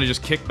you. I'm gonna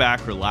just kick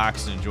back,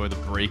 relax, and enjoy the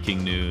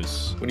breaking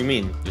news. What do you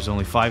mean? There's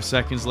only 5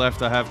 seconds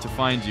left I have to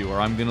find you, or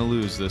I'm gonna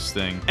lose this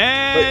thing.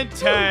 And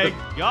tag!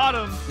 Got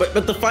him!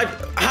 But the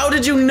 5... How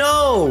did you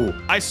know?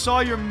 I saw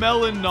your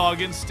melon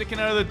noggin sticking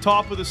out of the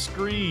top of the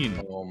screen.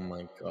 Oh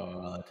my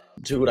god.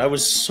 Dude, I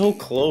was so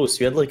close.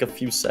 You had like a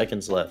few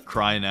seconds left.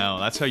 Cry now.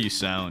 That's how you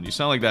sound. You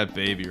sound like that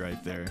baby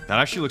right there. That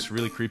actually looks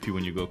really creepy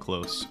when you go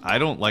close. I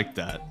don't like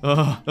that.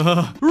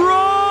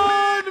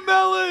 Run,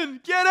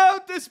 Melon! Get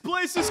out! This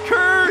place is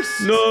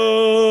cursed!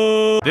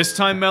 No! This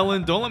time,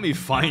 Melon, don't let me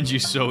find you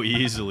so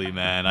easily,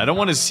 man. I don't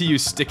want to see you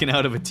sticking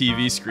out of a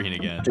TV screen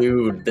again.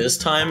 Dude, this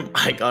time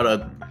I got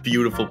a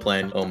beautiful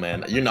plan. Oh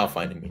man, you're not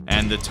finding me.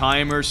 And the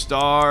timer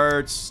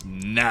starts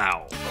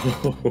now.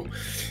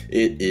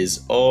 It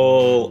is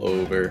all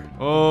over.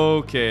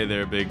 Okay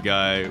there, big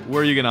guy.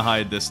 Where are you gonna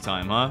hide this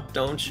time, huh?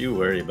 Don't you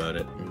worry about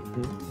it.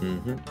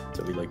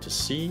 that we like to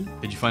see.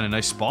 Did you find a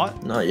nice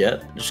spot? Not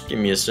yet. Just give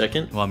me a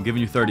second. Well, I'm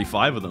giving you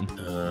 35 of them.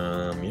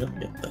 Yeah,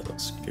 that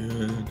looks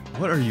good.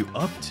 What are you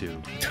up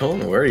to?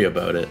 Don't worry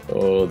about it.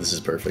 Oh, this is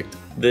perfect.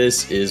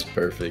 This is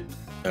perfect.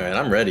 All right,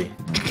 I'm ready.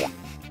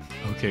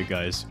 Okay,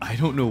 guys, I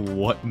don't know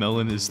what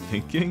Melon is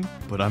thinking,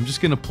 but I'm just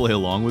gonna play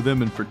along with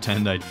him and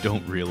pretend I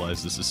don't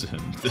realize this is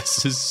him.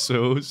 This is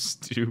so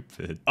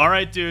stupid. All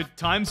right, dude,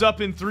 time's up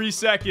in 3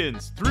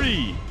 seconds.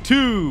 3,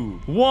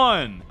 2,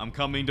 1. I'm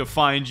coming to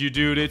find you,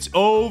 dude. It's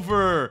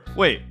over.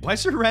 Wait, why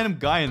is there a random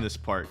guy in this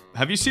part?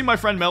 Have you seen my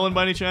friend Melon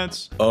by any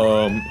chance?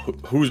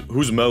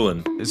 Who's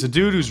Melon? It's a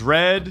dude who's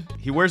red.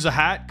 He wears a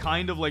hat,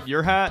 kind of like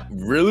your hat.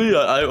 Really?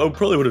 I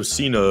probably would have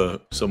seen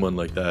someone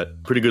like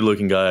that. Pretty good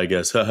looking guy, I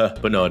guess.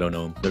 But no, I don't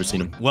know him. Never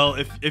seen him. Well,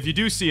 if you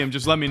do see him,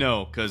 just let me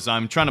know, because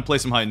I'm trying to play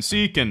some hide and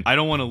seek, and I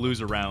don't want to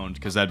lose a round,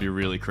 because that'd be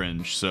really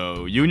cringe.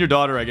 So you and your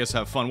daughter, I guess,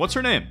 have fun. What's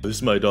her name? This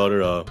is my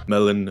daughter,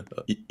 Melon.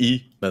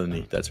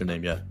 Melanie. That's her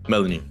name, yeah.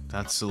 Melanie.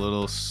 That's a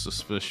little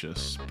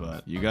suspicious,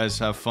 but you guys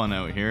have fun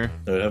out here.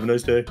 All right, have a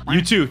nice day.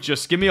 You too.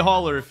 Just give me a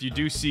holler if you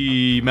do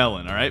see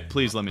Melon, all right?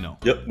 Please let me know.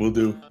 Yep, we'll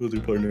do. We'll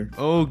do, partner.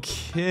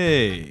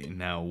 Okay.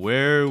 Now,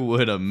 where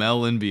would a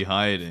Melon be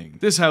hiding?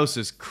 This house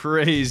is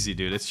crazy,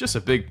 dude. It's just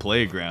a big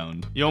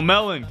playground. Yo,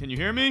 Melon, can you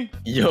hear me?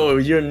 Yo,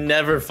 you're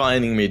never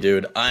finding me,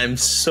 dude. I'm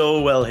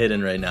so well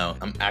hidden right now.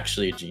 I'm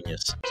actually a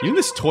genius. You in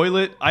this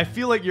toilet? I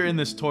feel like you're in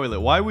this toilet.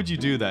 Why would you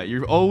do that?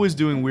 You're always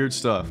doing weird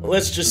stuff.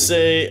 Let's just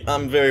say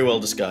I'm very well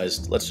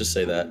disguised. Let's just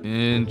say that.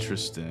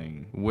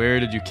 Interesting. Where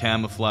did you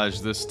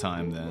camouflage this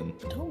time, then?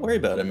 Don't worry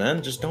about it,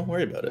 man. Just don't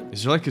worry about it.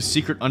 Is there like a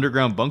secret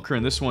underground bunker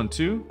in this one,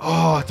 too?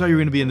 Oh, I thought you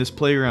were gonna be in this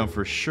playground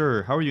for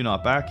sure. How are you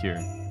not back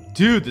here?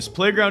 Dude, this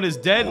playground is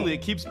deadly.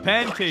 It keeps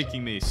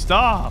pancaking me.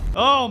 Stop.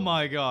 Oh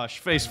my gosh.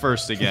 Face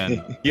first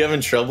again. You having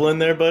trouble in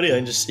there, buddy? I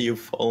can just see you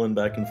falling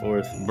back and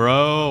forth.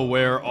 Bro,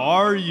 where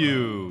are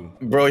you?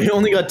 Bro, you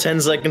only got 10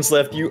 seconds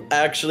left. You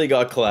actually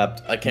got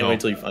clapped. I can't wait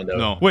till you find out.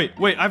 No. Wait,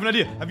 I have an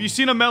idea. Have you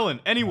seen a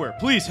Melon anywhere?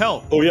 Please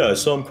help. Oh yeah, I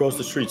saw him cross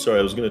the street. Sorry,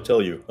 I was gonna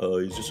tell you.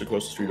 He's just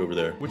across the street over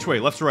there. Which way?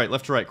 Left to right,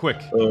 left to right, quick.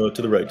 To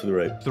the right, to the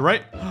right. To the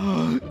right?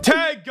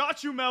 Tag!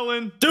 Got you,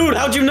 Melon! Dude,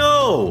 how'd you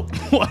know?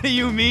 What do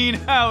you mean,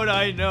 how'd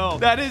I know?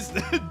 That is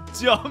the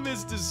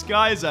dumbest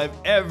disguise I've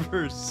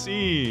ever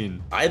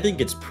seen. I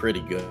think it's pretty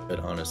good,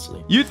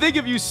 honestly. You think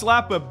if you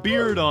slap a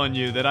beard on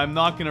you that I'm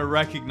not gonna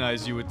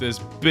recognize you with this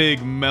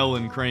big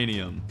melon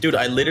cranium? Dude,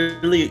 I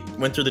literally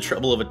went through the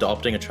trouble of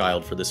adopting a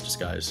child for this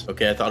disguise.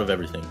 Okay, I thought of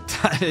everything.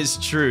 That is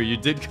true. You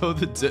did go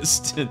the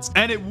distance.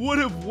 And it would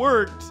have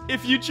worked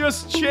if you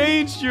just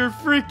changed your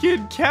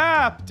freaking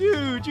cap.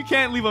 Dude, you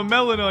can't leave a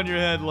melon on your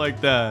head like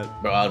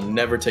that. Bro, I'll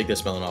never take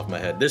this melon off my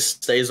head. This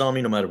stays on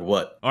me no matter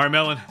what. All right,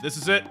 Melon, this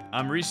is it.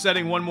 I'm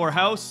resetting one more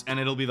house, and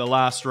it'll be the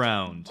last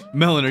round.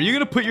 Melon, are you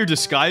gonna put your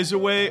disguise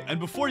away? And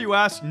before you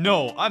ask,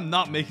 no, I'm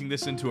not making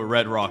this into a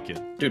red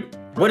rocket. Dude,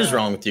 what is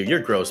wrong with you? You're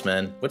gross,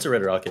 man. What's a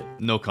red rocket?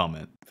 No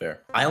comment.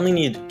 Fair. I only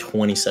need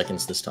 20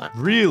 seconds this time.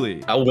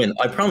 Really? I'll win.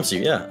 I promise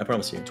you. Yeah, I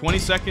promise you. 20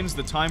 seconds.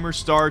 The timer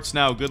starts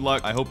now. Good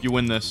luck. I hope you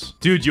win this.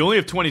 Dude, you only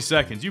have 20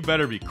 seconds. You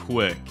better be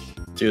quick.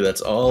 Dude,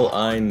 that's all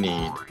I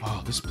need.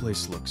 Oh, this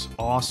place looks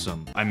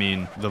awesome. I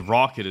mean, the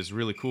rocket is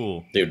really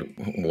cool. Dude,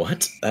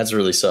 what? That's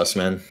really sus,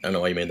 man. I don't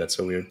know why you made that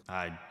so weird.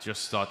 I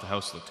just thought the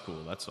house looked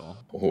cool, that's all.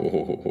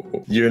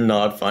 Oh, you're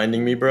not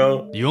finding me,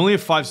 bro? You only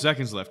have 5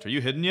 seconds left. Are you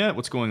hidden yet?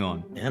 What's going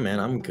on? Yeah, man,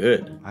 I'm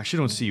good. I actually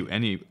don't see you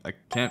any. I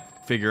can't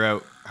figure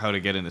out how to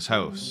get in this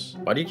house.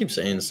 Why do you keep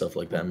saying stuff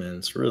like that, man?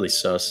 It's really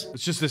sus.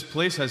 It's just this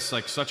place has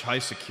like such high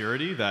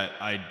security that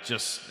I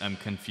just am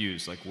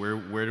confused. Like where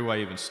do I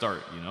even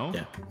start, you know?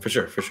 Yeah, for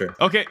sure, for sure.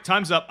 Okay,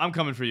 time's up. I'm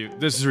coming for you.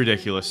 This is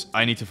ridiculous.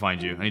 I need to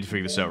find you. I need to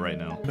figure this out right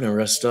now. I'm gonna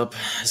rest up.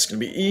 It's gonna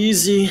be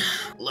easy.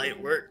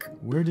 Light work.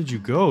 Where did you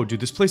go? Dude,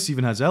 this place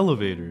even has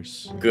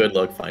elevators. Good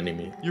luck finding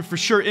me. You're for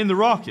sure in the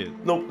rocket.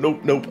 Nope.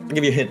 I'll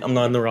give you a hint. I'm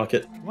not in the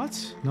rocket.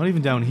 What? Not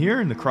even down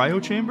here in the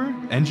cryo chamber?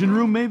 Engine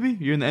room, maybe?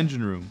 You're in the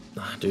engine room.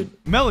 Ah, dude.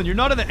 Melon, you're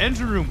not in the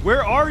engine room.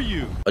 Where are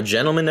you? A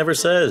gentleman never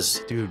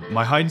says. Dude,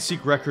 my hide and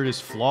seek record is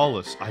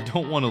flawless. I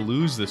don't want to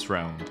lose this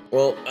round.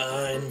 Well,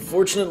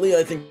 unfortunately,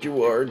 I think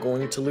you are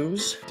going to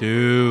lose.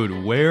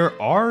 Dude, where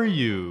are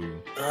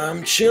you?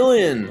 I'm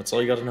chilling. That's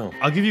all you gotta know.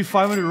 I'll give you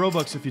 500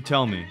 Robux if you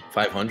tell me.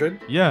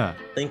 500? Yeah.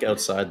 Think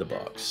outside the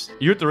box.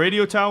 You're at the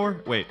radio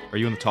tower? Wait, are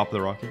you on the top of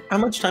the rocket? How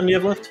much time do you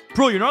have left?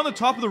 Bro, you're not on the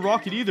top of the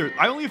rocket either.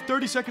 I only have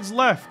 30 seconds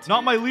left.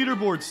 Not my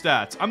leaderboard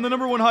stats. I'm the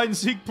 #1 hide and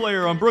seek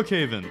player on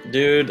Brookhaven.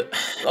 Dude,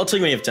 I'll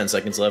take when you have 10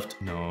 seconds left.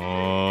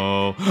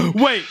 No.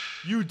 Wait,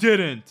 you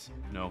didn't.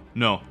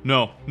 No.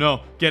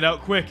 Get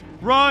out quick.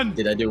 Run.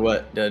 Did I do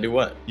what?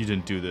 You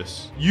didn't do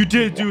this. You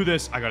did do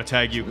this. I gotta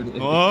tag you.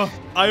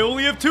 I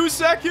only have 2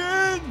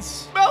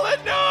 seconds. Melon,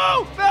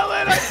 no.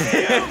 Melon, I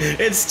see you.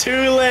 It's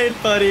too late,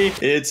 buddy.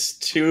 It's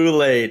too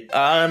late.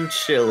 I'm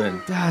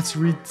chilling. That's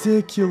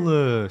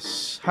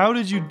ridiculous. How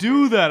did you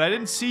do that? I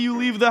didn't see you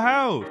leave the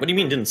house. What do you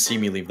mean didn't see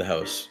me leave the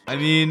house? I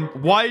mean,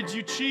 why did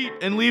you cheat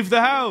and leave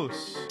the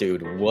house?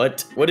 Dude,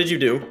 what? What did you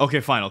do? Okay,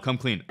 fine. I'll come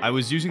clean. I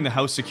was using the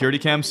house security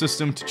cam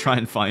system to try and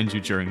and find you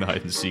during the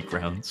hide-and-seek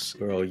rounds.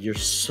 Bro, you're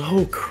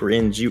so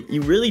cringe. You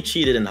really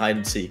cheated in hide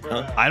and seek,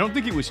 huh? I don't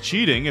think it was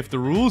cheating if the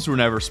rules were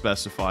never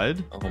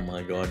specified. Oh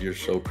my god, you're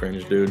so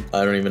cringe, dude.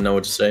 I don't even know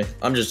what to say.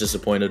 I'm just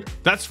disappointed.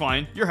 That's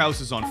fine. Your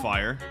house is on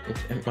fire.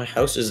 My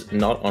house is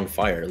not on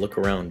fire. Look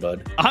around,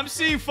 bud. I'm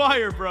seeing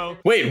fire, bro.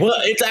 Wait,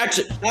 what? It's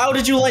actually... How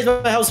did you light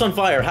my house on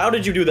fire? How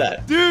did you do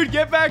that? Dude,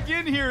 get back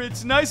in here.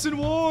 It's nice and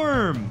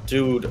warm.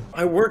 Dude,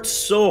 I worked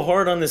so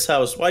hard on this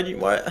house. Why? You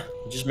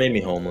just made me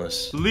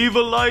homeless. Leave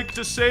a like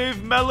to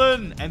save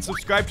Melon and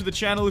subscribe to the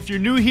channel if you're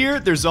new here.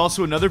 There's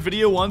also another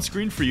video on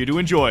screen for you to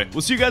enjoy.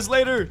 We'll see you guys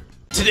later.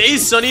 Today,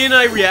 Sunny and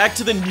I react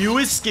to the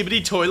newest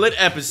Skibbity Toilet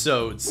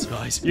episodes.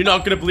 Guys, you're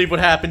not gonna believe what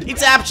happened.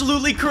 It's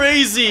absolutely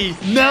crazy.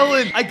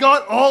 Melon, I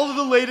got all of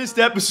the latest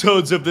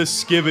episodes of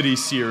this Skibbity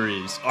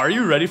series. Are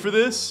you ready for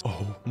this?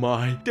 Oh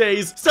my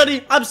days.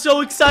 Sunny, I'm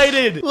so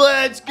excited.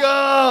 Let's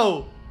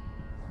go!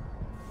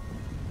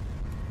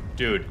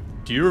 Dude,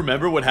 do you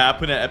remember what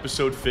happened at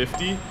episode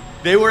 50?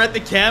 They were at the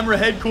camera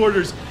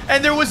headquarters,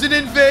 and there was an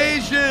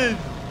invasion!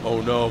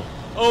 Oh no.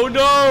 Oh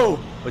no.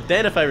 But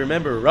then if I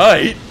remember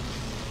right...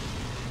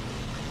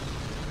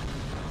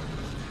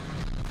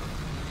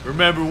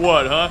 Remember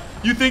what, huh?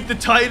 You think the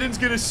Titan's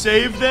gonna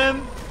save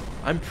them?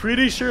 I'm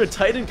pretty sure a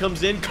Titan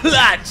comes in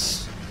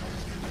clutch.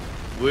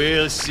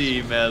 We'll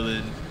see,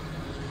 Melon.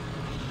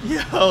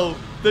 Yo,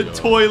 the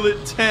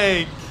toilet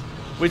tank.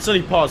 Wait,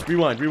 Sunny, pause.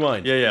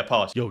 Rewind. Yeah,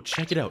 pause. Yo,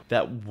 check it out.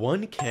 That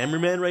one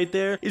cameraman right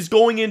there is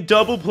going in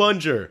double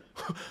plunger.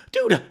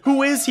 Dude,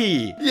 who is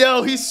he?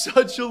 Yo, he's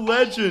such a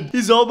legend.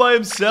 He's all by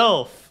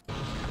himself.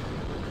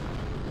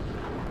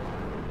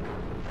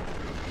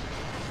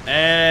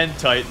 And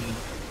Titan.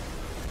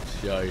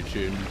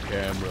 Titan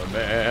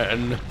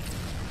cameraman.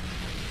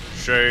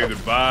 Say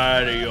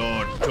goodbye to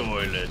your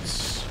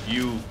toilets.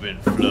 You've been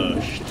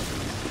flushed.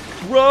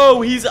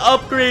 Bro, he's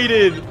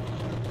upgraded.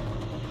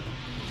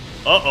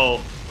 Uh-oh.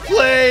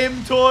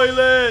 Flame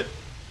toilet!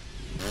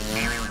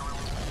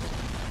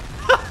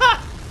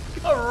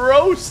 Got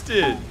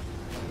roasted!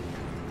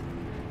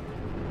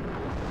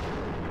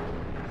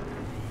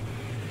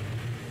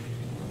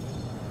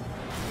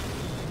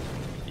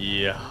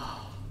 Yeah.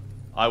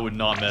 I would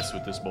not mess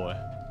with this boy.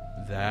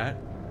 That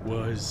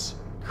was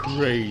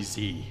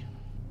crazy.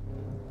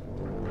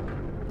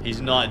 He's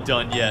not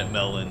done yet,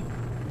 Melon.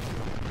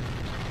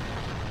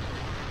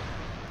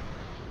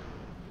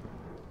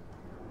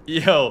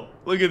 Yo,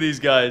 look at these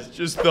guys.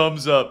 Just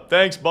thumbs up.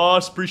 Thanks,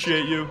 boss.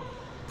 Appreciate you.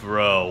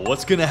 Bro,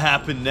 what's gonna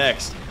happen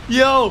next?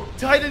 Yo,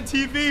 Titan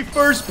TV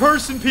first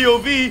person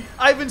POV.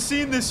 I haven't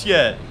seen this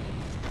yet.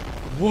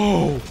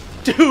 Whoa.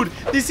 Dude,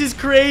 this is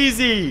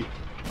crazy.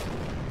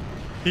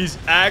 He's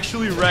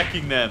actually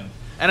wrecking them.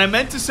 And I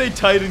meant to say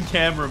Titan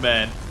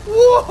cameraman.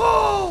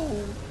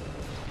 Whoa!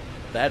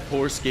 That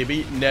poor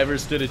Skibby never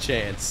stood a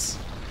chance.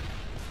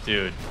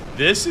 Dude,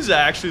 this is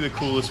actually the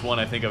coolest one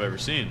I think I've ever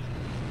seen.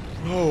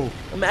 Bro,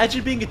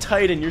 imagine being a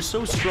Titan. You're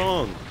so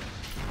strong.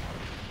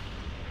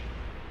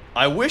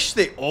 I wish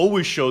they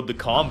always showed the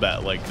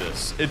combat like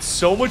this. It's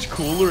so much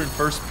cooler in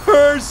first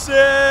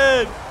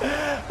person.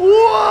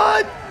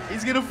 What?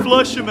 He's gonna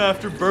flush him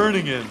after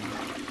burning him.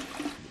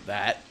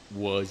 That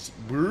was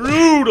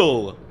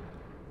brutal.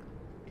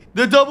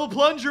 The double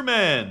plunger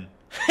man.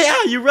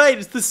 Yeah, you're right.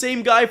 It's the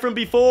same guy from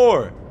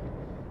before.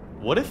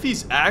 What if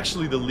he's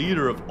actually the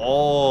leader of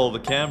all the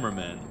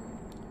cameramen?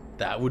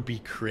 That would be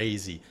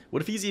crazy.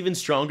 What if he's even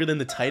stronger than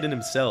the Titan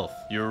himself?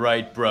 You're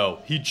right, bro.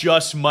 He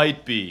just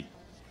might be.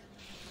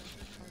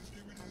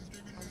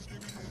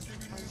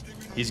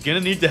 He's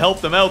gonna need to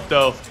help them out,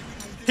 though.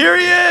 Here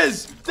he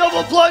is!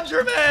 Double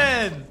plunger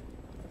man!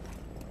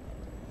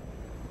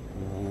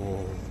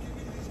 Whoa.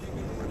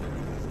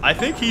 I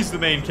think he's the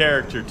main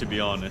character, to be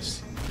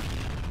honest.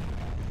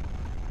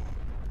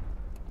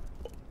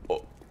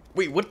 Oh,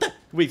 wait, what the?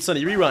 Wait,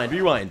 Sonny, rewind.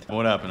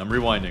 What happened? I'm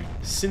rewinding.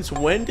 Since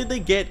when did they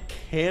get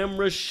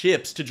camera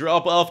ships to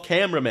drop off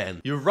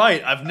cameramen? You're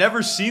right. I've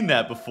never seen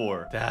that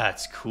before.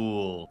 That's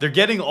cool. They're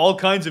getting all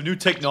kinds of new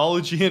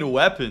technology and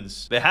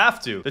weapons. They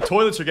have to. The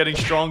toilets are getting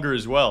stronger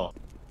as well.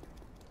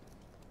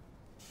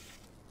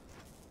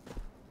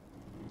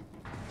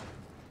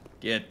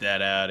 Get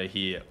that out of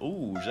here.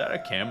 Ooh, is that a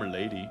camera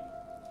lady?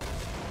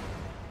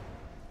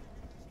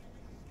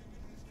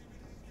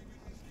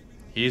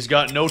 He's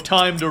got no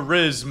time to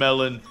riz,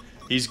 Melon.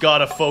 He's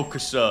gotta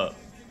focus up.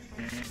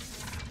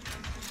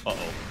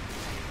 Uh-oh.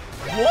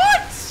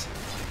 What?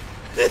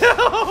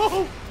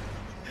 No!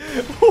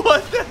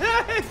 What the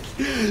heck?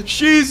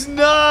 She's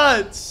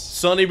nuts!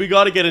 Sonny, we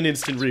gotta get an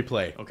instant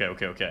replay.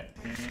 Okay.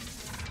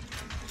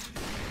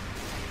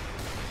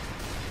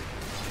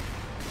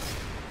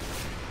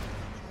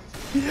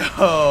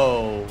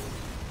 Yo!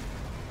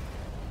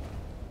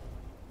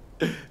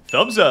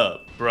 Thumbs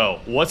up.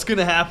 Bro, what's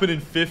gonna happen in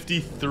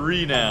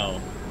 53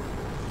 now?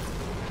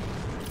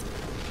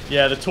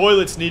 Yeah, the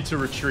toilets need to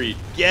retreat.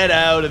 Get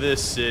out of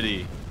this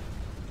city.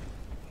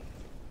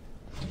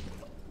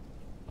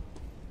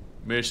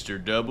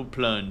 Mr. Double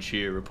Plunge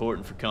here,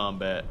 reporting for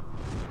combat.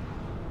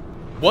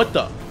 What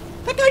the?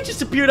 That guy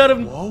just appeared out of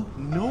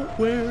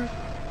nowhere.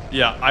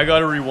 Yeah, I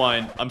gotta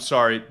rewind. I'm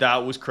sorry.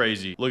 That was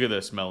crazy. Look at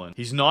this, Melon.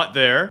 He's not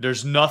there.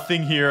 There's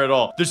nothing here at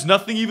all. There's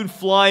nothing even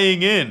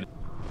flying in.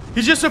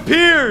 He just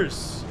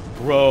appears.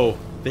 Bro,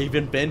 they've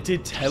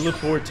invented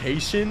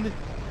teleportation?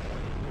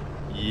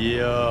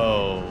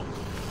 Yo.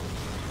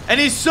 And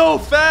he's so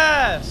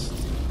fast.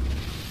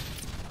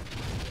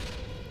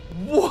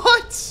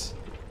 What?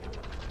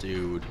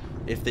 Dude,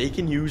 if they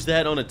can use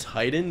that on a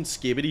Titan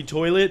skibbity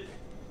toilet,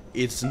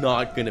 it's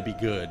not gonna be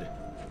good.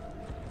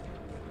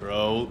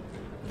 Bro,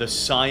 the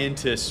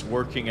scientists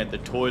working at the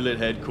toilet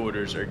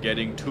headquarters are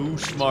getting too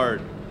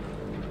smart.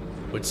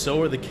 But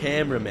so are the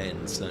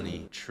cameramen,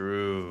 Sonny.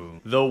 True.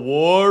 The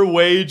war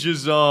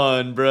wages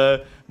on,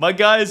 bruh. My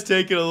guy's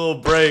taking a little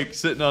break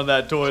sitting on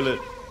that toilet.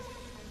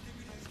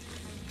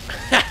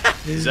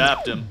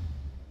 Zapped him.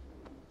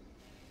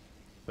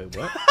 Wait,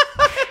 what?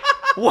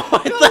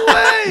 What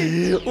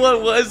the?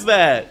 What was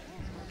that?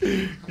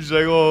 He's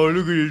like, oh,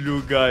 look at this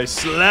little guy.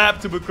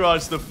 Slapped him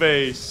across the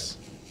face.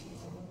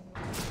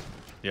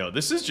 Yo,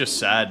 this is just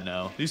sad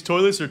now. These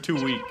toilets are too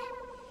weak.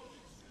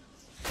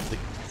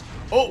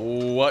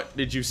 Oh, what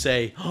did you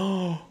say?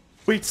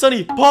 Wait,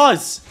 Sonny,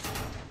 pause!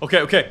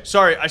 Okay,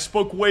 sorry, I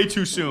spoke way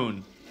too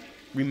soon.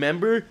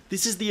 Remember?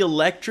 This is the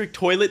electric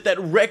toilet that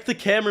wrecked the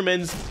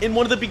cameramans in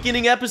one of the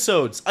beginning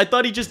episodes. I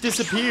thought he just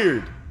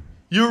disappeared.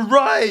 You're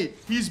right!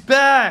 He's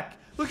back!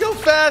 Look how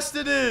fast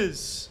it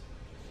is!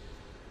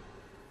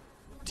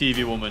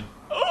 TV woman.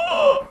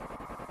 Oh!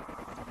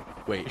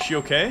 Wait, Is she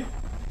okay?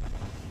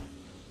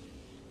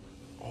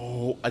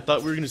 oh, I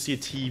thought we were gonna see a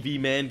TV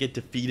man get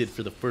defeated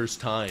for the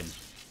first time.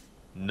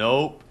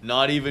 Nope,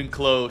 not even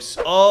close.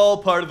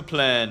 All part of the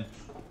plan.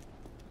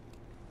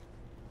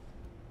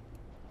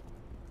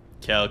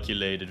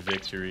 Calculated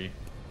victory.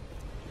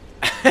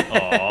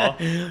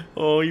 Aww.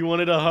 Oh, you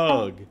wanted a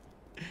hug.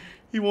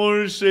 He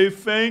wanted to say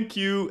thank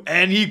you,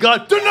 and he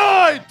got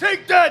denied!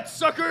 Take that,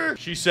 sucker!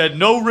 She said,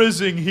 no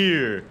rizzing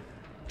here.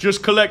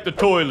 Just collect the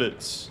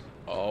toilets.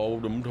 Oh,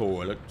 them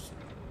toilets.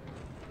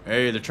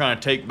 Hey, they're trying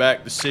to take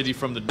back the city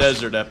from the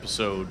desert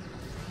episode.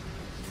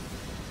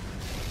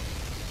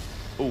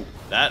 Oh,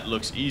 that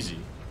looks easy.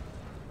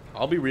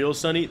 I'll be real,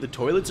 Sonny. The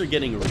toilets are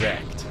getting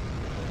wrecked.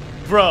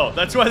 Bro,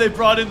 that's why they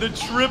brought in the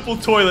triple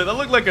toilet. That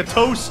looked like a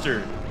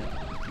toaster.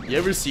 You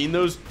ever seen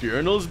those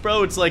urinals,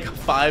 bro? It's like a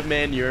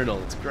 5-man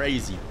urinal. It's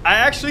crazy. I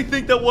actually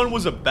think that one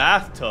was a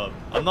bathtub.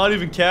 I'm not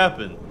even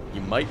capping.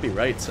 You might be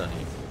right,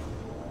 Sonny.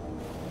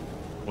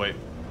 Wait.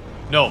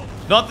 No,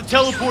 not the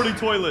teleporting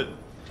toilet.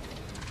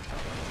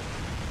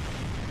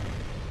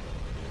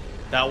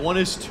 That one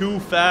is too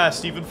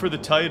fast, even for the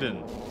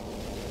Titan.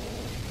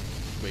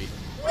 Wait.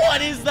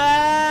 What is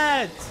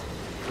that?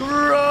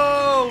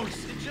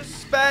 Gross! It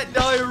just spat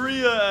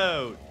diarrhea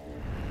out.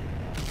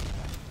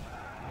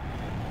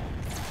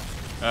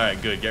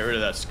 Alright, good. Get rid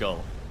of that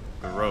skull.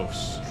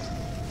 Gross.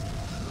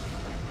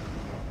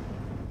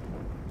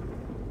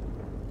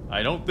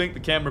 I don't think the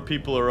camera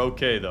people are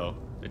okay, though.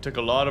 They took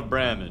a lot of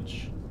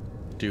damage.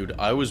 Dude,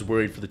 I was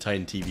worried for the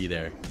Titan TV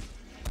there.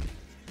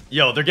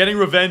 Yo, they're getting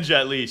revenge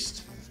at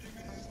least.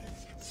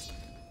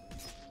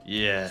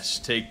 Yes,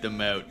 take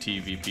them out,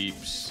 TV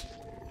peeps.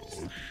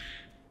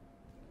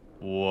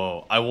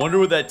 Whoa, I wonder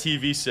what that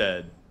TV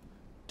said.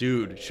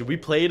 Dude, should we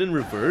play it in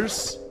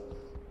reverse?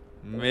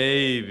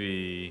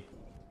 Maybe.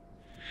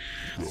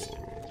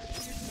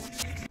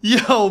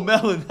 Yo,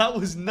 Melon, that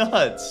was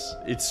nuts.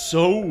 It's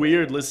so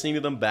weird listening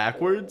to them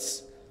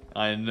backwards.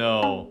 I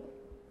know.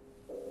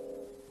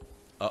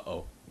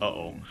 Uh-oh.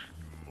 Uh-oh.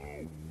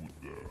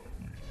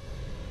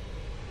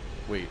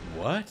 Wait,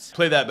 what?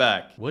 Play that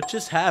back. What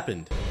just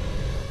happened?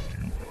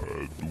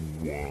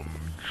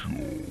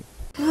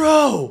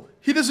 Bro,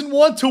 he doesn't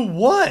want to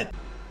what?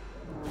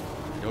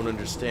 I don't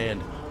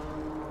understand.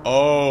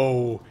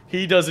 Oh,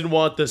 he doesn't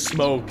want the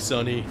smoke,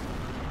 Sonny.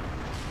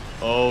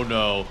 Oh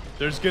no,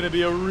 there's gonna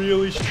be a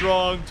really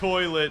strong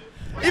toilet.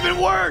 Even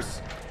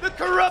worse, the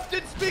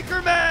corrupted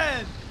speaker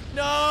man!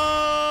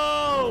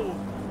 No!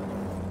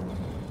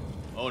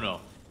 Oh no.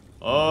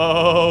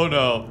 Oh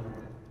no.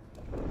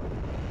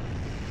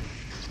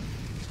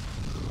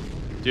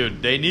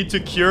 Dude, they need to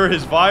cure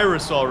his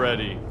virus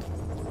already.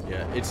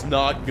 Yeah, it's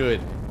not good.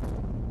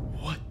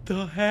 What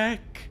the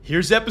heck?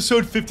 Here's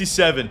episode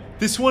 57.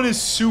 This one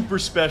is super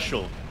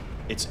special.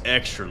 It's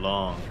extra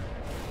long.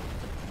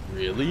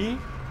 Really?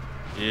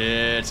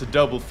 Yeah, it's a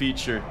double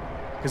feature.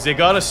 Because they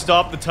gotta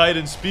stop the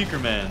Titan Speaker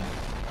Man.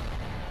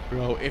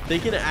 Bro, if they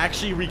can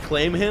actually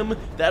reclaim him,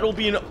 that'll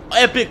be an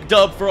epic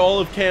dub for all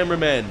of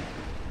cameramen.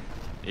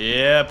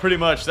 Yeah, pretty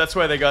much. That's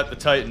why they got the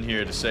Titan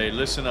here to say,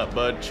 listen up,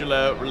 bud. Chill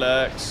out,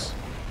 relax.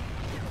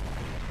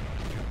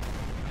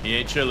 He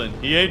ain't chilling.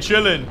 He ain't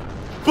chilling.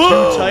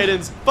 Two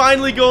Titans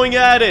finally going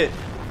at it.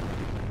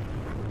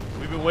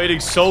 We've been waiting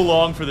so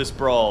long for this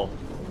brawl.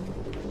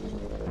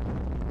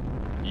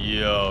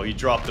 Yo, he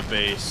dropped the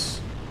base.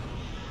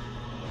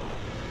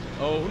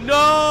 Oh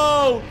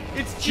no!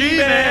 It's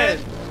G-Man!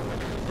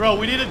 Bro,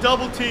 we need a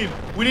double team.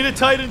 We need a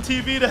Titan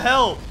TV to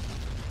help.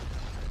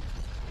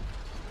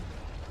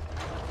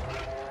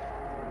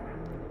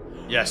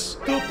 Yes.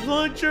 The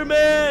plunger,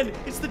 man!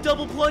 It's the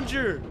double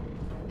plunger!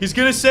 He's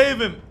gonna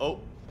save him. Oh.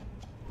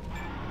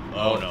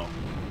 Oh, no.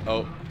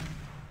 Oh.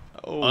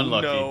 Oh,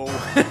 Unlucky. no.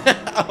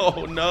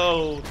 Oh,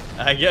 no.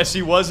 I guess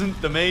he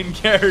wasn't the main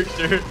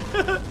character.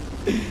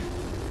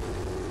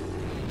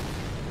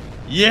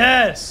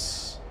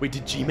 Yes! Wait,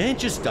 did G-Man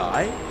just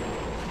die?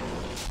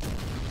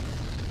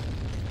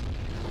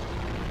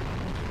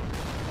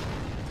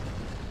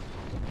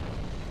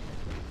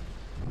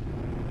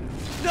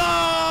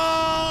 No!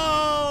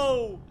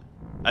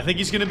 I think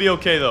he's gonna be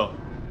okay, though.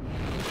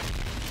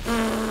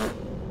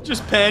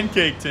 Just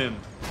pancaked him.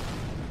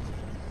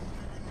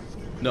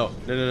 No.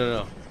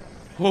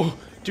 Oh,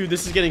 dude,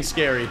 this is getting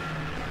scary.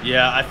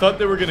 Yeah, I thought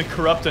they were gonna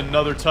corrupt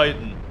another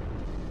Titan.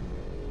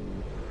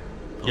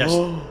 Yes,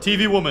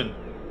 TV woman.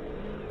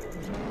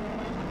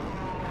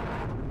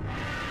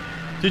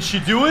 Did she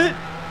do it?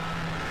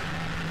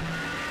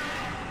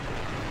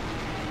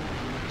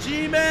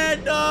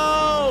 G-Man,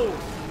 no!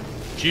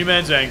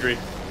 G-Man's angry.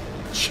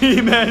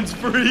 G-Man's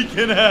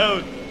freaking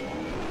out.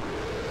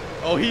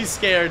 Oh, he's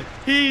scared.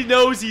 He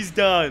knows he's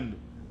done.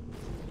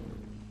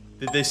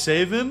 Did they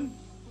save him?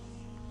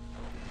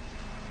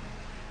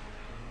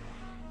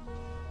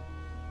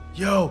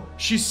 Yo,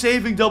 she's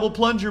saving Double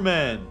Plunger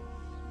Man.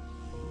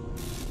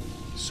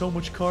 So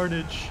much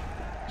carnage.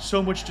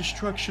 So much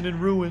destruction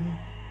and ruin.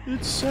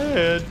 It's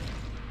sad.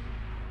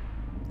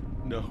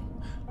 No.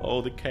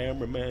 Oh, the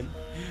cameraman.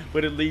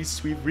 But at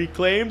least we've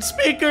reclaimed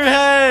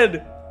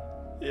Speakerhead!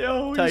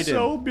 Yo, he's Titan.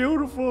 so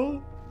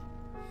beautiful.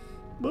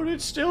 But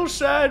it's still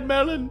sad,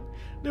 Melon.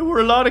 There were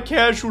a lot of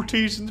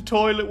casualties in the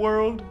toilet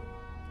world.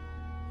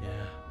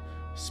 Yeah.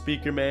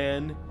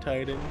 Speakerman,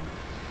 Titan.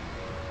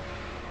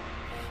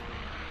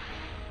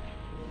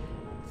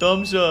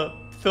 Thumbs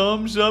up.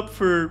 Thumbs up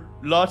for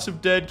lots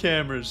of dead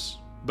cameras,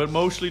 but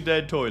mostly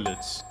dead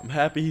toilets. I'm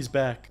happy he's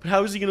back. But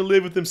how is he gonna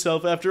live with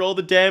himself after all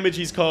the damage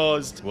he's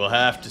caused? We'll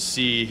have to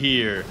see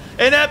here.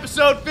 In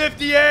episode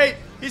 58,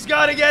 he's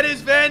gotta get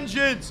his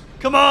vengeance.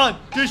 Come on,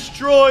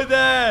 destroy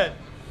that.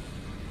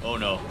 Oh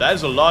no, that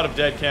is a lot of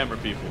dead camera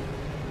people.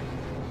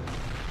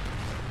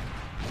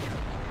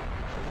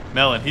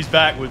 Melon, he's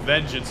back with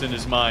vengeance in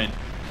his mind.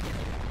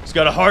 He's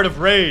got a heart of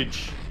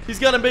rage. He's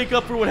gotta make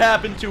up for what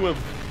happened to him.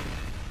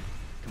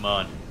 Come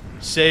on,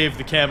 save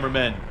the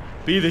cameramen.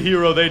 Be the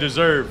hero they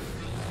deserve.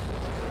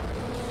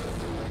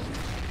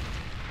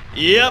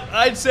 Yep,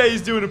 I'd say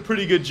he's doing a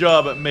pretty good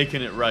job at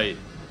making it right.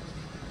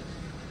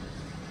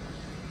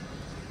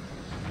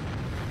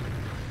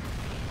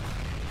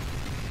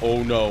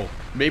 Oh no.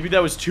 Maybe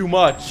that was too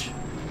much.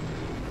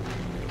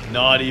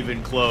 Not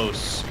even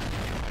close.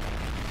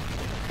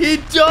 He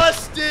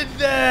dusted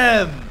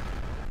them!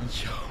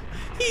 Yo,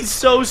 he's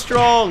so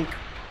strong.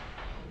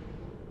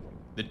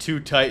 The two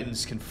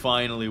Titans can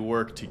finally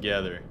work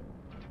together.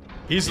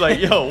 He's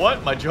like, yo,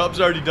 what? My job's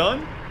already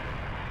done?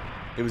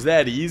 It was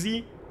that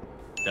easy?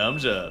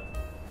 Thumbs up.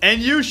 And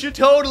you should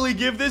totally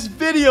give this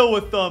video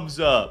a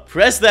thumbs up.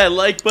 Press that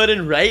like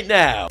button right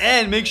now.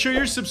 And make sure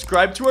you're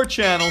subscribed to our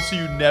channel so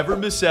you never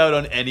miss out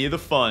on any of the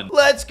fun.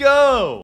 Let's go!